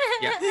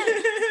 Yeah.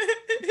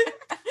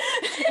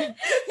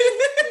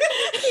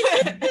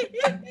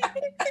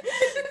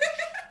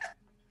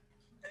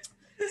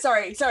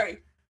 sorry.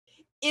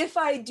 If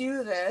I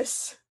do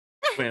this,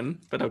 Win,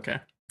 but okay.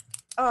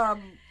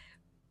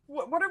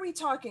 what are we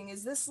talking?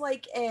 Is this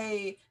like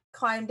a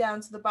climb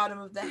down to the bottom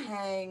of the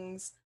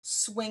hangs,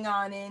 swing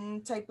on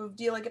in type of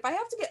deal? Like if I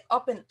have to get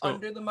up and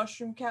under the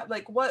mushroom cap,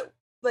 like what?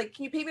 Like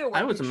can you paint me a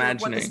I was picture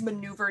of what this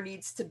imagining- maneuver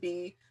needs to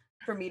be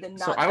for me to not?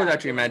 So I was die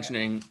actually doing it?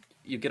 imagining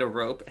you get a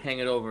rope, hang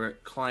it over,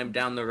 climb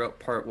down the rope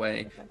part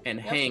way, and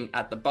Yep. hang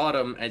at the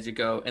bottom as you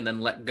go, and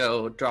then let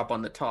go, drop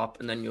on the top,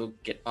 and then you'll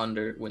get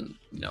under when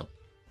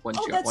once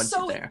Oh,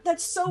 you're there.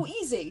 that's so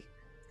easy.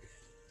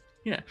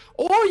 Yeah.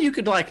 Or you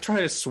could like try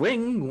to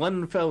swing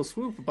one fell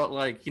swoop, but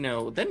like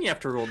then you have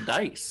to roll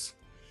dice.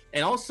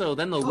 And also,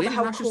 then the Oh, but wind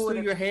how rushes cool would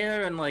through it your be?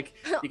 hair, and like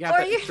you got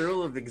Or that you-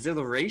 thrill of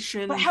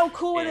exhilaration. But how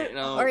cool would you it?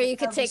 know. Or you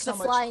could That'd be take the so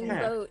much flying fun.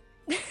 boat.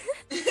 You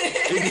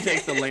can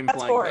take the lame That's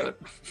flying boring.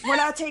 boat. We're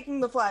not taking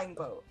the flying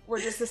boat.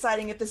 We're just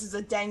deciding if this is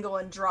a dangle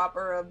and drop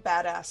or a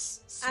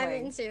badass swing. I'm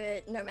into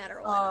it no matter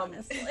what,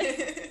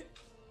 honestly.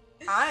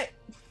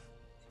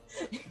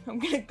 I'm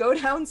gonna go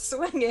down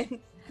swinging.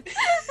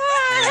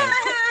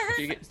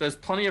 There's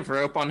plenty of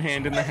rope on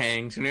hand in the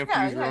hangs. You don't have to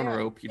Yeah, use your own yeah.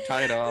 rope. You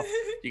tie it off.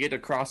 You get to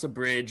cross a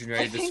bridge and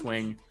ready to think-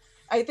 swing.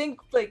 I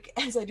think like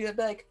as I do that,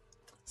 be like,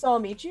 so I'll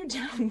meet you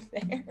down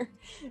there.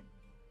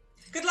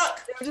 Good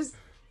luck. They're just,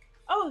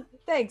 oh,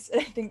 thanks.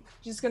 And I think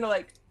she's gonna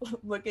like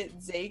look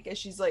at Zeke as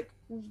she's like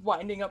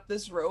winding up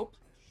this rope,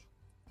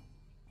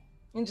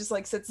 and just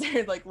like sits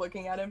there like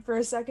looking at him for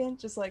a second,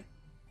 just like,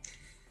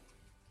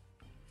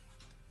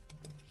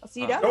 I'll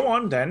see you down there. Go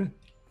on then.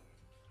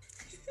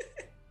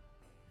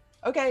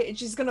 Okay, and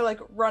she's gonna like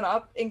run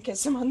up and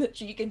kiss him on the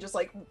cheek and just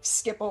like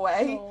skip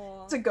away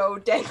Aw. to go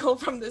dangle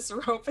from this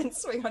rope and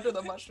swing under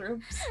the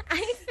mushrooms.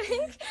 I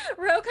think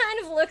Ro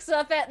kind of looks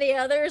up at the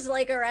others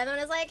like around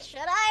and is like, should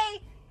I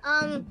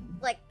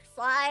like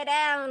fly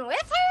down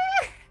with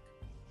her?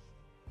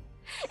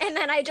 And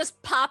then I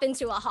just pop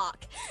into a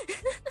hawk.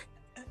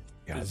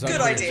 Yeah, Good Zugwitz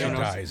idea.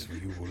 dies,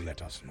 you will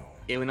let us know.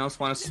 Anyone else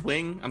want to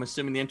swing? I'm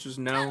assuming the answer is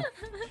no.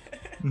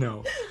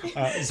 No.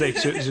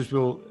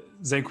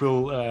 Zeke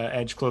will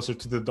edge closer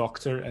to the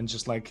doctor and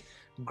just like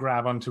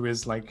grab onto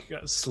his like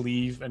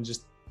sleeve and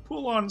just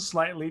pull on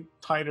slightly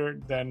tighter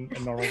than a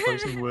normal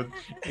person would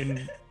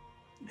in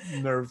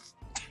nerve.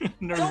 Don't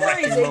worry,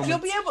 nerve-wracking Zeke.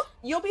 moments.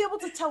 You'll be able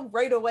to tell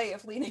right away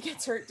if Lena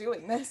gets hurt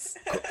doing this.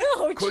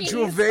 Oh, Could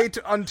you jeez. wait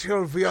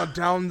until we are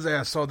down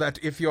there so that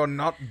if you're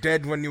not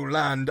dead when you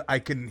land, I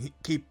can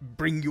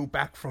bring you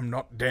back from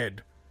not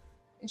dead?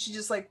 And she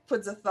just like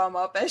puts a thumb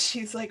up as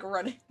she's like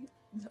running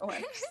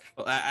away.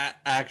 Well,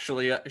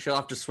 actually, she'll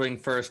have to swing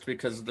first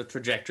because of the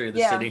trajectory of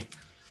the Yeah. city.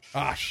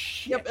 Ah,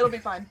 shit. Yep, it'll be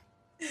fine.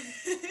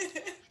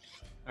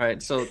 All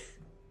right, so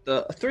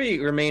the three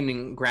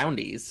remaining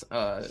groundies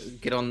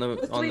get on the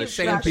three ship.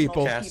 Sane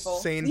people. chest.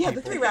 Sane Yeah, the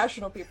people. three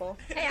rational people.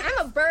 Hey,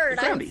 I'm a bird.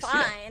 The I'm brownies,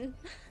 yeah. fine.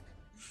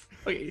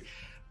 Okay,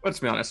 let's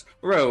be honest.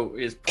 Ro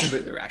is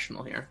completely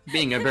rational here.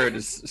 Being a bird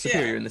is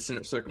superior Yeah. in this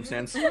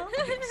circumstance.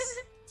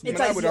 It's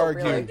But I would ideal,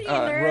 argue really. Be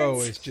Ro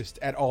nerds. is just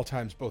at all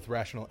times both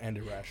rational and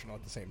irrational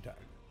at the same time.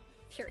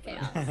 Pure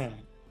chaos.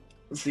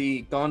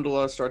 The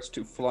gondola starts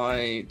to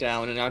fly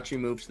down, and Archie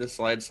moves the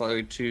slide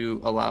slightly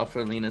to allow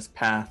for Lena's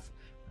path.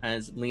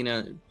 As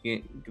Lena,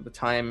 the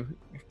time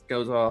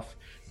goes off,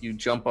 you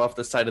jump off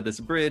the side of this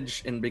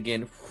bridge and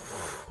begin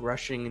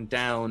rushing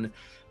down.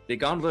 The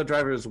gondola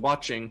driver is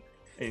watching,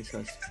 and he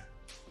says,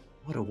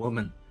 "What a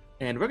woman!"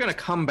 And we're gonna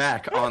come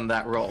back on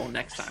that roll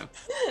next time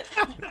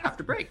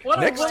after break. What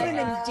Next a woman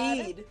time.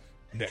 indeed.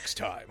 Next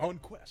time on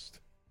Quest.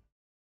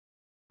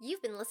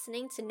 You've been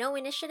listening to No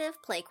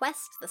Initiative play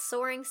Quest the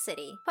Soaring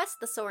City. Quest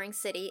the Soaring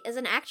City is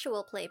an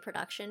actual play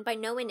production by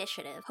No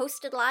Initiative,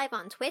 hosted live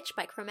on Twitch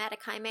by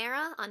Chromatic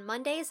Chimera on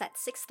Mondays at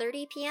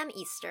 6:30 p.m.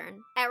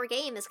 Eastern. Our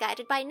game is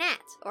guided by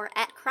Nat, or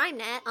at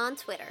CrimeNat on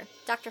Twitter.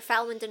 Dr.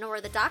 Falwyn Denora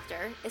the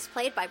Doctor is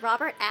played by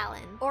Robert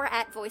Allen, or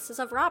at Voices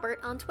of Robert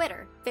on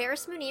Twitter.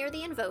 Varys Munir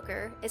the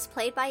Invoker is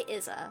played by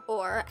Izza,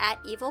 or at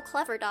Evil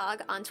Clever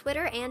Dog on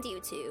Twitter and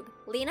YouTube.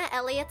 Lena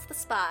Elliott the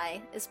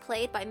Spy is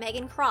played by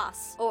Megan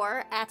Cross,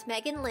 or at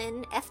Megan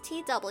Lynn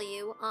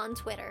FTW on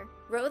Twitter.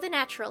 Ro the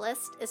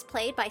Naturalist is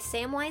played by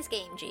Samwise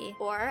Gamgee,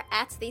 or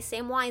at the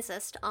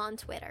Samwisest on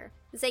Twitter.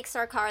 Zeke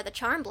Sarkar the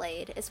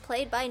Charmblade is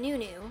played by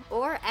Nunu,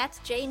 or at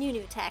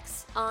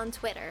JNunuTex on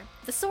Twitter.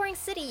 The Soaring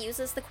City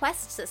uses the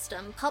Quest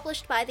system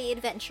published by the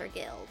Adventure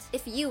Guild.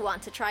 If you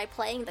want to try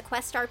playing the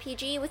Quest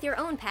RPG with your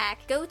own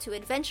pack, go to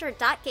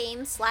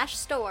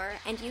adventure.games/store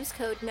and use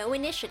code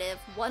NOINITIATIVE,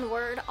 one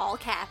word, all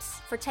caps,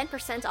 for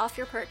 10% off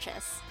your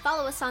purchase.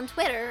 Follow us on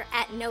Twitter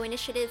at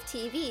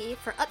NoInitiativeTV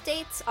for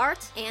updates,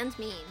 art, and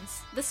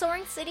memes. The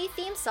Soaring City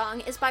theme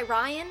song is by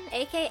Ryan,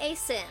 aka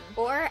Sim,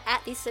 or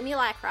at the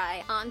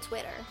Simulacri on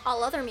Twitter.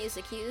 All other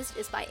music used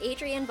is by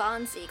Adrian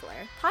Von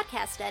Ziegler.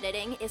 Podcast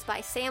editing is by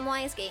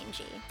Samwise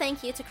Gamgee.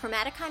 Thank you to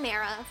Chromatic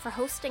Chimera for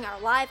hosting our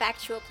live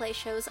actual play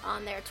shows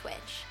on their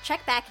Twitch.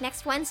 Check back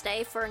next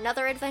Wednesday for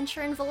another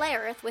adventure in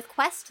Valerith with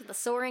Quest the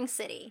Soaring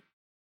City.